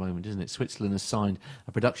think, at the moment, isn't it? Switzerland has signed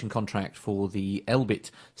a production contract for the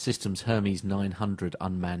Elbit Systems Hermes 900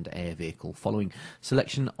 unmanned air vehicle following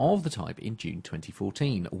selection of the type in June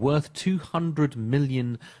 2014. Worth $200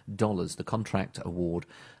 million, the contract award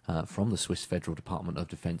from the Swiss Federal Department of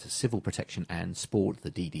Defence, Civil Protection and Sport,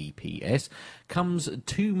 the DDPS, comes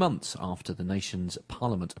 2 months after the nation's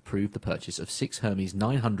parliament approved the purchase of 6 Hermes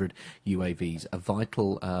 900 UAVs, a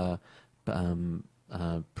vital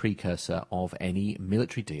precursor of any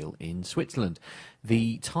military deal in Switzerland.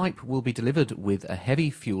 The type will be delivered with a heavy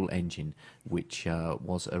fuel engine, which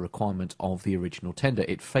was a requirement of the original tender.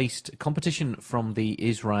 It faced competition from the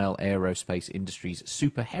Israel Aerospace Industries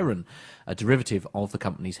Super Heron, a derivative of the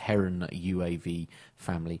company's Heron UAV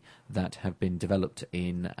family that have been developed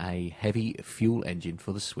in a heavy fuel engine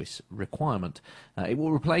for the Swiss requirement. It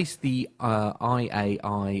will replace the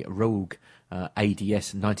IAI Rogue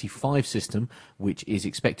ADS 95 system, which is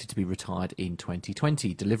expected to be retired in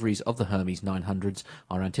 2020. Deliveries of the Hermes 900s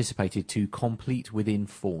are anticipated to complete within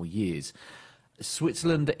 4 years.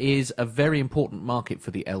 Switzerland is a very important market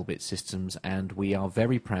for the Elbit systems, and we are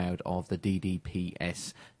very proud of the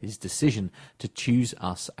DDPS's decision to choose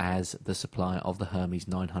us as the supplier of the Hermes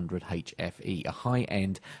 900 HFE, a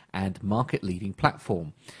high-end and market-leading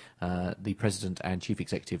platform. The President and Chief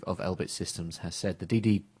Executive of Elbit Systems has said the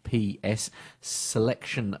DDPS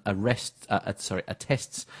selection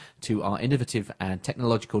attests to our innovative and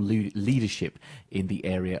technological leadership in the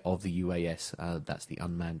area of the UAS, that's the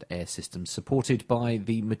unmanned air systems, supported by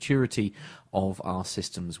the maturity of our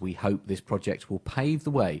systems. We hope this project will pave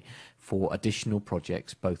the way for additional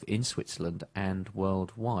projects both in Switzerland and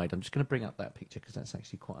worldwide. I'm just going to bring up that picture because that's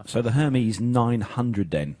actually quite a... So the Hermes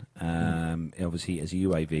 900 then, obviously as a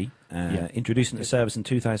UAV, introduced into service in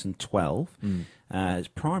 2012. Its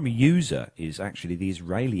primary user is actually the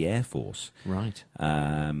Israeli Air Force. Right.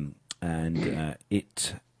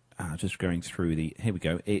 Just going through here we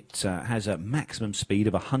go. It has a maximum speed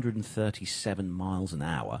of 137 miles an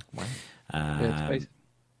hour. Wow.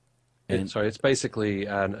 It's basically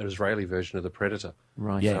an Israeli version of the Predator.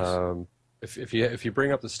 Right. Yes. If you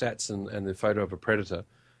bring up the stats and the photo of a Predator,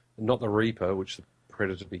 not the Reaper, which the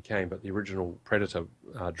Predator became, but the original Predator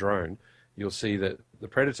drone, you'll see that the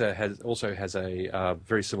Predator also has a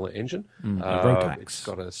very similar engine. A Rotax. It's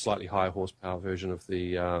got a slightly higher horsepower version of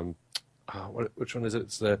the which one is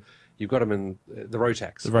it? You've got them in the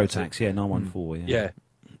Rotax. The Rotax, yeah, 914, yeah. Yeah,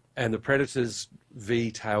 and the Predator's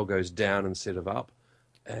V tail goes down instead of up,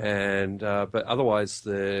 and but otherwise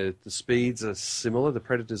the speeds are similar. The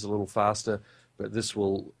Predator's a little faster, but this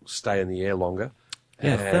will stay in the air longer.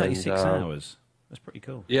 Yeah, And, 36 hours. That's pretty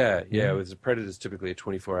cool. Yeah. With the Predator's typically a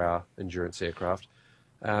 24-hour endurance aircraft.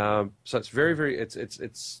 So it's very, very.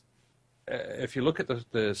 It's if you look at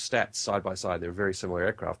the stats side by side, they're very similar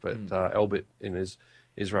aircraft. But Elbit in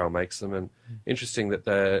Israel makes them, and interesting that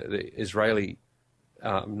the Israeli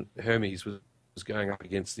Hermes was going up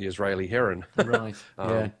against the Israeli Heron. Right.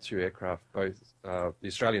 Yeah. Two aircraft. Both the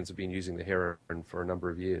Australians have been using the Heron for a number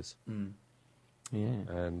of years. Yeah.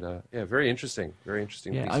 And very interesting. Very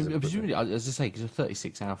interesting. Yeah, pieces of presumably, as I say, because a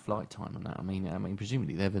 36-hour flight time on that. I mean,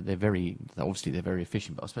 presumably they're very obviously they're very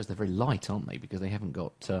efficient, but I suppose they're very light, aren't they? Because they haven't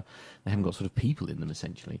got sort of people in them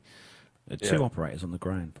essentially. Two operators on the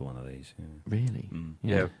ground for one of these. Yeah. Really?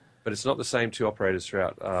 Yeah, but it's not the same two operators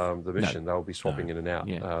throughout the mission. No. They'll be swapping in and out.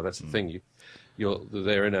 Yeah. That's the thing.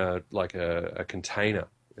 They're in a container.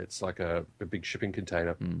 It's like a big shipping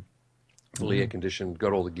container, fully air conditioned,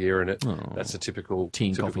 got all the gear in it. Oh. That's a typical Tea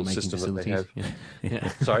and coffee making system that they facilities. have. Yeah.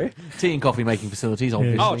 Sorry. Tea and coffee making facilities,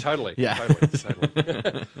 obviously. Oh, totally. Yeah.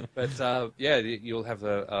 Totally. But you'll have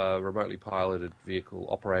the remotely piloted vehicle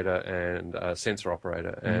operator and sensor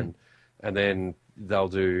operator, and then they'll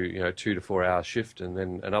do 2 to 4 hour shift, and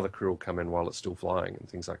then another crew will come in while it's still flying and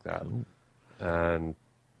things like that. Ooh. And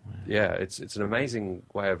it's an amazing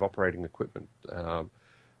way of operating equipment.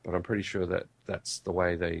 But I'm pretty sure that's the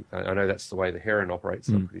way I know that's the way the Heron operates,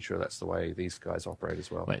 and I'm pretty sure that's the way these guys operate as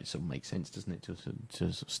well. Well, it sort of makes sense, doesn't it, to sort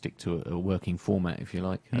of stick to a working format, if you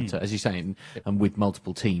like. And, as you say, and with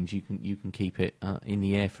multiple teams, you can keep it in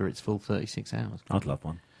the air for its full 36 hours. I'd love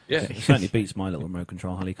one. Yeah. It certainly beats my little remote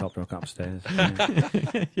control helicopter upstairs.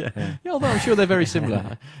 Yeah. Yeah, although I'm sure they're very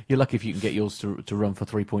similar. You're lucky if you can get yours to run for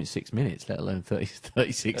 3.6 minutes, let alone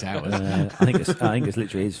 36 hours. I think it's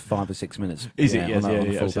literally 5 or 6 minutes. Is it? Yes, on a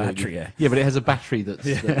full absolutely. battery. Yeah. Yeah, but it has a battery that's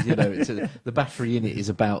the battery in it is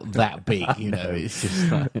about that big. It's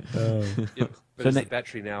just like, But is the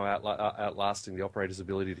battery now outlasting the operator's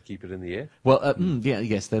ability to keep it in the air? well,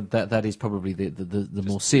 yes, that is probably the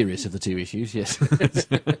more serious of the two issues. Yes.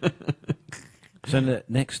 So the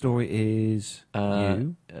next story is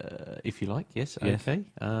you. If you like, yes. Yes. Okay.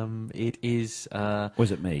 It is.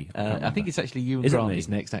 Was it me? I think it's actually you and Is it Grant me? is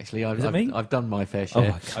next. Actually, Is it me? I've done my fair Oh,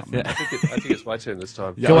 share. I can't I think it's my turn this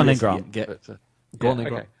time. Go on then, Grant. Go on then,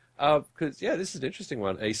 Grant. Because this is an interesting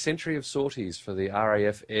one. A century of sorties for the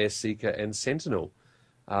RAF Air Seeker and Sentinel.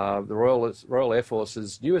 The Royal Air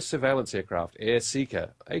Force's newest surveillance aircraft, Air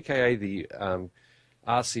Seeker, aka the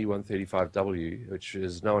RC-135W, which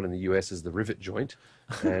is known in the US as the rivet joint,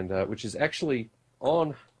 and which is actually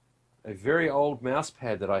on a very old mouse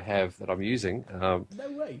pad that I have that I'm using. No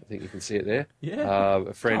way. I think you can see it there. Yeah.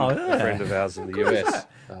 A friend of ours in the US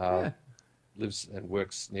lives and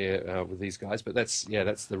works near with these guys. But that's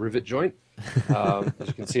the rivet joint. As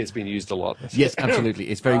you can see, it's been used a lot. Yes, absolutely.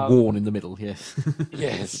 It's very worn in the middle. Yes.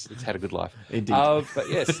 Yes, it's had a good life. Indeed. But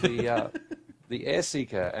yes, the Air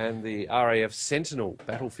Seeker and the RAF Sentinel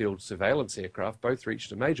battlefield surveillance aircraft both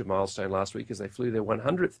reached a major milestone last week as they flew their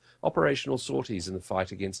 100th operational sorties in the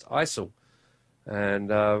fight against ISIL. And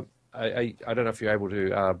I don't know if you're able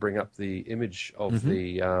to bring up the image of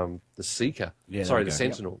the Seeker. Yeah, Sorry, there we the go.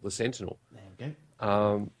 Sentinel. The Sentinel. There we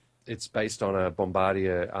go. It's based on a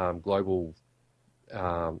Bombardier Global,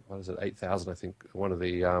 8,000, I think, one of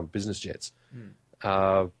the business jets.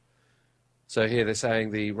 So here they're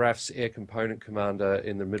saying the RAF's Air Component Commander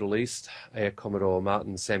in the Middle East, Air Commodore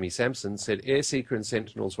Martin Sammy Sampson, said Air Seeker and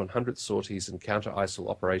Sentinel's 100th sorties and counter-ISIL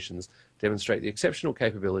operations demonstrate the exceptional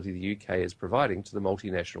capability the UK is providing to the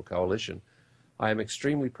multinational coalition. I am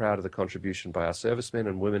extremely proud of the contribution by our servicemen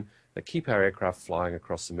and women that keep our aircraft flying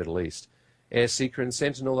across the Middle East. Air Seeker and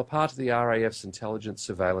Sentinel are part of the RAF's Intelligence,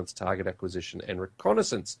 Surveillance, Target Acquisition and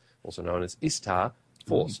Reconnaissance, also known as ISTAR,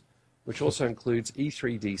 force, which also includes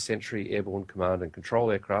E-3D Sentry Airborne Command and Control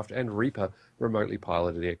aircraft and Reaper remotely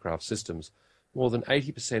piloted aircraft systems. More than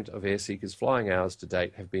 80% of Air Seeker's flying hours to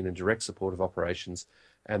date have been in direct support of operations,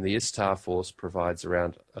 and the ISTAR force provides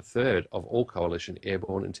around a third of all coalition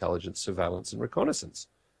airborne intelligence, surveillance and reconnaissance.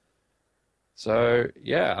 So,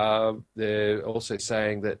 they're also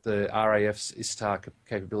saying that the RAF's ISTAR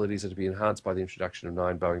capabilities are to be enhanced by the introduction of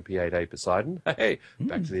 9 Boeing P-8A Poseidon. Hey,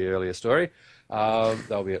 back to the earlier story.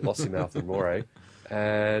 They'll be at Lossiemouth and Moray.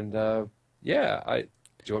 And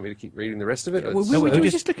Do you want me to keep reading the rest of it? Well, we were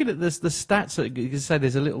just looking at the stats. You can say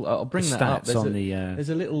there's a little. I'll bring that up. There's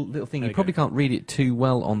a little thing. You probably can't read it too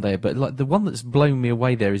well on there, but like the one that's blown me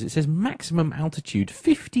away there is it says maximum altitude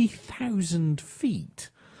 50,000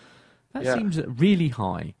 feet. That seems really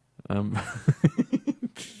high.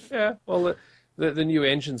 Yeah. Well, the new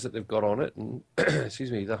engines that they've got on it, and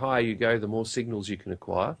excuse me, the higher you go, the more signals you can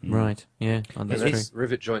acquire. Right. Yeah. That's true.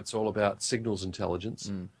 Rivet Joint's all about signals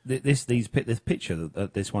intelligence. This picture,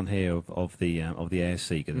 this one here of the Air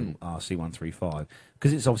Seeker, the RC135,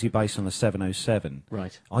 because it's obviously based on the 707.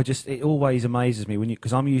 Right. It always amazes me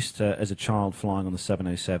because I'm used to, as a child, flying on the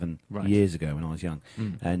 707 years ago when I was young,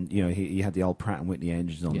 and you had the old Pratt and Whitney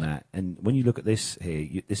engines on that, and when you look at this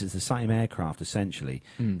here, this is the same aircraft essentially,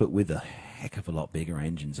 but with a heck of a lot bigger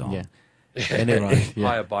engines on. Yeah. And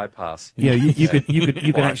Higher bypass. you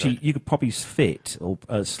could actually probably fit or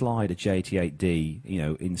slide a JT8D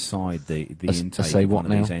inside the intake of one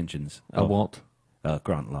of these engines. What?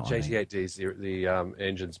 Grunt line. JT8Ds, the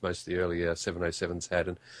engines most of the earlier 707s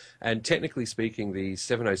had, and technically speaking, the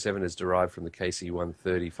 707 is derived from the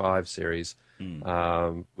KC-135 series,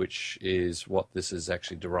 which is what this is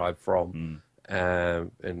actually derived from,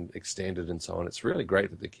 and extended and so on. It's really great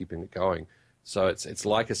that they're keeping it going. So it's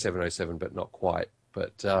like a 707, but not quite.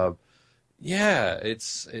 But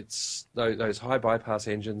it's those high bypass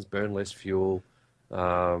engines burn less fuel.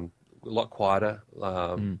 A lot quieter.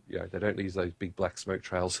 They don't use those big black smoke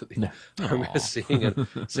trails that I remember seeing a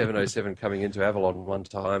 707 coming into Avalon one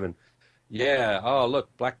time, and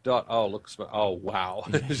look, black dot. Oh, look, oh wow,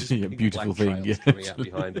 just beautiful thing. Yeah, coming out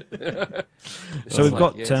behind it. So we've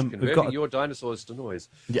got your dinosaurs to noise.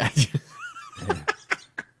 Yeah.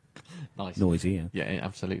 Nice. Noisy, yeah. Yeah,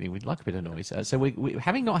 absolutely. We'd like a bit of noise. So we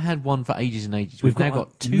having not had one for ages and ages, we've now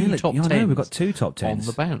got two top 10s. We've got two top 10s on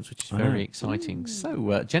the bounce, which is very exciting.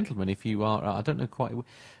 So, gentlemen, if you are, I don't know quite,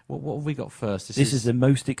 what have we got first? This is the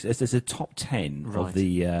most. This is a top 10 of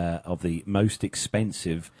the most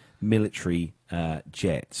expensive military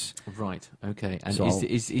jets. Right. Okay. And So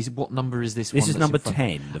is what number is this? This one is that's number in front?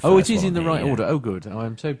 10. The Oh, it first is one in the here, right yeah. order. Oh, good. Oh,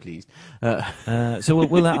 I'm so pleased. So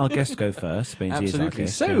we'll let our guest go first. Being Absolutely.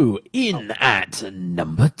 Guest. So, in at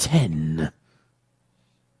number 10.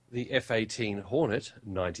 The F-18 Hornet,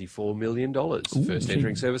 $94 million. First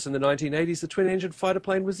entering service in the 1980s, the twin-engine fighter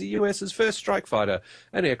plane was the US's first strike fighter,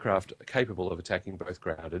 an aircraft capable of attacking both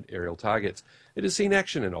ground and aerial targets. It has seen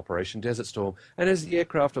action in Operation Desert Storm and is the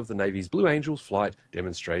aircraft of the Navy's Blue Angels flight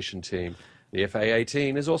demonstration team. The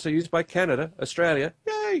FA-18 is also used by Canada, Australia,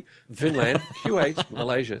 yay, Finland, Kuwait,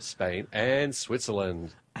 Malaysia, Spain, and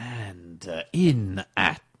Switzerland. And in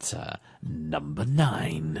at number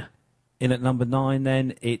 9. In at number 9,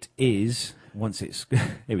 then it is once it's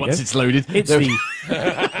it's loaded. It's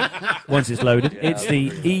once it's loaded. It's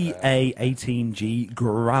the EA-18G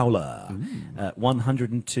Growler,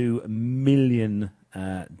 $102 million.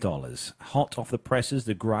 Hot off the presses,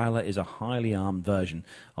 the Growler is a highly armed version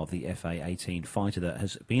of the FA-18 fighter that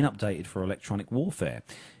has been updated for electronic warfare.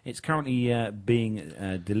 It's currently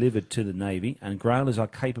being delivered to the Navy, and Growlers are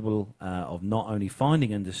capable of not only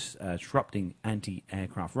finding and disrupting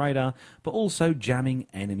anti-aircraft radar, but also jamming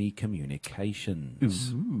enemy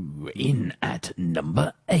communications. Ooh, in at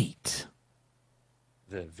number 8.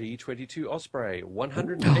 The V-22 Osprey,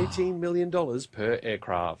 $118 million per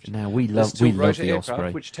aircraft. Now, we This love tilt-rotor the aircraft,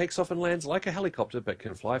 Osprey. which takes off and lands like a helicopter but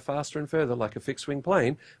can fly faster and further like a fixed-wing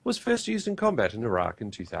plane, was first used in combat in Iraq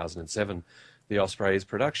in 2007. The Osprey's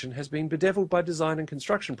production has been bedeviled by design and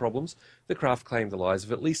construction problems. The craft claimed the lives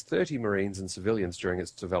of at least 30 Marines and civilians during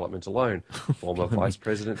its development alone. Former Vice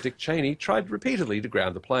President Dick Cheney tried repeatedly to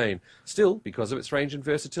ground the plane. Still, because of its range and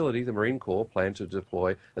versatility, the Marine Corps planned to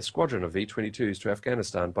deploy a squadron of V-22s to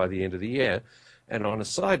Afghanistan by the end of the year. And on a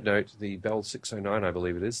side note, the Bell 609, I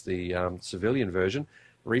believe it is, the civilian version,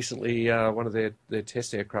 recently one of their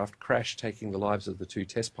test aircraft crashed, taking the lives of the 2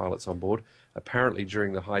 test pilots on board, apparently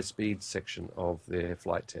during the high-speed section of their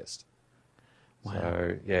flight test.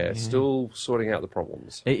 Wow. So, still sorting out the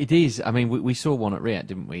problems. It is. I mean, we saw one at Riyadh,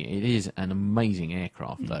 didn't we? It is an amazing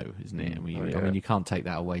aircraft, though, isn't it? I mean, you can't take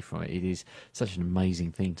that away from it. It is such an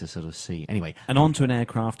amazing thing to sort of see. Anyway. And on to an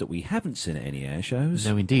aircraft that we haven't seen at any air shows.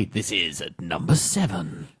 No, indeed. This is at number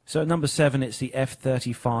 7. So at number 7, it's the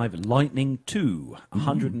F-35 Lightning II,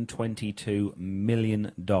 $122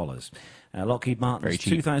 million. Lockheed Martin's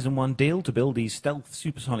 2001 deal to build these stealth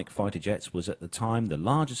supersonic fighter jets was at the time the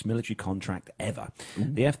largest military contract ever.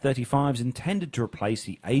 The F-35 is intended to replace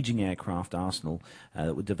the aging aircraft arsenal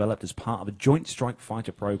that were developed as part of a joint strike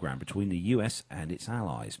fighter program between the US and its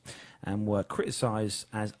allies. and were criticised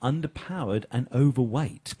as underpowered and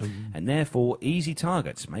overweight, and therefore easy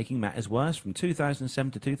targets. Making matters worse, from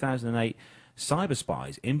 2007 to 2008, cyber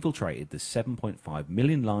spies infiltrated the 7.5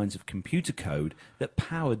 million lines of computer code that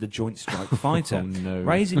powered the Joint Strike Fighter,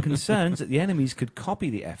 raising concerns that the enemies could copy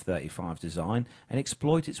the F-35's design and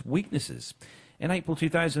exploit its weaknesses. In April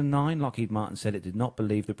 2009, Lockheed Martin said it did not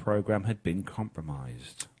believe the program had been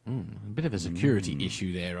compromised. A bit of a security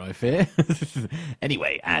issue there, I fear.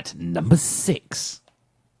 Anyway, at number 6.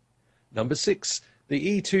 Number 6, the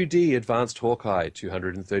E-2D Advanced Hawkeye,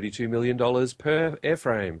 $232 million per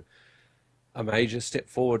airframe. A major step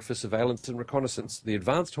forward for surveillance and reconnaissance, the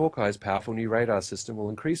Advanced Hawkeye's powerful new radar system will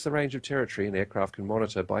increase the range of territory an aircraft can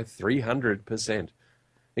monitor by 300%.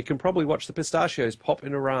 It can probably watch the pistachios pop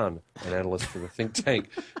in Iran, an analyst from the think tank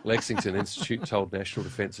Lexington Institute told National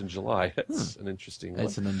Defence in July. That's an interesting one.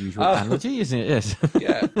 That's an unusual analogy, isn't it? Yes.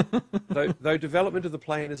 Yeah. Though development of the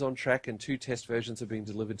plane is on track and 2 test versions are being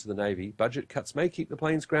delivered to the Navy, budget cuts may keep the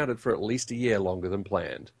planes grounded for at least a year longer than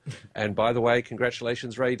planned. And by the way,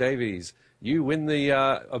 congratulations, Ray Davies. You win the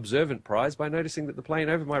Observant Prize by noticing that the plane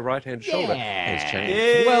over my right-hand shoulder has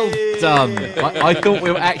changed. Well done. I thought we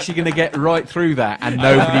were actually going to get right through that and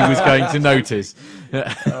nobody was going to notice.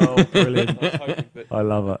 Oh, brilliant. I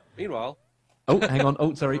love it. Meanwhile... Oh, hang on.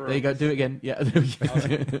 Oh, sorry. There you go. Do it again. Yeah.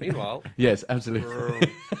 Meanwhile... Yes,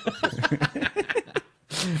 absolutely.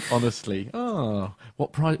 Honestly. Oh,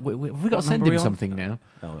 what prize? We've got to send him something now.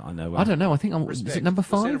 Oh, I know. I don't know. I think is it number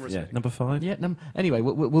 5? Yeah, number 5. Yeah. Anyway,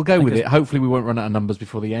 we'll go with it. Hopefully, we won't run out of numbers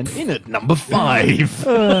before the end. In at number 5,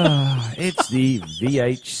 it's the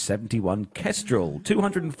VH-71 Kestrel,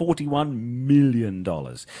 $241 million.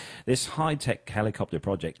 This high-tech helicopter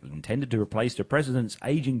project, intended to replace the president's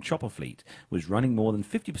aging chopper fleet, was running more than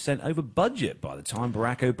 50% over budget by the time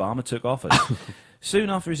Barack Obama took office.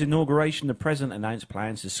 Soon after his inauguration, the president announced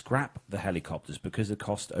plans to scrap the helicopters because of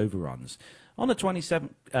cost overruns. On the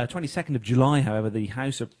 22nd of July, however, the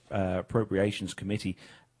House Appropriations Committee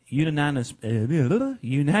unanimously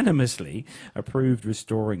approved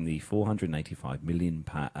restoring the $485 million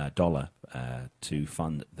to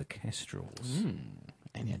fund the Kestrels.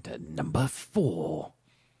 And at number 4.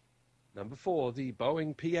 Number 4, the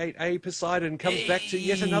Boeing P-8A Poseidon comes back to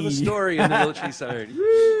yet another story in the military zone.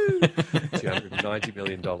 Woo! $290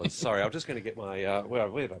 million. Sorry, I'm just going to get my... where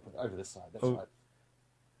did I put it? Over this side. That's right.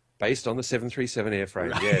 Based on the 737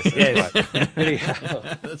 airframe. Right. Yes, that's right. Anyhow,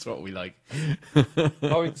 that's what we like.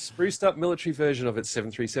 Boeing's spruced up military version of its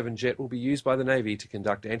 737 jet will be used by the Navy to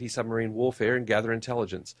conduct anti-submarine warfare and gather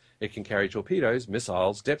intelligence. It can carry torpedoes,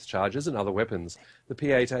 missiles, depth charges, and other weapons. The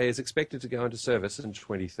P-8A is expected to go into service in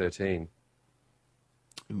 2013.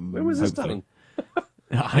 When was this done?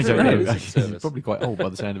 I don't know. It's probably quite old by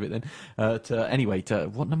the sound of it then. Anyway,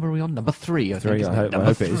 what number are we on? Number 3, I think.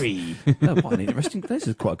 Number 3. Oh, what an interesting... This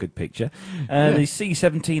is quite a good picture. The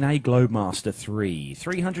C-17A Globemaster III,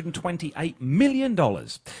 $328 million.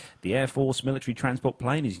 The Air Force military transport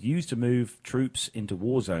plane is used to move troops into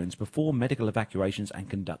war zones, perform medical evacuations, and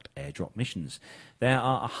conduct airdrop missions. There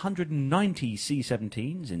are 190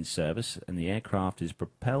 C-17s in service, and the aircraft is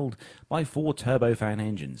propelled by 4 turbofan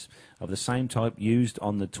engines of the same type used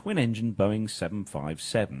on the twin-engine Boeing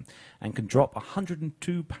 757, and can drop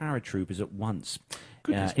 102 paratroopers at once.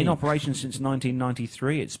 In operation since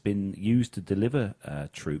 1993, it's been used to deliver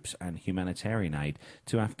troops and humanitarian aid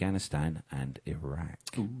to Afghanistan and Iraq.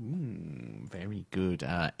 Very good.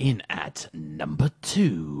 In at number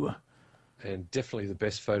 2. And definitely the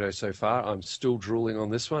best photo so far. I'm still drooling on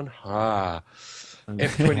this one.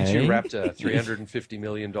 F-22 Raptor, $350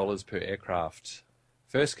 million per aircraft.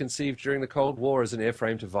 First conceived during the Cold War as an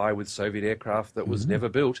airframe to vie with Soviet aircraft that was never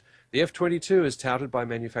built, the F-22 is touted by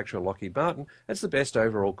manufacturer Lockheed Martin as the best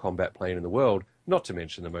overall combat plane in the world, not to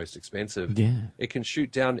mention the most expensive. Yeah. It can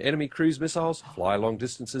shoot down enemy cruise missiles, fly long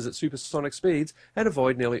distances at supersonic speeds, and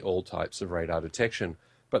avoid nearly all types of radar detection.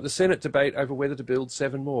 But the Senate debate over whether to build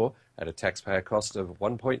 7 more at a taxpayer cost of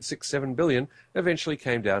 $1.67 billion eventually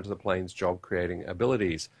came down to the plane's job-creating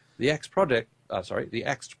abilities. The Axed project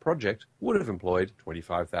would have employed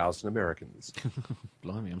 25,000 Americans.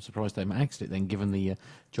 Blimey, I'm surprised they axed it then, given the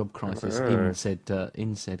job crisis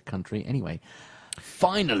in said country. Anyway,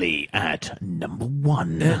 finally at number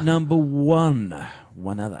 1. At number 1,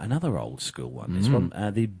 another old school one. It's from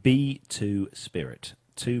the B-2 Spirit,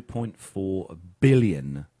 $2.4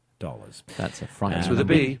 billion. That's a frightening. That's with a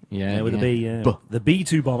B. Yeah, with a B. The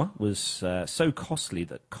B-2 bomber was so costly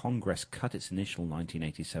that Congress cut its initial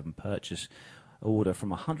 1987 purchase order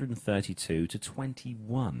from 132 to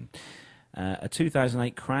 21. A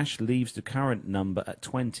 2008 crash leaves the current number at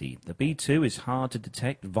 20. The B-2 is hard to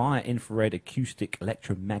detect via infrared, acoustic,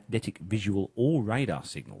 electromagnetic, visual or radar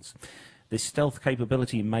signals. This stealth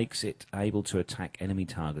capability makes it able to attack enemy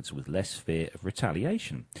targets with less fear of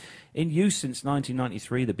retaliation. In use since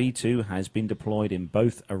 1993, the B-2 has been deployed in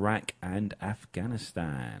both Iraq and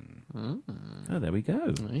Afghanistan. Oh, there we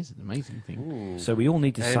go. That is an amazing thing. So we all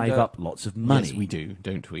need to And, save up lots of money Yes, we do,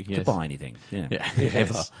 don't we? Yes. to buy anything. Yeah. Yeah,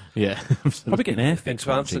 ever. Yeah. Probably get an Airfix. And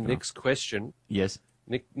to answer Nick's question, Yes.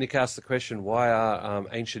 Nick asked the question, why are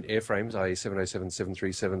ancient airframes, i.e. 707,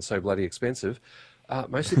 737, so bloody expensive?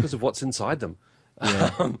 Mostly because of what's inside them.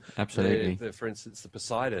 Yeah, absolutely. For instance, the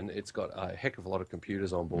Poseidon, it's got a heck of a lot of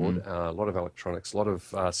computers on board, a lot of electronics, a lot of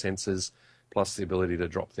sensors, plus the ability to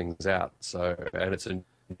drop things out. So, and it's a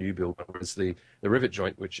new build, whereas the rivet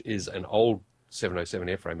joint, which is an old 707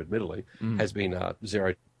 airframe, admittedly, has been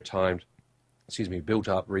zero-timed, built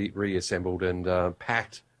up, reassembled, and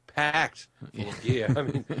packed full of gear. I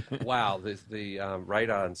mean, wow, the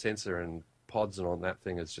radar and sensor and pods and on that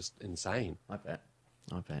thing is just insane. I bet.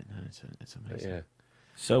 No, it's amazing. Yeah.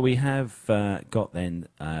 So we have got then,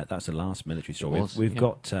 that's the last military story. It was, We've yeah.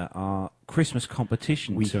 got our Christmas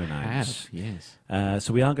competition We to announce. have, yes.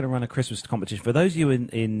 So we are going to run a Christmas competition. For those of you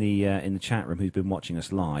in the chat room who've been watching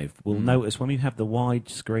us live, will notice when we have the wide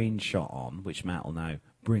screen shot on, which Matt will now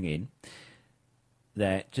bring in,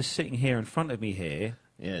 there, just sitting here in front of me here,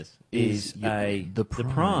 Yes, the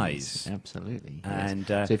prize. Absolutely. Yes. And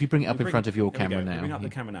so if you bring it up in front of your there we camera go. now, Bring up the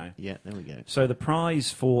camera now. Yeah, there we go. So the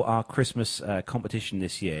prize for our Christmas competition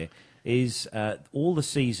this year is all the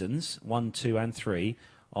seasons 1, 2, and 3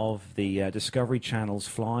 of the Discovery Channel's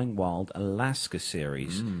Flying Wild Alaska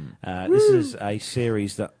series. This is a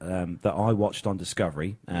series that I watched on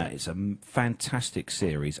Discovery. It's a fantastic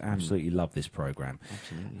series. Absolutely love this program.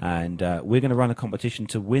 Absolutely. And we're going to run a competition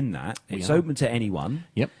to win that. It's open to anyone.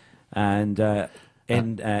 Yep. And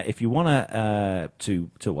if you want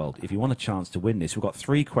if you want a chance to win this, we've got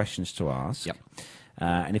 3 questions to ask. Yep.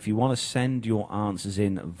 And if you want to send your answers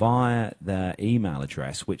in via the email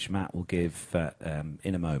address, which Matt will give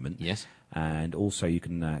in a moment. Yes. And also you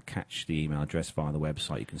can catch the email address via the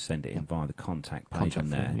website. You can send it in via the contact page on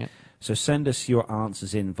there. form, yep. So send us your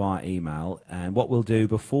answers in via email. And what we'll do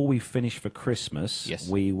before we finish for Christmas, Yes.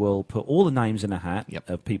 we will put all the names in a hat Yep.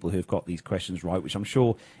 of people who've got these questions right, which I'm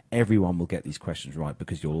sure everyone will get these questions right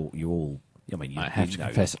because you're all... I mean, I have to know.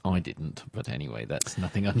 confess I didn't, but anyway, that's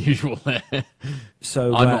nothing unusual there.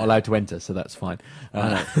 So I'm not allowed to enter, so that's fine.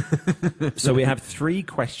 So we have 3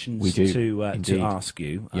 questions We do, to indeed. ask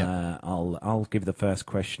you. Yeah. I'll give the first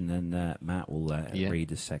question, and Matt will Yeah. read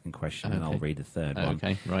the second question, and I'll Okay. read the third one.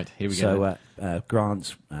 Okay, right, here we go. So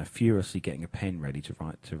Grant's furiously getting a pen ready to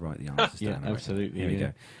write the answers Yeah, down. I reckon. absolutely, Here we yeah.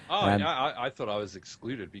 go. Oh, I thought I was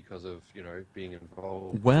excluded because of being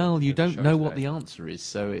involved. Well, you in the don't show know what today. the answer is,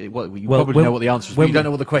 so you Well, probably when- know what the answer is, when but you don't we-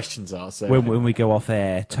 know what the questions are. So When we go off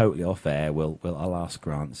air, totally off air, I'll ask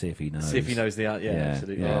Grant, see if he knows. see if he knows the answer. Yeah,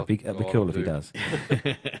 absolutely. Yeah, Oh, it'd be God, cool if he do. does.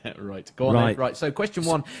 Right, go on. Right. Then. Right, so question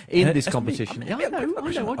 1 in this that's me. competition. Yeah, I know.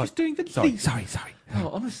 I'm just doing the Sorry, lead. sorry. Oh,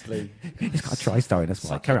 honestly, He's got a try story. That's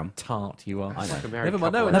why. Carry on. tart you are. Like a married Never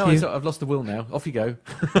mind. No, couple. I've lost the will now. Off you go.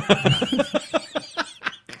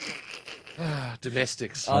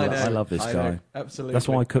 Domestics. I love this I guy. know, absolutely. That's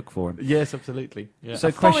why I cook for him. Yes, absolutely. Yeah. So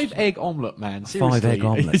a question- 5-egg omelette, man. Seriously. 5-egg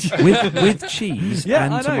omelette with cheese Yeah,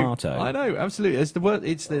 and I know. tomato. I know, absolutely. It's the word.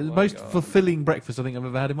 It's the most fulfilling breakfast I think I've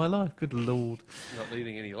ever had in my life. Good lord. Not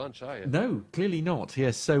eating any lunch, are you? No, clearly not.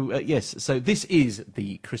 Yes. So So this is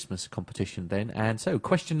the Christmas competition then, and so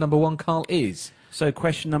question number 1, Carl, is So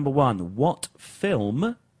question number 1. What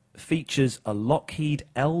film features a Lockheed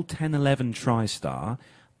L-1011 TriStar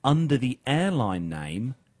under the airline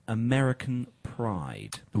name American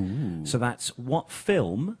Pride? Ooh. So that's what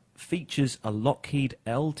film features a Lockheed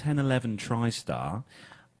L-1011 TriStar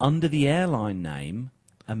under the airline name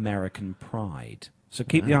American Pride? So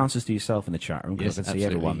keep the answers to yourself in the chat room because I can see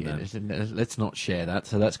everyone there. Let's not share that.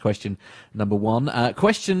 So that's question number 1.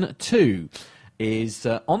 Question 2 is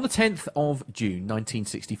on the 10th of June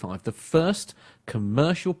 1965, the first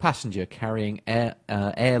commercial passenger carrying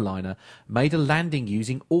airliner made a landing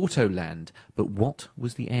using Autoland. But what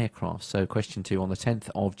was the aircraft? So question 2, on the 10th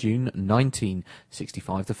of June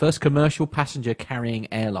 1965, the first commercial passenger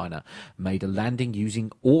carrying airliner made a landing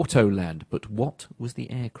using Autoland. But what was the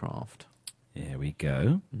aircraft? There we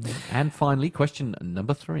go. And finally, question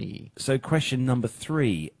number 3. So question number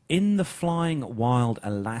 3. In the Flying Wild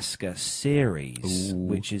Alaska series,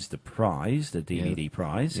 which is the prize, the DVD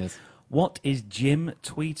prize, Yes. What is Jim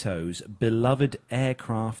Tweeto's beloved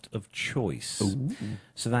aircraft of choice? Ooh.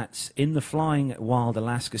 So that's in the Flying Wild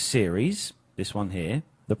Alaska series, this one here,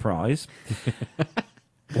 the prize.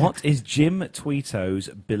 What is Jim Tweeto's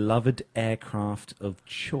beloved aircraft of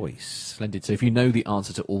choice? Splendid. So if you know the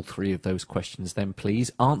answer to all three of those questions, then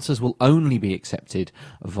please, answers will only be accepted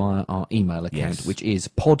via our email account, Yes. which is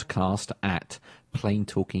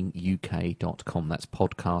podcast@plaintalkinguk.com. That's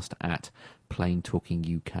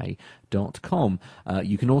podcast@plaintalkinguk.com.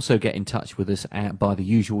 You can also get in touch with us by the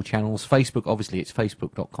usual channels. Facebook, obviously, it's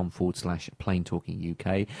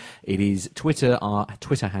facebook.com/plaintalkinguk. It is Twitter. Our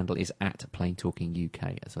Twitter handle is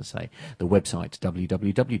 @plaintalkinguk, as I say. The website,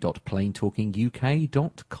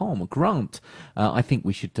 www.plaintalkinguk.com. Grant, I think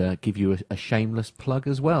we should give you a shameless plug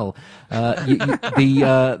as well. Obviously,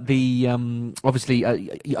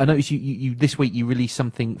 I noticed you this week you released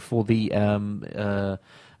something for the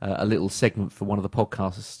a little segment for one of the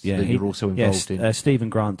podcasts that you're also involved in. Stephen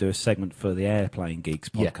Grant do a segment for the Airplane Geeks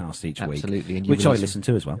podcast each week, absolutely, and which I listen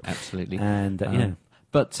to as well. Absolutely, And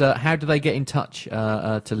But how do they get in touch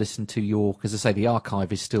to listen to your? Because I say the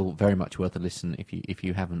archive is still very much worth a listen if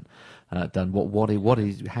you haven't done. What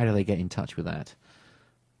is? How do they get in touch with that?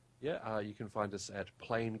 Yeah, you can find us at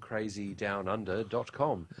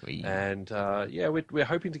planecrazydownunder.com. Oui. And we're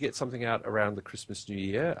hoping to get something out around the Christmas New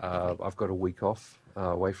Year. I've got a week off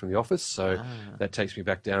away from the office, so that takes me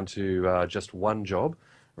back down to just one job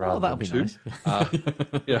rather than two. Nice.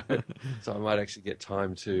 So I might actually get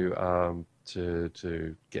time to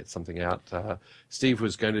get something out. Steve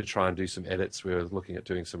was going to try and do some edits. We were looking at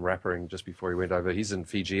doing some rappering just before he went over. He's in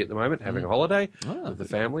Fiji at the moment, having a holiday with the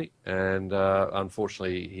family, and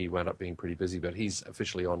unfortunately he wound up being pretty busy, but he's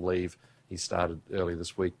officially on leave. He started early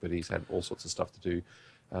this week, but he's had all sorts of stuff to do.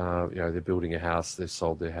 They're building a house, they've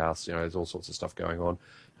sold their house, there's all sorts of stuff going on.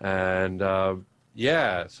 And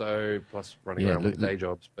so plus running around with day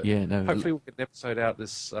jobs. But hopefully we'll get an episode out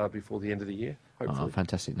this before the end of the year. Hopefully. Oh,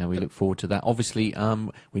 fantastic. No, we look forward to that. Obviously,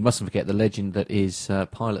 we mustn't forget the legend that is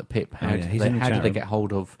Pilot Pip. How do they get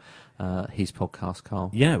hold of his podcast,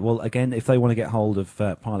 Carl? Yeah, well, again, if they want to get hold of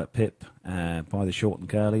Pilot Pip by the Short and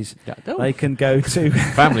Curlies, they can go to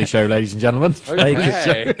Family show, ladies and gentlemen.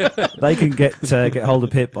 They can get hold of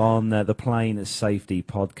Pip on the Plane Safety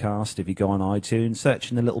Podcast. If you go on iTunes, search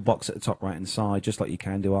in the little box at the top right hand side, just like you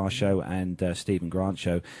can do our show and Stephen Grant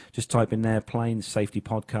show. Just type in there Plane Safety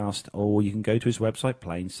Podcast, or you can go to his website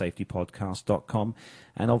planesafetypodcast.com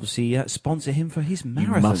and obviously sponsor him for his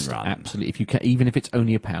marathon run. Absolutely. If you can, even if it's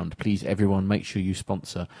only £1, please, everyone, make sure you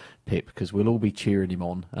sponsor Pip, because we'll all be cheering him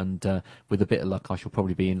on. And with a bit of luck, I shall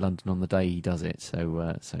probably be in London on the day he does it.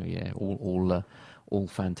 So yeah, all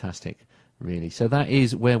fantastic, really. So that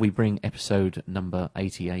is where we bring episode number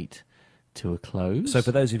 88 to a close. So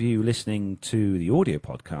for those of you listening to the audio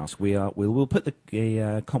podcast, we'll put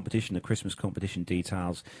the competition, the Christmas competition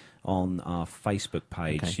details on our Facebook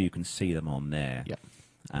page, so you can see them on there. Yeah.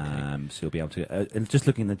 So you'll be able to just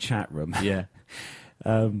look in the chat room. Yeah.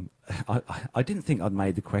 I didn't think I'd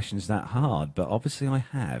made the questions that hard, but obviously I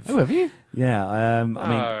have. Oh, have you? Yeah. I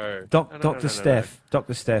mean, Dr. Steph. No.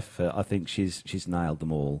 Dr. Steph. I think she's nailed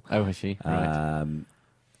them all. Oh, has she? Right.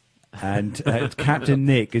 And Captain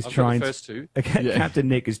Nick is trying. The first two. Captain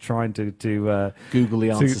Nick is trying to Google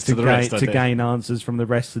the answers to the rest. To gain answers from the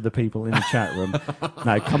rest of the people in the chat room.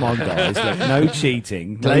 No, come on, guys. Look, no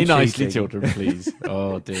cheating. Play nicely, children, please.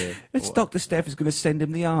 Oh dear. Dr. Steph is going to send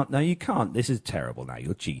him the art. No, you can't. This is terrible. Now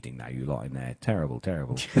you're cheating. Now you lot in there. Terrible.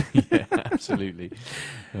 Yeah, absolutely.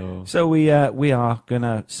 Oh. So we are going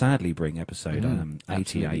to sadly bring episode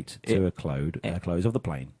 88 to a close of the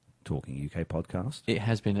Plane Talking UK podcast. It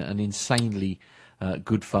has been an insanely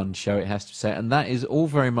good fun show, it has to say, and that is all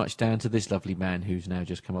very much down to this lovely man who's now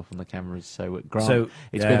just come up on the cameras. So Grant,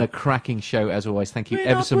 it's been a cracking show as always. Thank you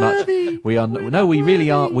ever so much. We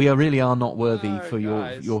really are not worthy for your.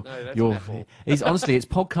 It's honestly, it's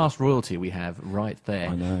podcast royalty we have right there.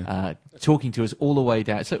 I know. Talking to us all the way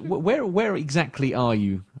down. So where exactly are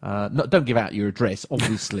you? Don't give out your address,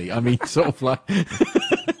 obviously. I mean, sort of like.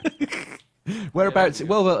 Whereabouts?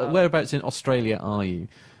 Whereabouts in Australia are you?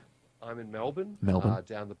 I'm in Melbourne.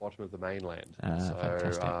 Down the bottom of the mainland.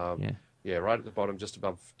 Fantastic. Right at the bottom, just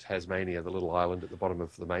above Tasmania, the little island at the bottom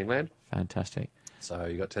of the mainland. Fantastic. So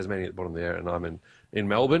you got Tasmania at the bottom there, and I'm in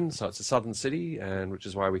Melbourne. So it's a southern city, and which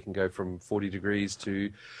is why we can go from 40 degrees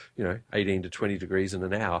to, 18 to 20 degrees in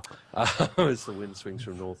an hour as the wind swings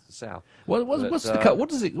from north to south. What's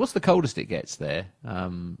the coldest it gets there?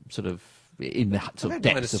 Sort of. in the sort of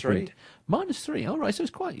depths of -3. winter. -3. All right, so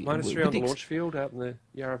it's quite -3 on the launch field out in the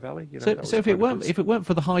Yarra Valley. You know, So, that was so if kind it of weren't was- if it weren't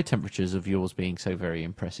for the high temperatures of yours being so very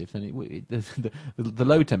impressive, then the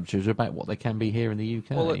low temperatures are about what they can be here in the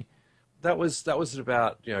UK. Well, that was at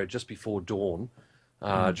about just before dawn.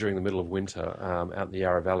 During the middle of winter out in the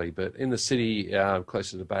Yarra Valley. But in the city, close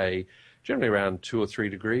to the bay, generally around 2 or 3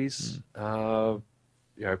 degrees.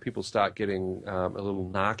 People start getting a little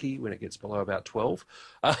narky when it gets below about 12.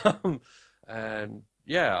 And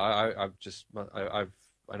yeah, I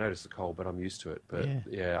noticed the cold, but I'm used to it. But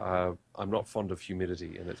I'm not fond of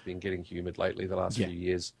humidity, and it's been getting humid lately the last few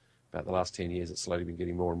years. About the last 10 years, it's slowly been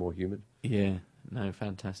getting more and more humid. Yeah. No,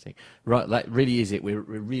 fantastic. Right, that really is it. We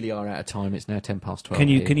really are out of time. It's now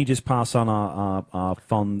 12:10. Can you just pass on our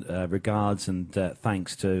fond regards and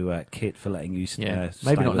thanks to Kit for letting you stay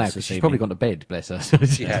maybe not with now, us because this she's evening. probably gone to bed, bless her.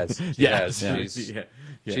 She has.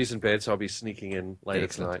 She's in bed, so I'll be sneaking in later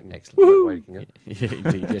tonight and waking up. Yeah,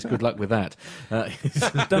 indeed, yes, good luck with that.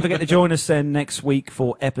 Don't forget to join us then next week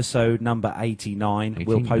for episode number 89.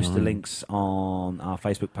 We'll post the links on our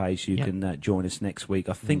Facebook page. You can join us next week.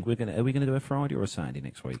 I think are we going to do a Friday or a Saturday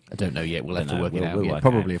next week? I don't know yet. We'll have to work it out. We'll Yeah, work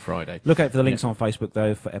probably out. a Friday. Look out for the links on Facebook,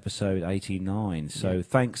 though, for episode 89. So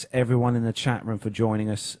thanks, everyone in the chat room, for joining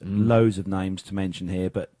us. Loads of names to mention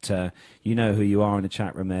here, but you know who you are in the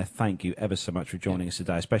chat room there. Thank you ever so much for joining us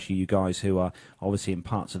today, especially you guys who are obviously in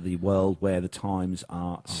parts of the world where the times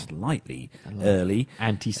are slightly early.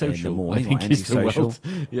 Antisocial, in the morning, I think, or is the antisocial. world.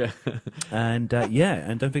 Yeah. And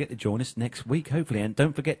and don't forget to join us next week, hopefully. And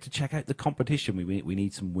don't forget to check out the competition. We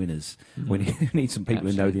need some winners. We need some people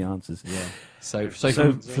who know the answers. Yeah. So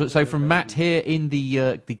from Matt here in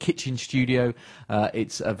the kitchen studio,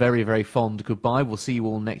 it's a very, very fond goodbye. We'll see you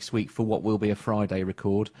all next week for what will be a Friday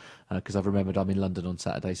record, because I've remembered I'm in London on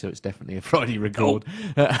Saturday, so it's definitely a Friday record.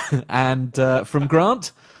 And from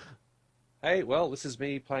Grant. Hey, well, this is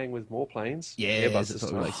me playing with more planes. Yeah, Airbus that's what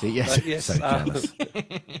system. we like to see. Yes, Yes, so jealous.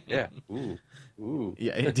 Yeah. Ooh.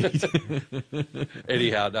 Yeah, indeed.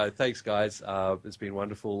 Anyhow, no, thanks, guys. It's been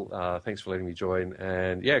wonderful. Thanks for letting me join.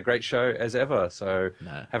 And, yeah, great show as ever. So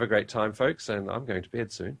have a great time, folks, and I'm going to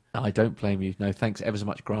bed soon. I don't blame you. No, thanks ever so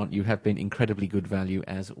much, Grant. You have been incredibly good value,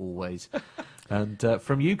 as always. And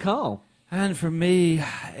from you, Carl. And from me,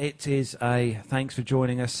 it is a thanks for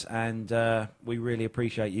joining us, and we really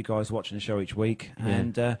appreciate you guys watching the show each week. Yeah.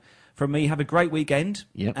 And from me, have a great weekend,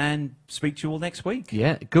 Yep. and speak to you all next week.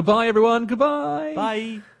 Yeah. Goodbye, everyone. Goodbye.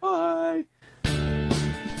 Bye. Bye.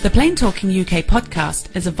 The Plain Talking UK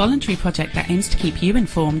podcast is a voluntary project that aims to keep you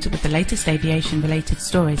informed with the latest aviation-related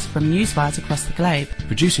stories from newswires across the globe.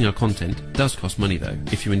 Producing our content does cost money though.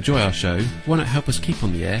 If you enjoy our show, why not help us keep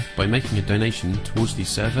on the air by making a donation towards the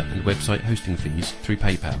server and website hosting fees through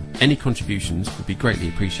PayPal. Any contributions would be greatly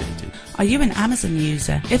appreciated. Are you an Amazon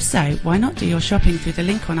user? If so, why not do your shopping through the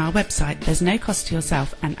link on our website? There's no cost to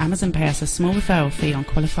yourself, and Amazon pay us a small referral fee on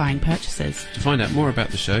qualifying purchases. To find out more about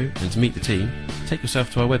the show and to meet the team, take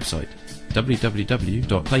yourself to our website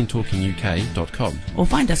www.plaintalkinguk.com. Or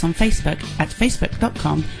find us on Facebook at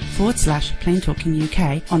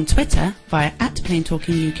facebook.com/plaintalkinguk, on Twitter via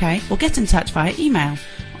 @plaintalkinguk, or get in touch via email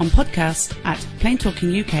on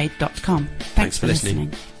podcast@plaintalkinguk.com. Thanks for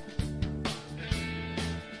listening.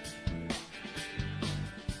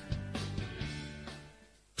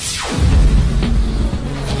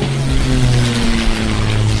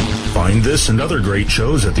 Find this and other great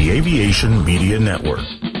shows at the Aviation Media Network.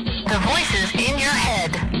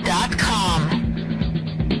 TheVoicesInYourHead.com.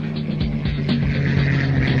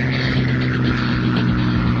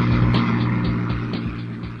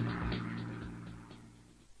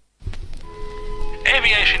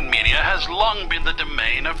 Aviation media has long been the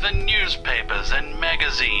domain of the newspapers and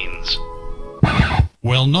magazines.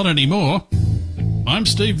 Well, not anymore. I'm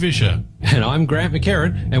Steve Vischer. And I'm Grant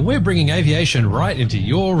McCarran, and we're bringing aviation right into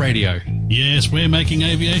your radio. Yes, we're making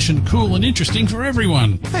aviation cool and interesting for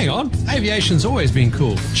everyone. Hang on, aviation's always been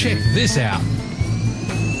cool. Check this out.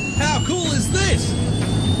 How cool is this?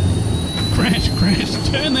 Grant,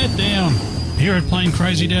 turn that down. Here at Plane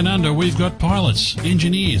Crazy Down Under, we've got pilots,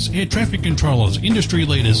 engineers, air traffic controllers, industry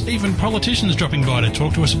leaders, even politicians dropping by to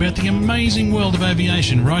talk to us about the amazing world of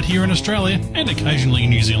aviation right here in Australia and occasionally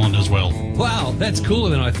in New Zealand as well. Wow, that's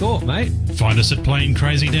cooler than I thought, mate. Find us at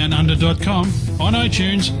planecrazydownunder.com, on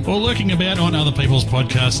iTunes, or lurking about on other people's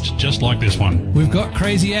podcasts just like this one. We've got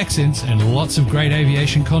crazy accents and lots of great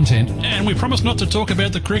aviation content. And we promise not to talk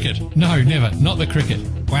about the cricket. No, never, not the cricket.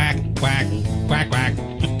 Quack, quack, quack, quack.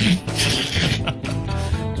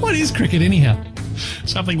 What is cricket anyhow?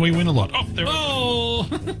 Something we win a lot. Oh, there. Oh!